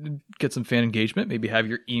to get some fan engagement, maybe have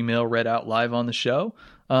your email read out live on the show,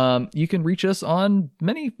 you can reach us on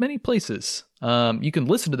many, many places. You can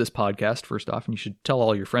listen to this podcast, first off, and you should tell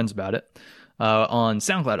all your friends about it. On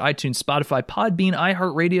SoundCloud, iTunes, Spotify, Podbean,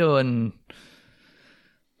 iHeartRadio, and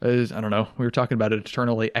I don't know. We were talking about it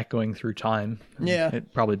eternally echoing through time. Yeah.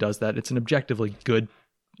 It probably does that. It's an objectively good...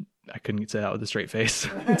 I couldn't say that with a straight face.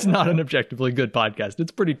 It's not an objectively good podcast.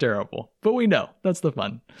 It's pretty terrible. But we know. That's the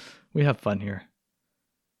fun. We have fun here.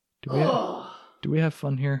 Do we have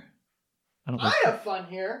fun here? I have fun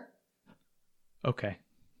here. Okay.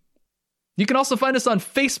 You can also find us on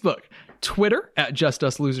Facebook, Twitter at Just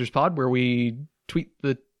Us Losers Pod, where we tweet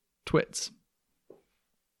the twits.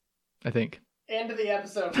 I think. End of the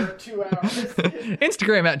episode for 2 hours.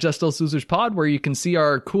 Instagram at Just Us Losers Pod, where you can see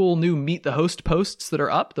our cool new Meet the Host posts that are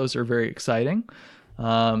up. Those are very exciting.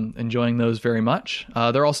 Enjoying those very much.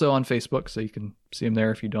 They're also on Facebook, so you can see them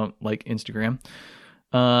there if you don't like Instagram.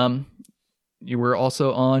 You were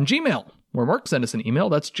also on Gmail, where Mark sent us an email.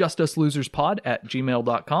 That's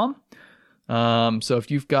justuslosers.pod@gmail.com. So if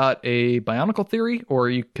you've got a Bionicle theory, or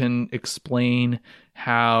you can explain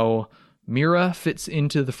how Mira fits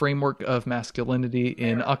into the framework of masculinity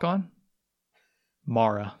in Akon.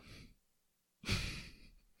 Mara.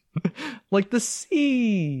 Like the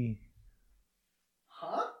sea.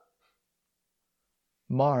 Huh?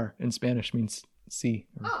 Mar in Spanish means sea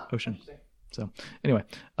or ocean. So anyway,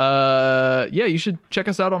 you should check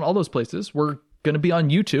us out on all those places. We're going to be on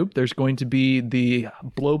YouTube. There's going to be the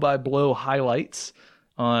blow-by-blow highlights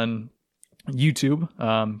on YouTube.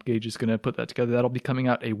 Gage is going to put that together. That'll be coming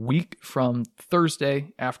out a week from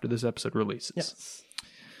Thursday after this episode releases. Yes.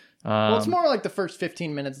 Well, it's more like the first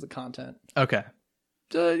 15 minutes of the content. Okay.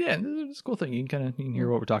 It's a cool thing. You can hear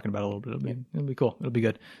what we're talking about a little bit. It'll be cool. It'll be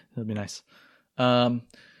good. It'll be nice.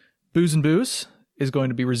 Booze and Booze is going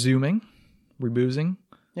to be reboozing.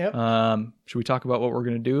 Yep. Should we talk about what we're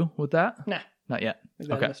going to do with that? Nah. Not yet.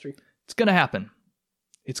 Okay. Mystery. It's going to happen.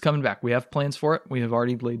 It's coming back. We have plans for it. We have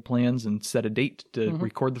already laid plans and set a date to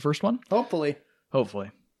record the first one. Hopefully.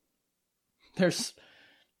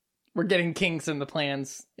 We're getting kinks in the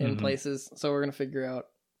plans in places, so we're going to figure out.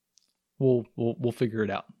 We'll figure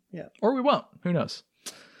it out. Yeah. Or we won't. Who knows?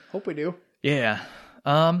 Hope we do. Yeah.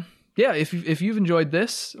 Yeah, if you've enjoyed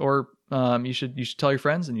this, or you should tell your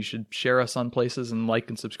friends, and you should share us on places and like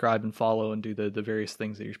and subscribe and follow and do the various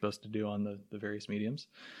things that you're supposed to do on the various mediums.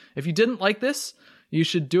 If you didn't like this, you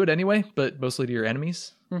should do it anyway, but mostly to your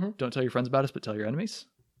enemies. Don't tell your friends about us, but tell your enemies.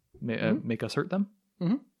 Make us hurt them.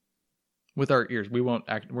 With our ears.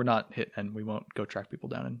 We're not hit, and we won't go track people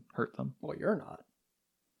down and hurt them. Well, you're not.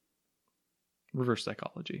 Reverse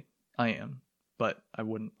psychology. I am, but I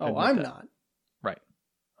wouldn't. Oh, I'm not. Right.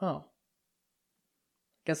 Oh.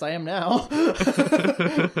 Guess I am now.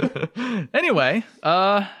 Anyway,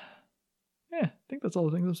 yeah, I think that's all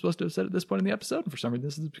the things I'm supposed to have said at this point in the episode. And for some reason,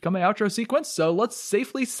 this has become an outro sequence. So let's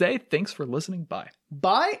safely say thanks for listening. Bye.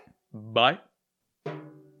 Bye. Bye.